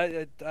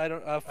don't.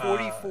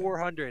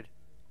 4,400.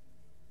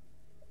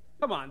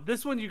 Come on,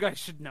 this one you guys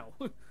should know.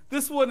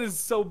 This one is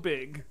so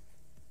big.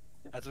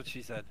 That's what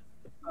she said.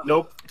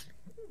 Nope.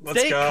 Let's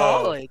State go.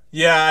 College.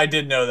 Yeah, I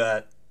did know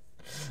that.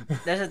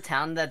 There's a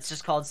town that's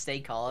just called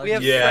State College. We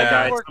have Yeah. 7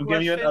 guys, more I'm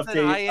giving you an questions,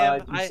 and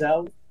update. I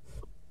Giselle.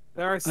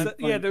 There are I'm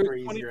yeah, there's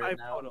crazy 25 right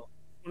now. total.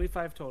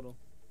 25 total.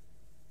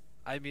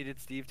 I muted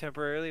Steve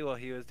temporarily while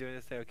he was doing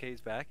this. Okay,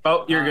 he's back.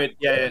 Oh, you're good.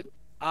 Yeah.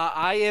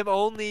 I am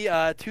only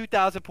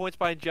 2,000 points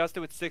behind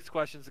Justin with 6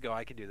 questions to go.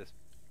 I can do this.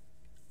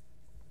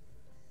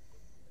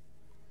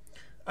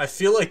 I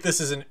feel like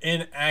this is an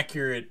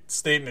inaccurate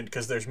statement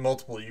because there's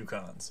multiple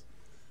Yukons.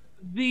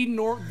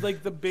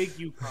 Like the big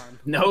Yukon.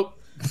 Nope.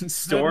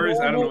 Stores.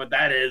 I don't know what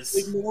that is.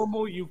 The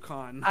normal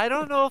Yukon. I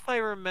don't know if I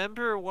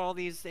remember all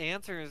these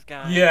answers,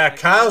 guys. Yeah, Like,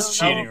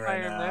 Kyle's I don't know cheating if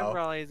right I remember now.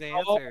 all these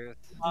answers.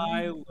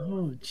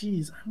 Oh,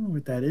 jeez. I don't know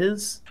what that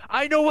is.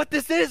 I know what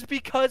this is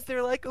because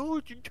they're like, oh,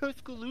 it's in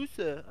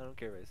Tuscaloosa. I don't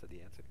care if I said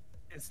the answer.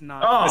 It's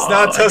not. Oh, It's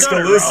not I got it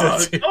Tuscaloosa,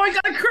 wrong. dude. Oh, I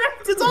got it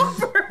correct. It's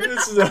over.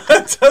 It's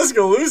not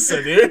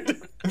Tuscaloosa, dude.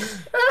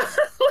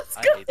 Let's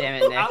I go. hate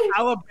Damn it,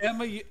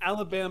 Nick.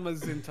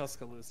 Alabama's in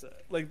Tuscaloosa.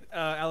 Like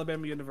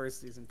Alabama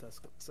University's in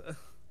Tuscaloosa.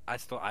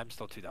 I'm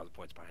still 2,000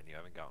 points behind you. I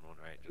haven't gotten one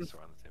right. Just so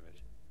we're on the same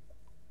page.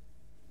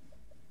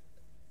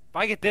 If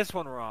I get this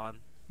one wrong,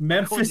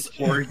 Memphis,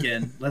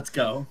 Oregon. Let's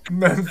go.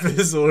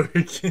 Memphis,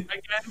 Oregon.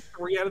 Again,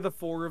 3 out of the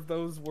 4 of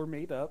those were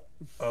made up.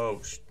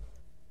 Oh,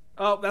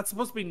 Oh, that's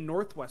supposed to be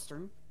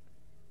Northwestern.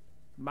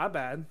 My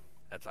bad.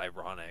 that's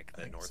ironic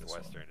that think it's this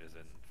Northwestern is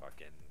in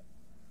fucking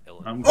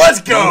Illinois. I'm-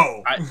 let's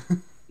go. I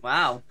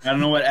Wow. don't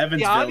know what The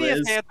Evansville obvious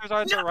is. answers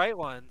aren't the right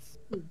ones.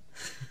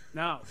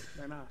 No,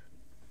 they're not.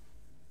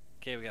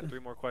 Okay, we got 3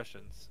 more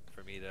questions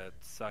for me to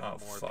suck Oh,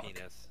 more fuck.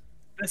 penis.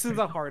 This is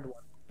a hard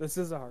one. This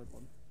is a hard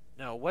one.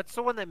 No, what's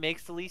the one that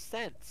makes the least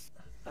sense?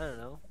 I don't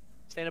know.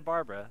 Santa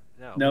Barbara.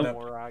 No. Nope.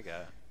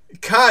 Moraga.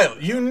 Kyle,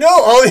 you know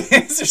all the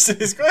answers to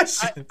these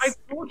questions. I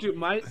told you,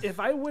 if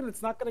I win,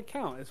 it's not going to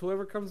count. It's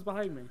whoever comes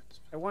behind me.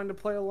 I wanted to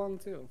play along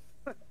too.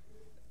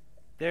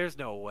 There's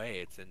no way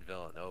it's in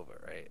Villanova,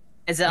 right?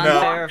 Is it No.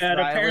 unfair if And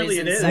apparently Riley's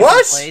in it is. second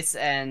What? place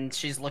and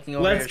she's looking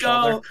over Let's your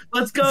shoulder? go.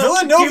 Let's go.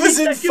 Villanova's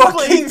Give me in second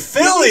fucking place.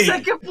 Philly. Give me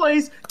second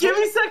place. Give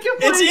me second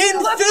place. It's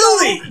in Let's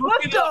Philly. Go.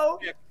 Let's go.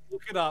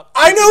 Look it up.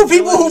 I know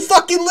people who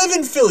fucking live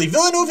in Philly.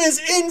 Villanova is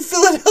in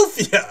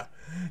Philadelphia.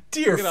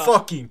 Dear Look it up.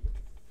 fucking.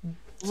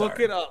 Look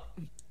Sorry. it up.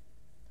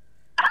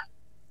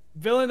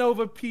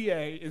 Villanova, PA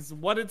is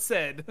what it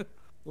said.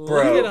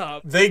 Look it Bro,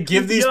 up. they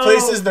give these Yo,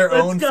 places their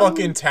let's own go.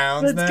 fucking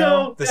towns Let's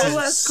now. go. This is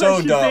Last so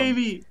question, dumb.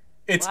 baby.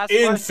 It's Last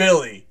in question.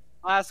 Philly.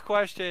 Last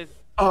question.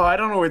 Oh, I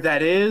don't know where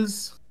that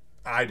is.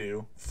 I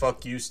do.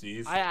 Fuck you,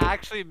 Steve. I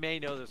actually may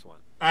know this one.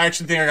 I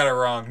actually think I got it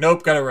wrong.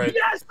 Nope, got it right.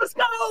 Yes, let's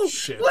go.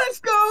 Shit. Let's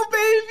go,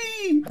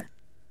 baby.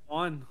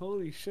 One.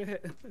 Holy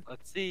shit.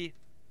 Let's see.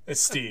 It's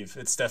Steve.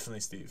 It's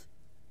definitely Steve.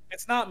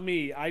 It's not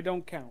me. I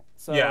don't count.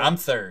 So Yeah, I'm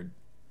third.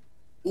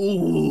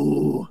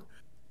 Ooh.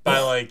 By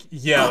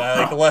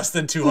less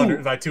than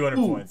 200 by 200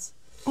 Ooh. points.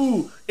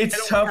 Ooh, it's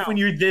don't tough count. when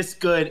you're this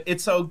good.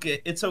 It's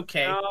okay. It's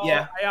okay. No,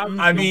 Yeah.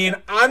 I mean,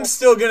 I'm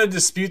still gonna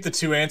dispute the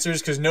two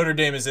answers because Notre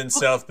Dame is in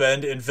South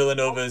Bend and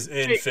Villanova is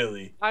in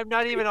Philly. I'm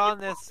not even on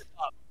this.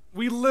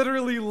 We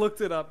literally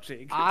looked it up,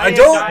 Jake. I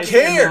don't am not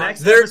care. In the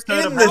next They're episode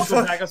in of the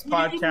Hustle fuck- Backups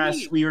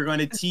podcast, we are going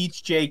to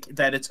teach Jake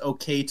that it's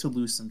okay to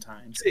lose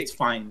sometimes. It's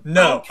fine.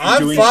 No, You're I'm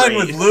doing fine great.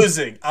 with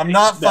losing. I'm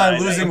not fine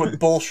No. losing with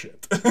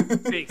bullshit.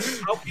 Jake,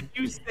 how can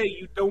you say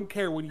you don't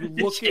care when you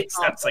look Jake it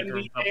up sounds like and a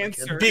the Republican.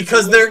 answer?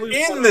 Because is they're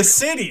literally in the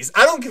cities.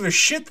 I don't give a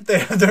shit that they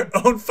have their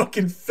own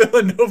fucking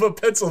Villanova,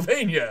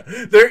 Pennsylvania.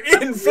 They're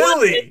in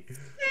Philly.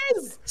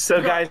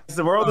 So, guys,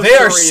 the world of They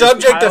are story is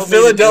subject to Kyle made an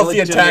Philadelphia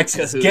illegitimate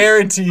taxes, Kahoot.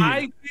 guaranteed. I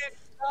did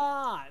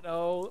not.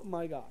 Oh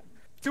my god.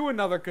 Do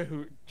another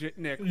Kahoot,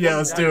 Nick. Yeah,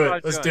 let's do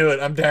it. Let's do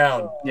it. I'm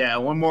down. Yeah,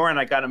 one more, and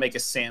I got to make a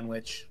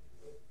sandwich.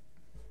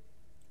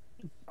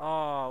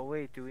 Oh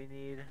wait, do we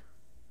need?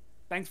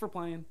 Thanks for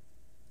playing.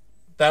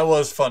 That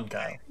was fun,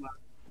 Kyle.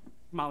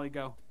 Molly,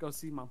 go. Go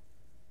see Mom.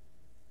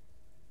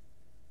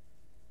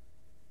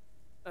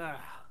 Ugh.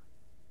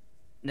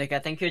 Nick, I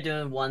think you're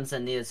doing ones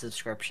that need a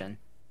subscription.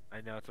 I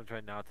know it's what I'm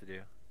trying not to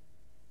do.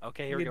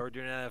 Okay, here we go. We're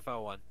doing an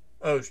NFL one.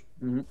 Oh,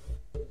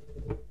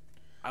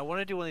 I want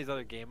to do one of these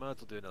other game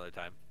modes. We'll do another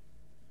time.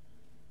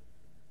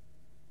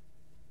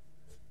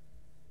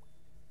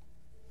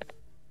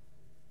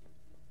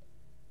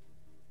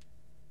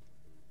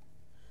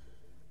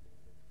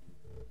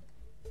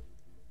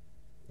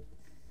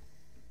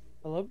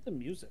 I love the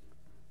music.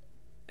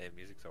 Hey,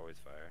 music's always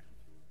fire.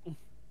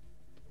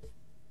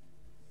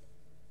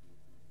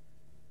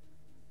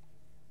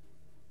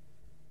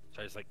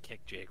 Should I just like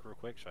kick Jake real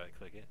quick? Should I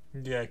click it?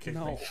 yeah, kick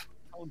No, me.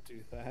 don't do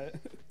that.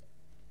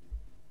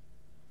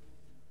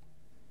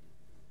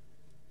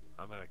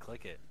 I'm gonna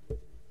click it.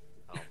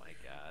 Oh my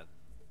god.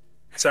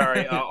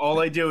 Sorry, all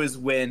I do is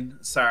win.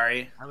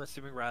 Sorry. I'm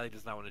assuming Riley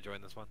does not want to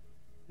join this one.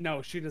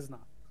 No, she does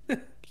not.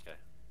 Okay.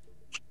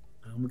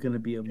 I'm going to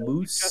be a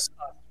moose. Just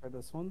us for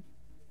this one.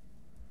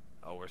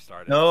 Oh, we're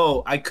starting.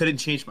 No, I couldn't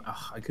change my.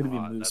 I couldn't be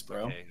Oh, moose, that's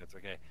bro. Okay, that's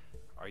okay.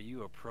 Are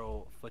you a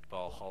pro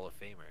football Hall of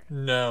Famer?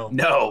 No.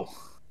 No.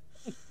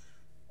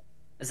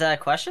 Is that a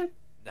question?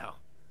 No.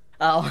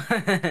 Oh.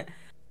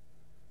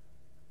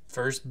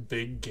 First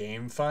big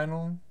game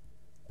final?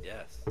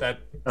 Yes.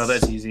 Oh,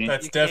 that's easy.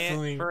 That's You can't-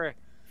 definitely.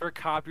 for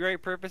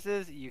copyright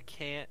purposes. You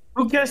can't.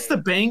 Who guessed say-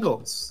 the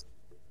Bengals?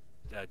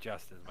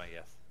 Justin's my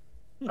guess.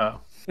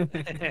 Oh,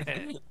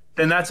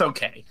 then that's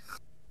okay.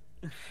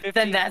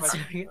 15 that's-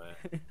 questions.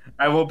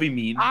 I will be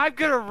mean. I'm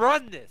gonna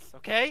run this,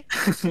 okay?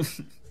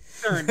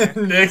 Turn, Nick.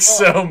 Nick's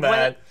so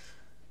mad.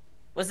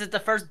 Was it the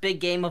first big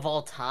game of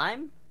all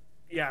time?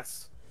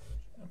 Yes.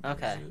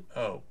 Okay.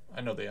 Oh,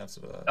 I know the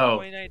answer to that. Oh,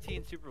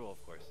 2019 Super Bowl,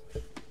 of course.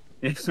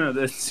 it's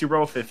the Super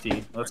Bowl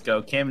 50. Let's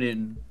go, Cam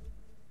Newton.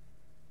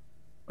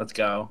 Let's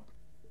go.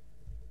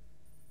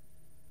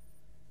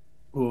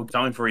 Ooh,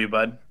 coming for you,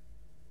 bud.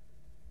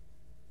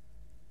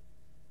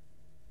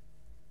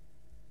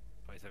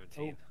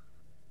 2017.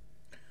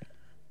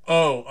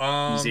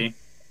 Easy.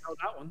 Oh,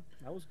 that one.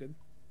 That was good.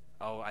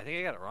 Oh, I think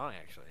I got it wrong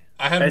actually.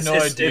 I have It's, no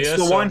it's, idea. it's the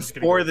so I'm one just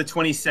gonna for go- the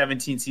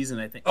 2017 season,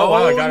 I think. Oh,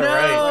 wow, I got it no!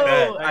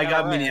 right. Bet. I I got got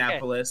it right,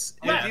 Minneapolis.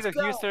 It was Yeah. either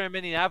Houston or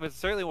Minneapolis. It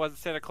certainly wasn't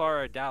Santa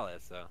Clara or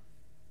Dallas. So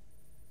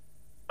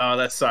Oh,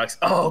 that sucks.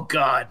 Oh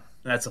God,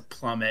 that's a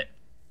plummet.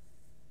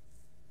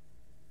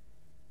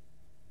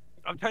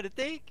 I'm trying to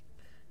think.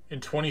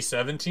 In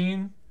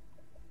 2017?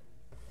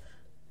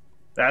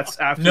 That's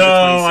after No, the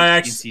I 2016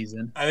 actually-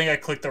 season. I think I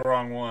clicked the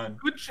wrong one.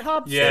 Good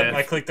job, Yeah, Steph.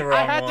 I clicked the I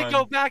wrong had one. to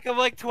go back. I'm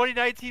like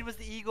 2019 was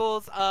the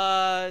Eagles.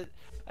 Oh,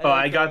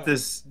 I think, got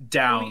this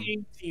down.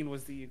 2018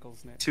 was the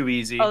Eagles, Nick. Too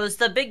easy. Oh, is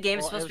the big game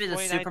well, supposed to it be the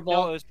was Super 2019 No,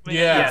 it Bowl? was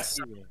Yes.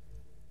 2019.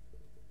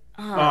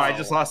 Oh, I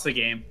just lost the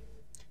game.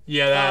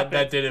 Yeah,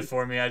 that did it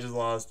for me. I just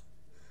lost.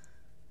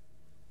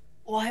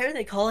 Why are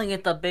they calling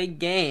it the big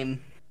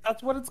game?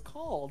 That's what it's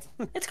called.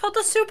 It's called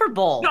the Super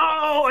Bowl. No,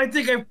 I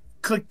think I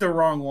clicked the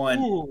wrong one.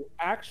 Ooh,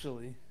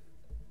 actually.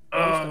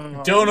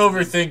 Oh, Don't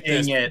overthink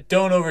dang this. it.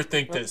 Don't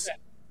overthink this.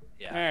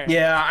 Yeah. Alright.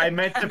 Yeah, I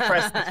meant to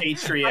press the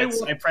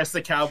Patriots. I I pressed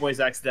the Cowboys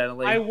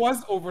accidentally. I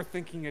was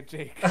overthinking it,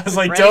 Jake. I was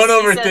like, Right, don't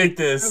he overthink said-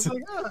 this.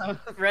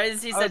 Right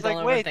as he I said, was like,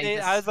 don't wait. overthink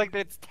this. I was like,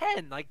 it's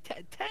 10. Like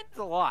 10's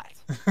a lot.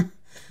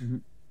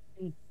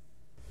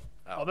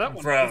 Oh, that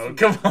one. Bro,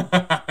 come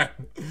on.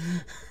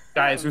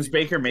 Guys, who's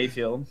Baker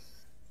Mayfield?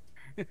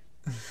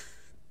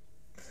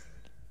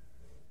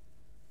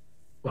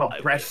 Well,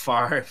 Brett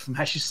Favre.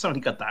 Imagine somebody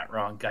got that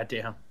wrong.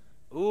 Goddamn.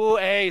 Ooh,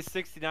 A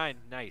 69.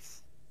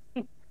 Nice.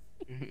 God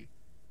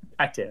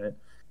damn it.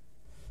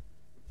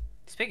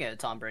 Speaking of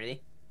Tom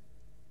Brady.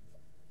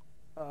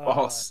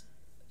 False.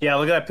 Yeah,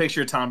 look at that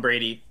picture of Tom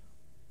Brady.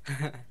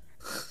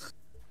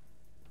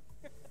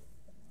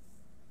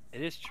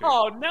 It is true.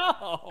 Oh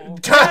no!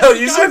 Kyle,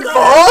 you said false?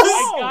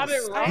 I got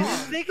it I didn't wrong.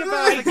 think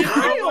about it.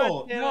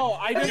 Kyle! No,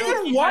 I You didn't think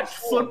didn't he watch had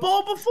 4.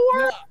 football before?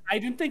 No, I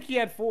didn't think he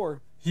had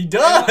 4. He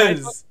does.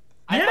 Yes,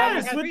 I'm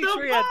with pretty the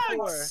sure he had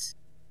Bucks.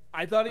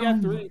 I thought he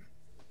had 3.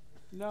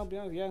 No,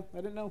 yeah, I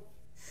didn't know.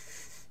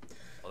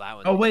 Well, that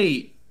one. Oh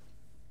wait,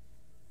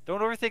 Don't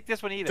overthink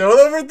this one either.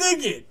 Don't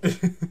overthink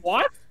it.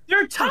 What?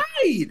 they're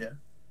tied.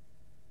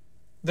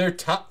 They're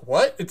tied.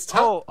 What? It's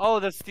tied. Oh,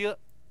 the steal.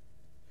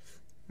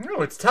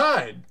 No, it's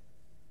tied.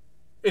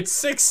 It's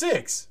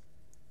 6-6.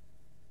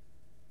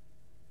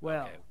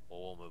 Well, Okay, well,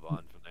 we'll move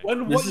on from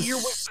there. what This year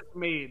is was it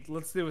made?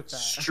 Let's do with that.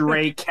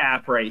 Straight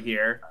cap right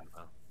here.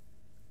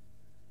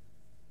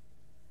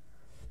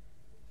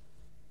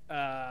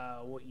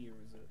 What year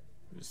was it?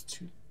 It was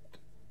 2.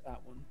 That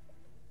one.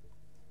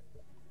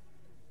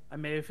 I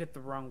may have hit the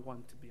wrong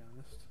one, to be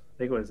honest. I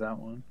think it was that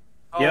one.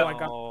 Oh, Yep. I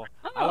got. Oh,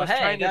 Oh, I was hey,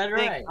 trying to got it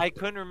think. right. I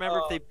couldn't remember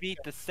if they beat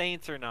the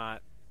Saints or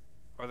not,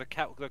 or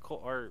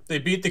or They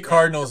beat the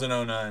Cardinals in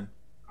 09.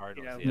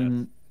 Cardinals. Yeah. Yeah.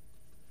 Mhm.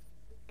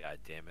 God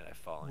damn it! I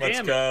fallen. Let's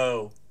Damn it.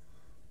 go.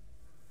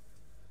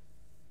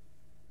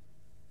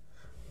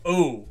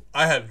 Oh,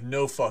 I have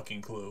no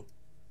fucking clue.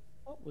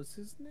 What was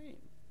his name?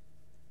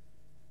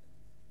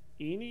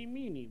 Eeny,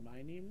 meeny,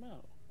 miny, mo.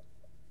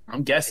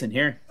 I'm guessing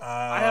here.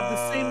 I have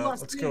the same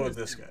last Let's name go as with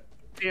this him. guy.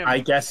 Damn I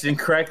it. guessed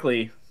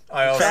incorrectly.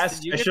 I also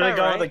Fast. you I get should have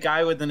that gone right? with the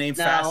guy with the name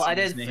No, Fast I in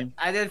his did. name.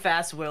 I did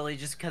Fast Willie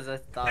just because I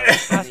thought. It was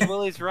Fast funny.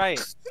 Willie's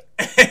right.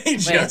 Hey,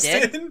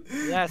 Justin.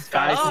 Yes,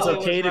 Guys, Fast it's Willie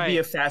was okay to right. be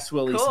a Fast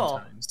Willie Cool.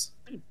 sometimes.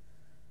 I was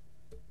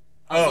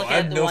Oh, looking I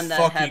have at the no one that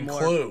had fucking more,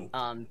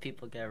 clue.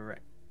 People get it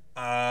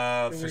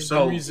right. For some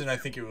So- reason, I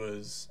think it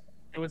was.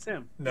 It was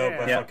him. Nope,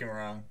 Yeah. I'm Yeah. fucking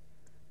wrong.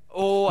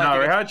 Oh, I No,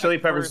 think Red I Hot took Chili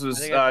back Peppers first. was,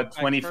 I think I took back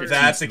 2015. first.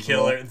 That's a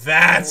killer.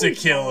 That's a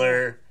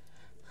killer.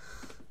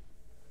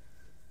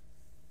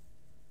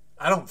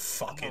 I don't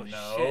fucking Oh,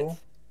 know. shit.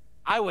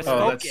 I was Oh,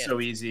 focused. that's so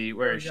easy.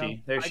 Where is There we she?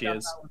 go. There I she got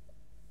is. that one.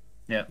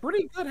 Yeah.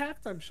 Pretty good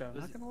halftime show.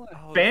 Not gonna lie.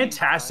 Oh,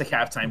 Fantastic geez.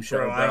 halftime show,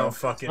 Bro, bro. I don't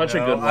fucking Such a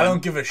know. good I don't one.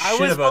 give a I shit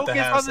was about the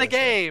focused half on the section.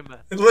 game.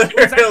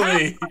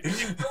 Literally.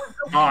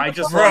 Oh, I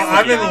just Bro, lost the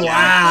I'm game. in Yeah.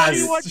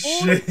 last.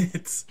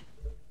 Shit.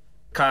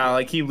 Kyle,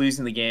 I keep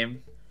losing the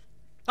game.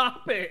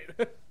 Stop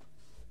it.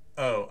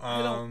 Oh,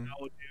 I don't know,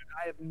 dude.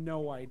 I have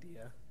no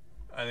idea.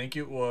 I think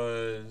it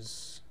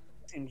was.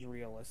 Seems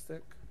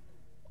realistic.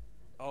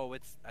 Oh, I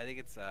think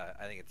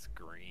it's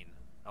green.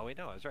 Oh wait,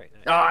 no, I was right.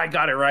 Oh, I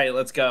got it right.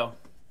 Let's go.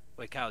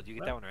 Wait, Kyle, did you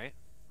get that one right?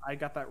 I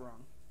got that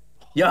wrong.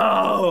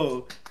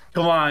 Yo,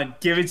 come on,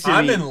 give it to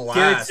I'm me. in Give it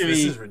last. to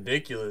This me. is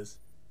ridiculous.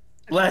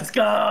 Let's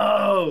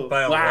go.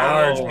 By a wow.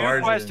 large Two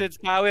margin. questions,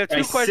 Kyle. We have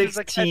By two questions.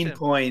 Like 16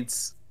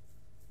 points.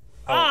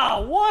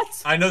 Ah,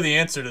 what? I know the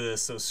answer to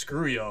this, so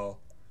screw y'all.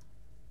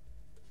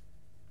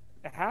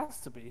 It has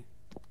to be.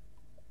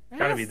 It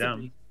Gotta has be to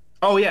them.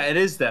 Oh yeah, it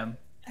is them.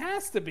 It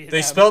has to be. They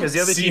them. spelled Because the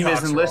other team Seahawks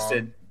isn't wrong.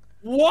 listed.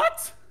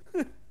 What?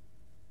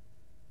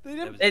 They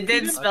didn't. It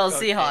did That's spell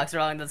okay. Seahawks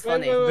wrong. That's Wait,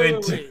 funny. wait, They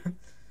wait, did. wait.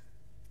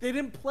 They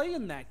didn't play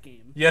in that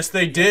game. Yes,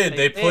 they did.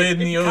 They they played in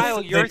did. the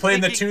Kyle, they you're played in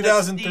the thinking the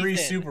 2003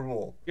 season. Super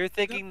Bowl. You're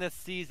thinking the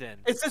season.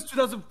 It says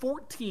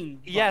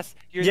 2014. Yes,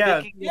 you're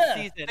Yeah. thinking the Yeah,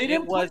 season. they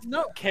didn't It was play-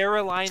 no.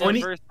 Carolina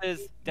 20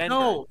 versus Denver.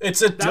 No.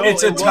 It's a No,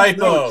 it's a it was-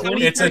 typo. No,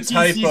 It's a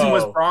 2013 season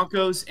was typo.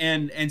 Broncos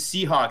and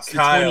Seahawks. The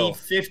Kyle.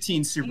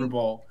 2015 Super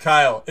Bowl.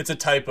 Kyle, it's a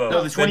typo.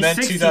 No, the They meant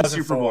 2016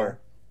 Super 2004.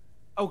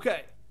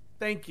 Okay.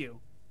 Thank you.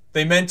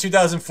 They meant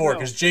 2004 No.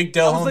 because Jake I was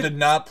Delhomme like- did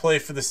not play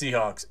for the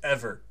Seahawks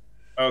ever.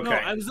 Okay. No,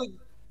 I was like,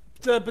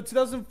 but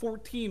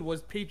 2014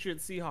 was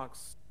Patriots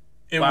Seahawks.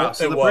 Wow.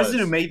 So it the was. person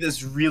who made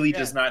this really Yeah.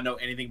 does not know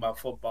anything about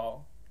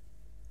football.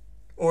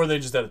 Or they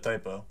just had a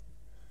typo.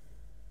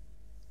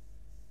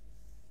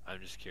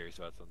 I'm just curious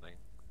about something.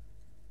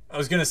 I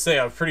was gonna say,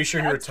 I'm pretty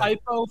sure you were That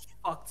typo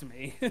fucked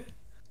me.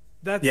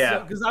 That's Yeah.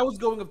 because I was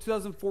going of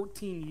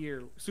 2014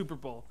 year Super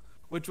Bowl,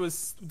 which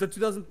was the Fair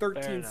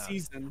 2013 enough.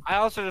 season, I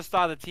also just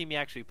saw the team he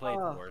actually played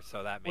Oh. for,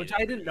 so that made which it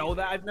I didn't know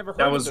that. I've never heard.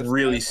 That of was this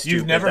really guy.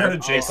 stupid. never That heard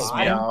of Jake pisses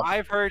me Delhomme? off.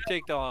 I've heard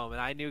Jake Delhomme,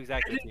 and I knew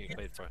exactly what team he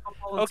played for.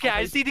 Football Okay, I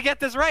until just need to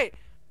get this right.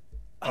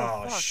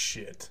 Oh fuck.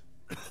 shit.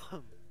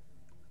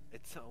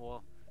 It's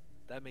well,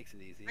 that makes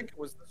it easy. I think it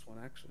was this one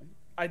actually.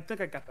 I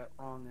think I got that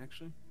wrong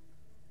actually.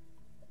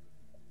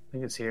 I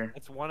think it's here.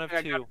 It's one of I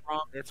got two. it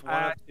wrong. It's one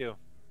of two.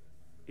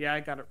 Yeah, I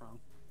got it wrong.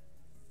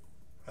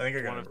 I think I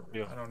One got of it.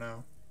 two. I don't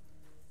know.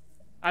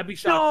 I'd be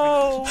shocked.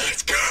 No.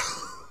 Let's go.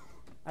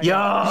 I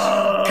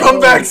got Yo!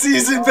 Comeback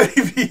season,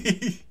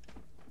 baby.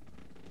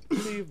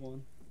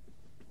 Cleveland.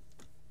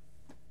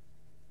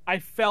 I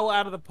fell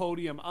out of the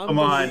podium. Come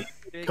on.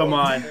 Big Come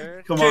on.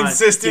 third. Come on.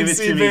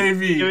 Consistency, Give it to me.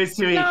 baby. Give it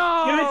to me.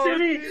 No, Give it to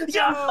me. dude,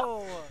 Yo!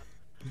 no.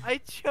 I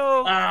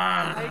choked.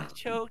 Ah. I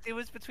choked. It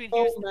was between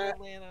Oh, Houston man. and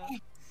Atlanta.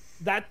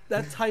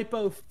 That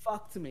typo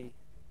fucked me.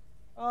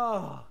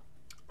 Oh.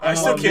 I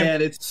still Oh can't.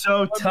 man, it's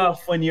so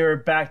tough when you're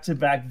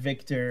back-to-back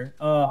victor.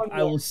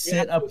 I will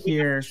sit up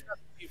here.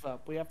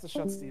 We have to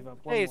shut Steve up.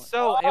 One Hey, more.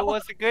 so it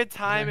was a good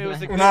time. It was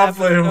a We're good not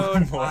playing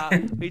episode.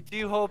 one more. We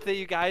do hope that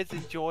you guys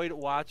enjoyed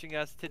watching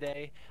us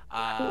today.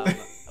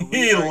 He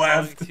We are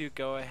left. going to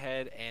go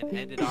ahead and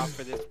end it off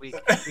for this week.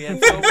 We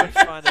had so much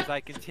fun as I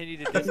continue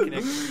to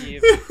disconnect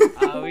Steve.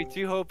 We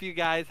do hope you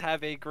guys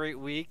have a great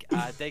week.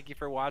 Thank you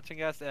for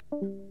watching us.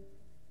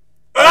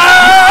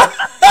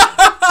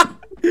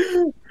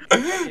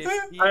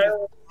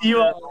 You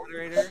are-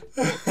 Moderator.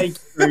 Thank you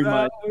very That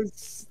much.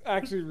 was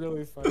actually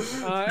really funny.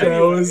 That Anyway.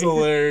 was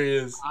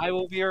hilarious. I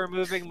will be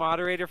removing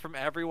moderator from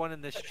everyone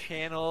in this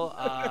channel.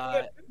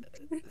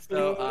 Let's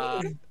go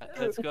ahead.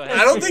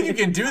 I don't think you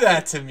can do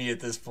that to me at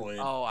this point.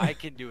 Oh, I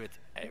can do it to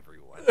everyone.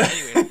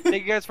 Anyway,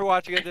 thank you guys for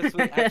watching it this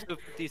week, episode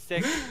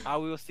 56.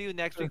 We will see you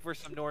next week for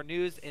some more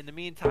news. In the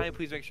meantime,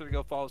 please make sure to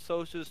go follow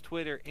socials,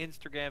 Twitter,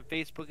 Instagram,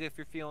 Facebook if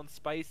you're feeling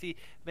spicy.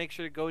 Make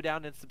sure to go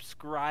down and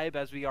subscribe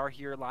as we are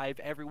here live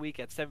every week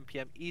at 7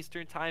 p.m.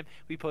 Eastern Time.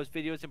 We post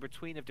videos in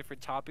between of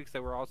different topics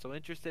that we're also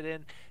interested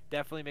in.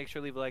 Definitely make sure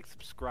to leave a like,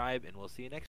 subscribe, and we'll see you next week.